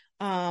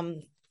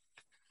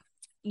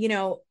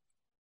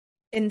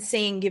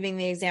 giving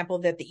the example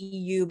that the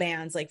EU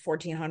bans like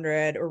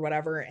 1,400 or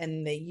whatever,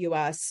 and the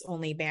US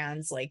only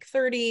bans like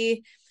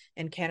 30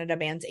 and Canada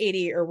bans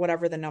 80 or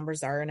whatever the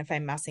numbers are. And if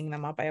I'm messing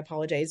them up, I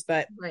apologize,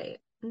 but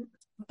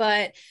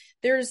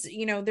there's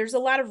a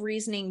lot of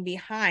reasoning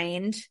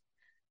behind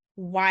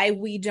why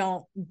we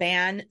don't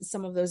ban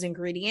some of those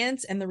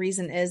ingredients. And the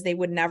reason is they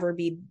would never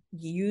be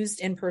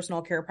used in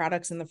personal care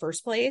products in the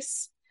first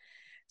place.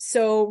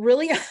 So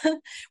really,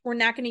 we're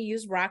not going to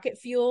use rocket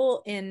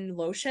fuel in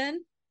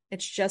lotion.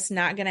 It's just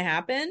not going to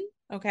happen.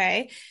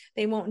 Okay.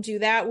 They won't do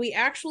that. We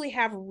actually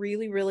have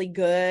really, really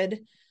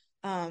good,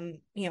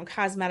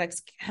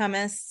 cosmetics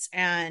chemists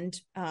and,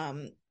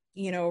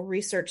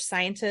 research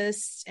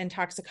scientists and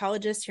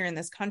toxicologists here in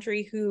this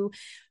country who,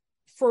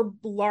 for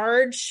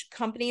large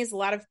companies, a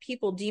lot of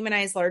people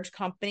demonize large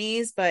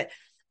companies, but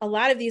a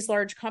lot of these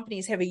large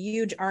companies have a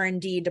huge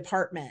R&D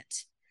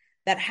department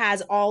that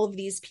has all of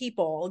these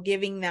people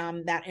giving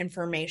them that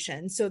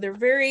information. So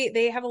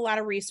they have a lot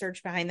of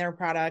research behind their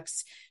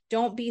products.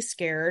 Don't be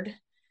scared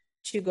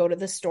to go to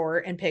the store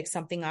and pick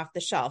something off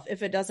the shelf.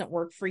 If it doesn't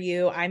work for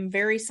you, I'm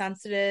very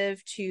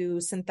sensitive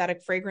to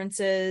synthetic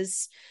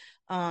fragrances.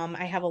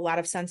 I have a lot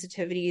of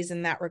sensitivities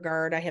in that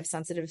regard. I have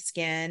sensitive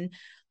skin.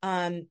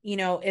 Then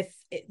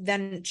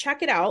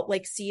check it out,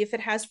 like see if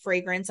it has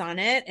fragrance on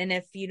it. And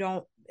if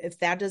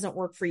that doesn't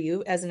work for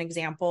you, as an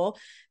example,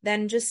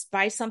 then just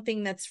buy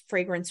something that's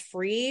fragrance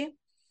free,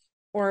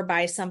 or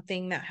buy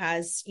something that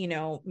has,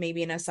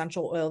 maybe an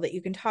essential oil that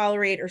you can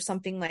tolerate or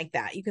something like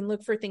that. You can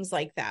look for things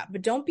like that,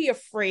 but don't be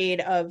afraid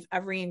of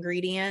every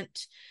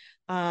ingredient.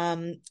 There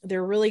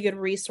are really good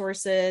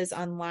resources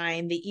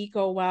online, the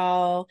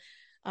EcoWell,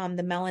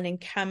 the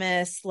Melanin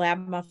Chemist, Lab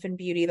Muffin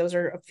Beauty. Those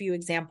are a few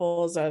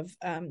examples of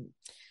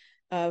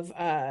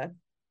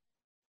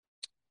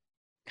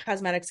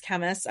cosmetics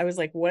chemists. I was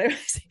like, what am I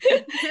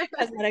saying?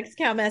 Cosmetics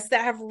chemists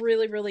that have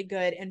really, really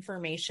good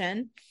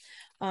information.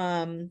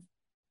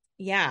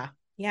 Yeah.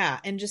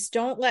 And just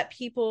don't let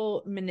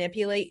people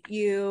manipulate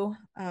you,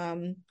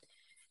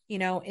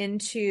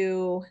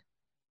 into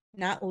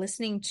not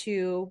listening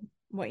to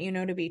what you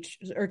know to be,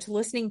 or to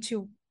listening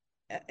to,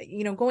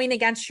 going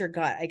against your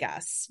gut, I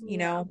guess,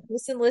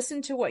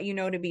 listen to what you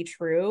know to be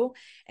true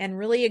and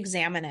really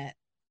examine it.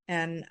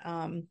 And,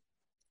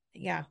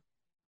 yeah.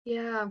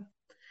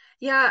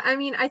 I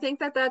mean, I think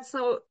that's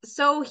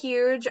so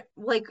huge.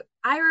 Like,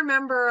 I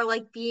remember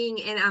like being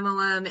in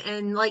MLM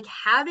and like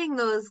having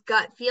those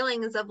gut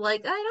feelings of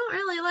like, I don't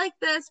really like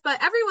this,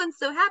 but everyone's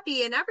so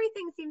happy and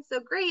everything seems so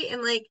great.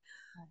 And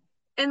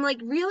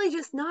really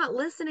just not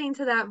listening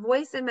to that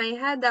voice in my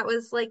head that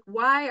was like,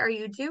 why are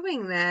you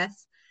doing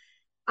this?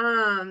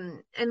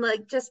 And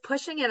like just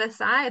pushing it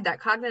aside, that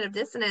cognitive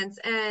dissonance.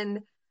 And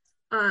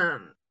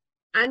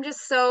I'm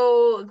just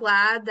so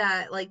glad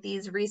that like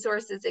these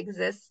resources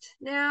exist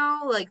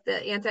now, like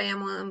the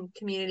anti-MLM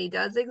community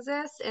does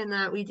exist, and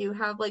that we do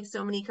have like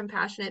so many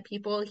compassionate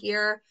people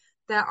here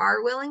that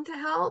are willing to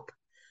help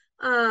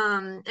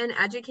and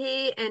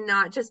educate and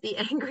not just be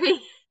angry.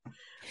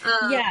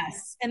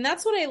 Yes. And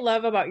that's what I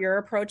love about your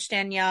approach,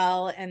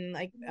 Danielle, and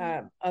like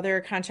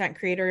other content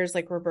creators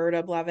like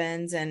Roberta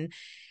Blevins and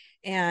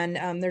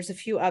there's a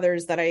few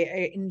others that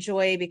I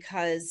enjoy,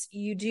 because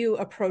you do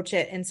approach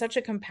it in such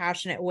a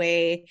compassionate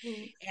way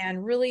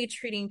and really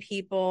treating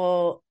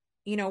people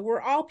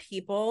we're all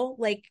people,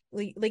 like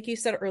you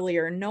said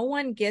earlier, no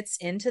one gets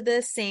into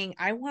this saying,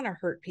 I want to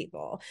hurt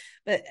people,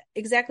 but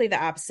exactly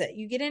the opposite.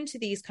 You get into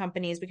these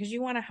companies because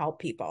you want to help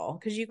people,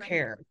 because you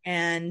care.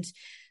 And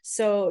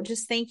so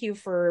just thank you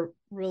for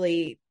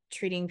really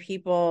treating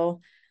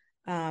people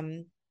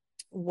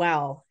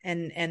well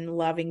and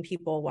loving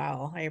people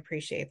well. I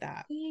appreciate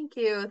that. Thank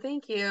you.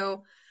 Thank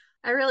you.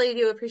 I really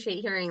do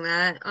appreciate hearing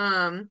that.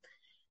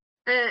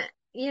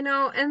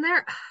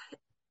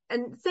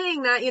 And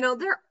saying that,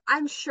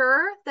 I'm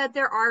sure that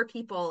there are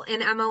people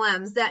in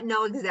MLMs that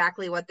know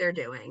exactly what they're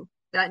doing,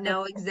 that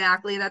know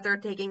exactly that they're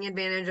taking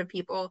advantage of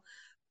people.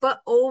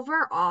 But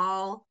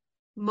overall,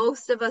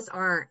 most of us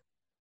aren't.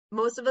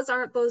 Most of us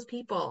aren't those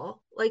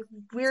people. Like,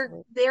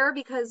 we're there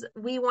because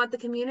we want the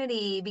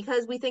community,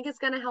 because we think it's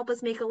going to help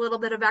us make a little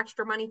bit of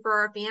extra money for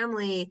our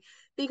family,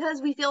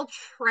 because we feel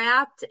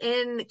trapped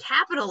in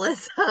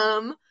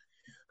capitalism.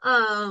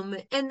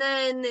 And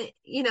then,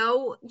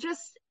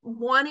 just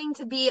wanting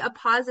to be a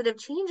positive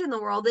change in the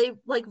world. They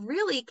like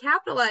really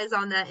capitalize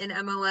on that in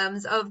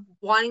MLMs of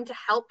wanting to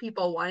help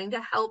people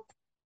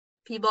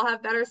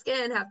have better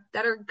skin, have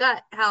better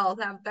gut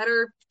health, have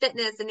better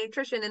fitness and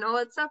nutrition and all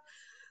that stuff.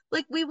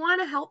 Like, we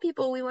want to help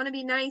people. We want to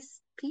be nice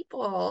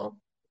people.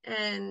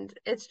 And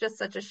it's just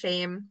such a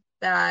shame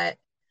that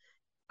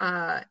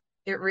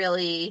it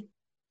really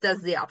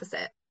does the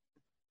opposite.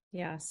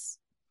 Yes,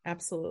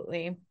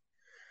 absolutely.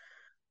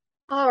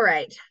 All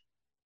right,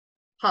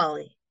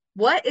 Holly,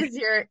 what is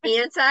your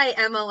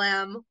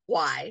anti-MLM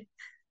why?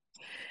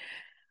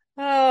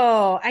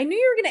 Oh, I knew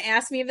you were going to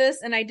ask me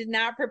this, and I did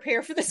not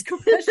prepare for this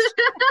question.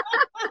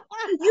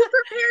 You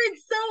prepared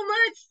so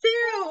much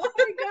too. Oh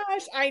my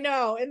gosh, I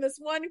know. And this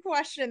one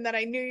question that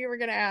I knew you were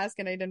going to ask,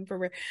 and I didn't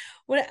prepare.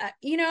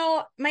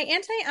 My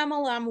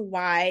anti-MLM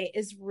why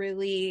is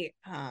really,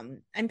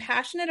 I'm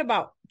passionate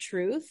about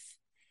truth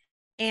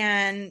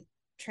and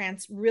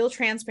real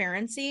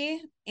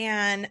transparency,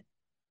 and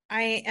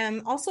I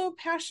am also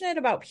passionate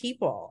about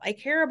people. I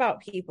care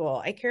about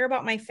people. I care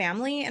about my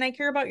family, and I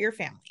care about your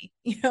family.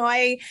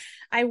 I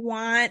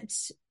want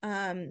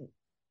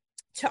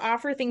to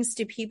offer things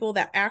to people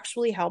that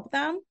actually help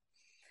them.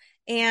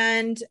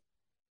 And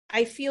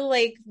I feel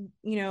like,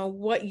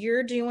 what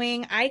you're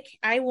doing,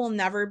 I will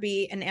never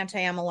be an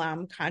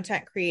anti-MLM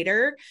content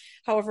creator.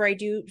 However, I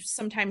do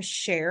sometimes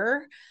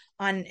share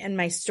in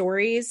my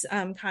stories,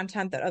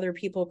 content that other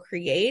people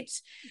create,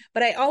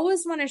 but I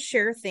always want to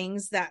share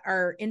things that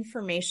are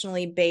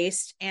informationally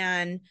based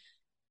and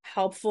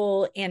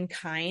helpful and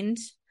kind.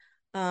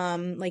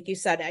 Like you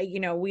said,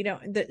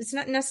 it's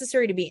not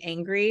necessary to be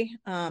angry,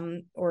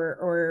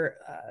 or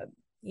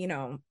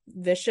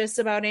vicious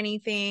about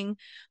anything.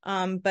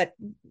 But,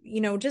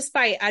 just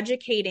by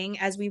educating,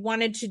 as we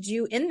wanted to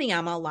do in the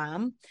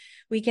MLM,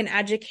 we can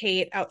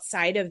educate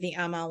outside of the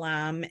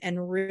MLM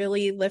and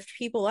really lift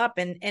people up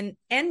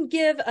and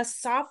give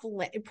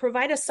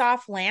provide a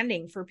soft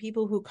landing for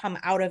people who come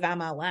out of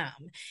MLM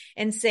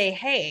and say,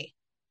 hey,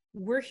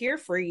 we're here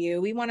for you.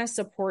 We want to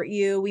support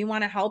you. We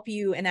want to help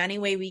you in any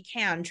way we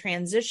can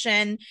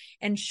transition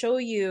and show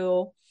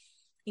you,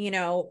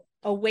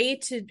 a way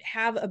to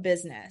have a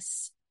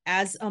business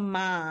as a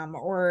mom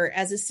or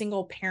as a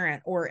single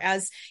parent, or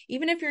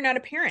even if you're not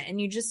a parent and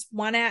you just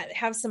want to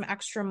have some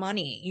extra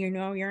money,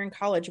 you're in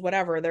college,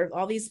 whatever, there are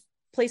all these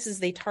places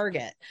they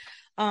target.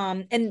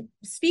 And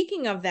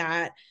speaking of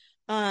that,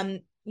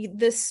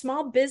 the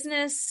Small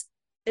Business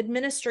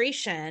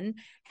Administration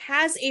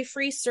has a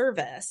free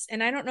service.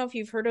 And I don't know if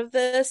you've heard of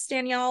this,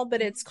 Danielle,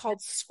 but it's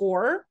called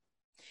SCORE.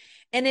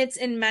 And it's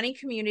in many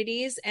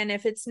communities. And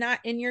if it's not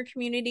in your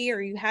community or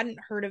you hadn't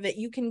heard of it,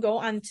 you can go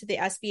onto the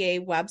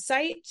SBA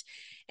website,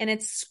 and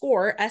it's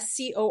SCORE,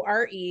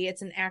 SCORE.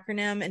 It's an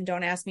acronym, and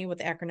don't ask me what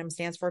the acronym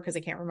stands for because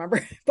I can't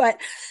remember. But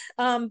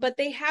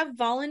they have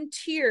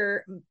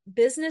volunteer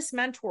business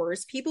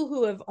mentors, people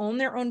who have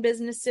owned their own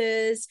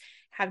businesses,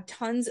 have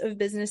tons of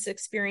business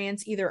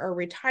experience, either are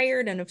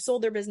retired and have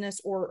sold their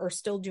business or are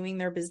still doing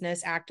their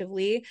business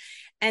actively.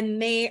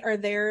 And they are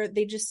there.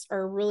 They just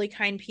are really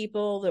kind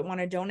people that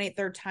want to donate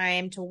their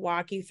time to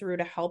walk you through,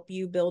 to help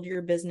you build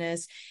your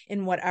business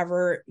in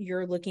whatever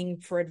you're looking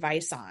for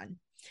advice on.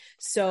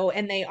 So,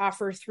 and they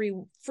offer 3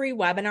 free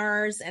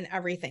webinars and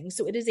everything.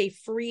 So it is a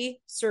free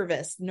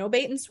service, no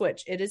bait and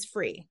switch. It is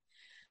free.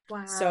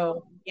 Wow.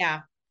 So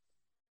yeah.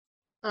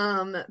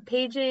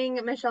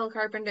 Paging Michelle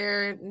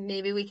Carpenter,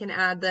 maybe we can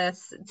add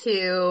this to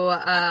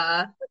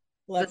the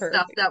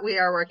stuff that we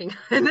are working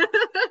on.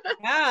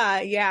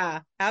 Yeah,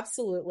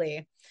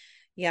 absolutely.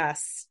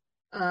 Yes.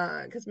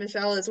 Because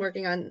Michelle is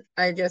working on,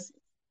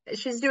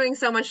 she's doing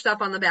so much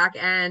stuff on the back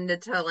end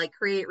to like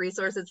create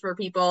resources for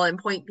people and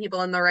point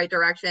people in the right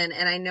direction.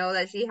 And I know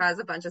that she has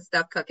a bunch of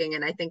stuff cooking,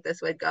 and I think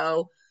this would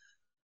go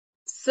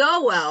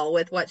so well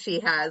with what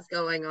she has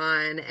going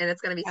on, and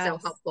it's going to be so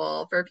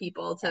helpful for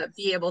people to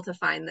be able to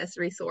find this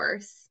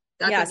resource.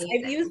 That's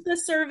amazing. I've used the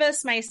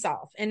service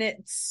myself, and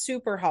it's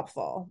super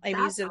helpful. I've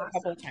used it a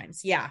couple of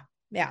times. Yeah,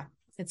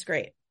 it's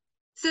great.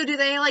 So do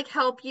they like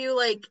help you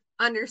like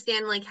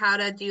understand like how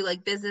to do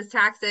like business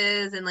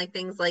taxes and like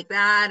things like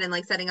that and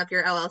like setting up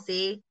your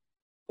LLC?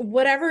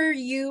 Whatever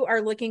you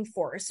are looking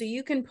for. So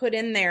you can put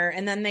in there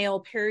and then they'll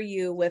pair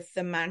you with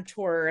the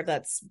mentor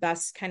that's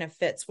best kind of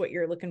fits what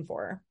you're looking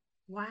for.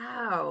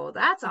 Wow,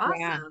 that's Yeah.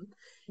 awesome.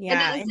 And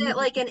Yeah. is it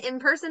like an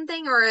in-person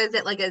thing or is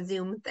it like a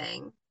Zoom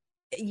thing?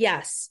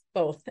 Yes,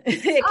 both. Oh,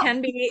 It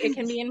can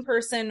be in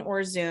person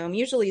or Zoom.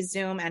 Usually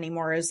Zoom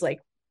anymore is like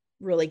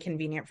really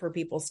convenient for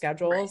people's right.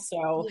 schedules.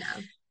 So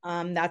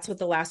Yeah. that's what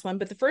the last one.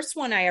 But the first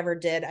one I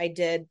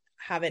did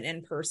have it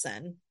in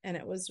person and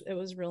it was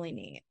really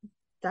neat.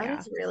 That Yeah.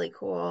 is really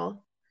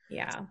cool.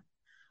 Yeah.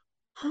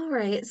 All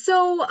right.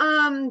 So,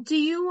 do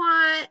you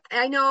want,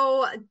 I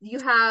know you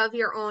have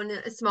your own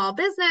small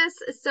business,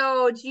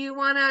 so do you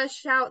want to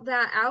shout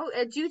that out?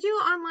 Do you do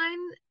online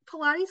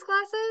Pilates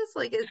classes?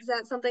 Like, is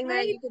that something that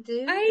I you could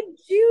do? I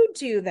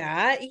do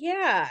that.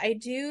 Yeah, I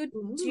do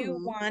Ooh.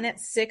 one at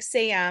 6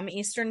 a.m.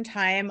 Eastern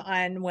time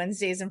on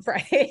Wednesdays and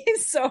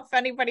Fridays. So if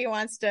anybody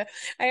wants to,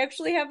 I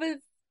actually have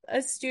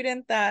a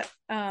student that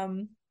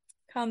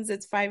comes,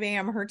 it's 5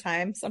 a.m. her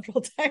time,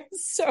 Central Time.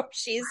 So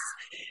she's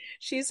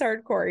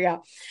hardcore, yeah.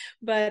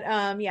 But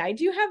yeah, I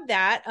do have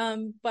that.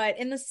 But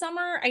in the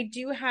summer I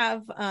do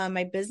have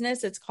my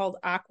business. It's called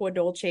Aqua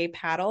Dolce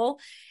Paddle,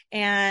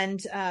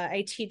 and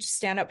I teach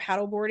stand-up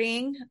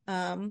paddleboarding.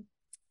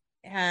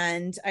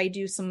 And I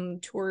do some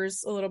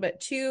tours a little bit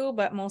too,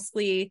 but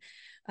mostly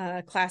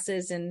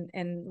classes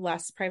and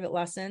less private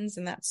lessons,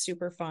 and that's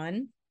super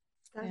fun.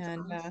 That's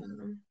And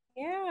awesome.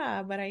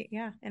 yeah, but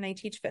and I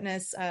teach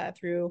fitness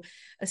through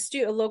a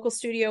local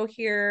studio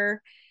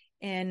here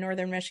in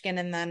Northern Michigan,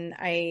 and then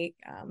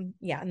and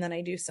then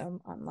I do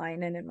some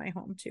online and in my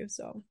home too.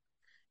 So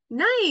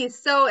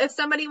Nice. So if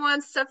somebody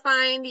wants to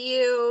find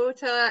you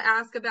to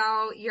ask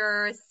about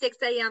your 6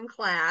 a.m.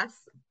 class,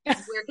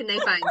 where can they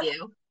find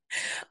you?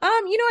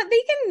 you know what,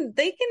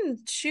 they can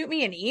shoot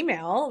me an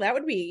email. That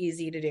would be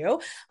easy to do.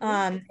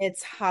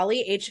 It's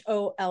Holly,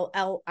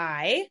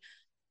 HOLLI,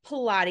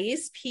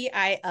 Pilates,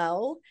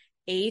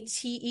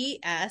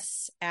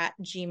 PILATES at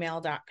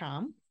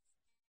gmail.com.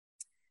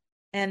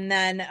 And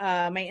then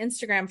my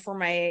Instagram for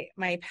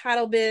my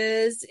paddle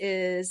biz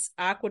is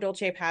Aqua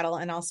Dolce Paddle,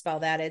 and I'll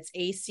spell that. It's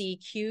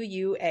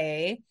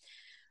AQUADOLCE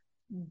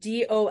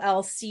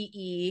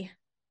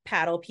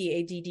paddle,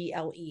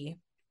 PADDLE.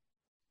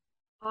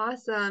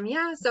 Awesome.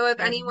 Yeah. So if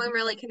anyone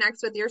really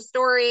connects with your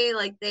story,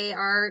 like they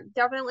are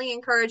definitely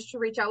encouraged to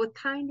reach out with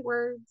kind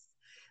words.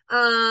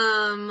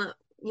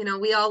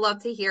 We all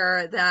love to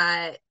hear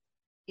that,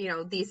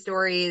 these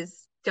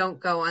stories don't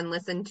go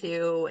unlistened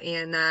to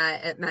and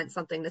that it meant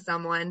something to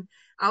someone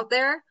out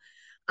there.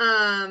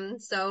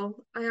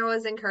 So I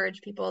always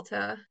encourage people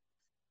to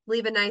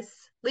leave a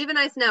nice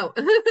note.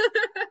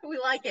 We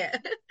like it.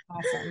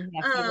 Awesome.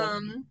 Yes, you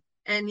will.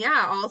 And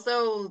yeah,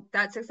 also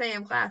that 6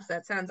 a.m. class,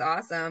 that sounds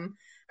awesome.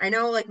 I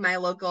know like my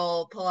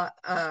local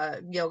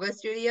yoga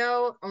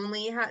studio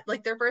only had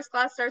like their first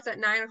class starts at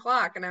 9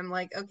 o'clock, and I'm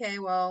like, okay,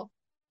 well,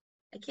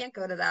 I can't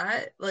go to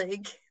that.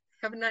 Like,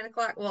 have a 9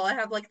 o'clock. Well, I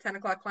have like 10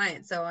 o'clock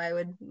clients, so I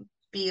would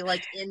be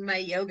like in my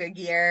yoga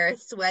gear,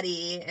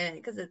 sweaty, and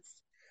because it's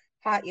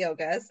hot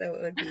yoga, so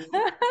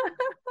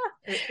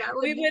that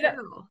would we be would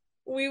brutal.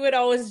 we would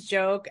always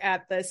joke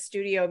at the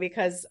studio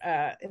because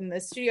in the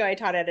studio I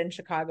taught at in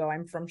Chicago,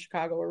 I'm from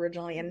Chicago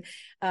originally, and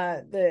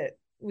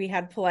we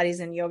had Pilates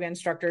and yoga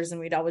instructors, and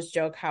we'd always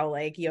joke how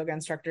like yoga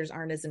instructors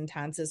aren't as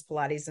intense as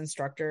Pilates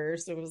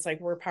instructors. It was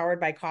like we're powered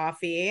by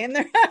coffee,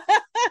 and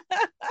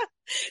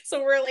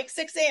so we're like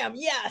 6 a.m.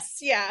 Yes,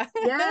 yeah.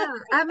 Yeah,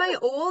 at my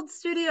old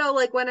studio,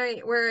 like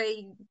where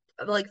I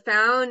like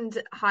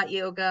found hot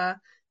yoga,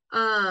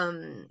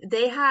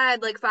 they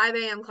had like 5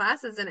 a.m.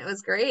 classes and it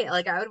was great.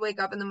 Like I would wake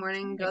up in the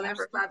morning Oh and my go there gosh,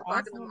 for that's 5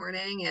 o'clock in the awesome.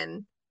 morning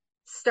and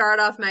start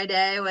off my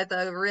day with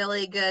a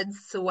really good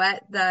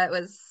sweat that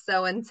was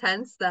so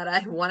intense that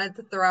I wanted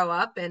to throw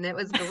up, and it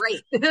was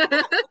great.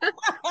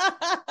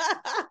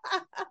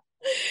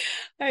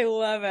 I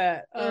love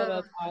it. Oh, Uh,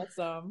 that's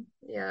awesome.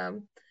 yeah.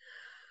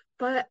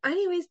 But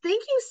anyways,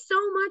 thank you so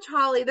much,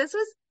 Holly. This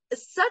was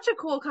such a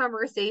cool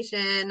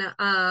conversation.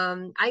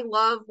 I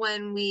love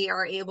when we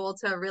are able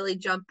to really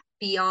jump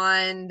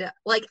beyond,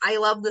 like I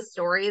love the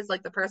stories,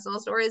 like the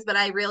personal stories, but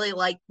I really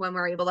like when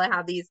we're able to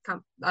have these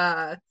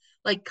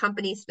like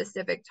company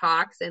specific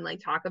talks and like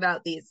talk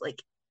about these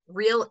like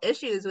real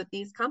issues with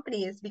these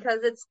companies because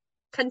it's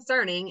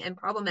concerning and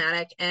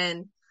problematic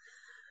and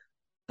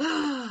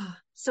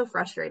so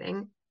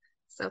frustrating.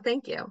 So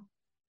thank you.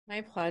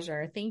 My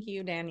pleasure. Thank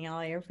you, Danielle.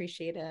 I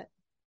appreciate it.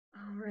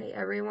 All right,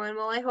 everyone.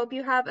 Well, I hope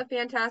you have a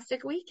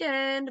fantastic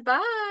weekend.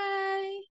 Bye.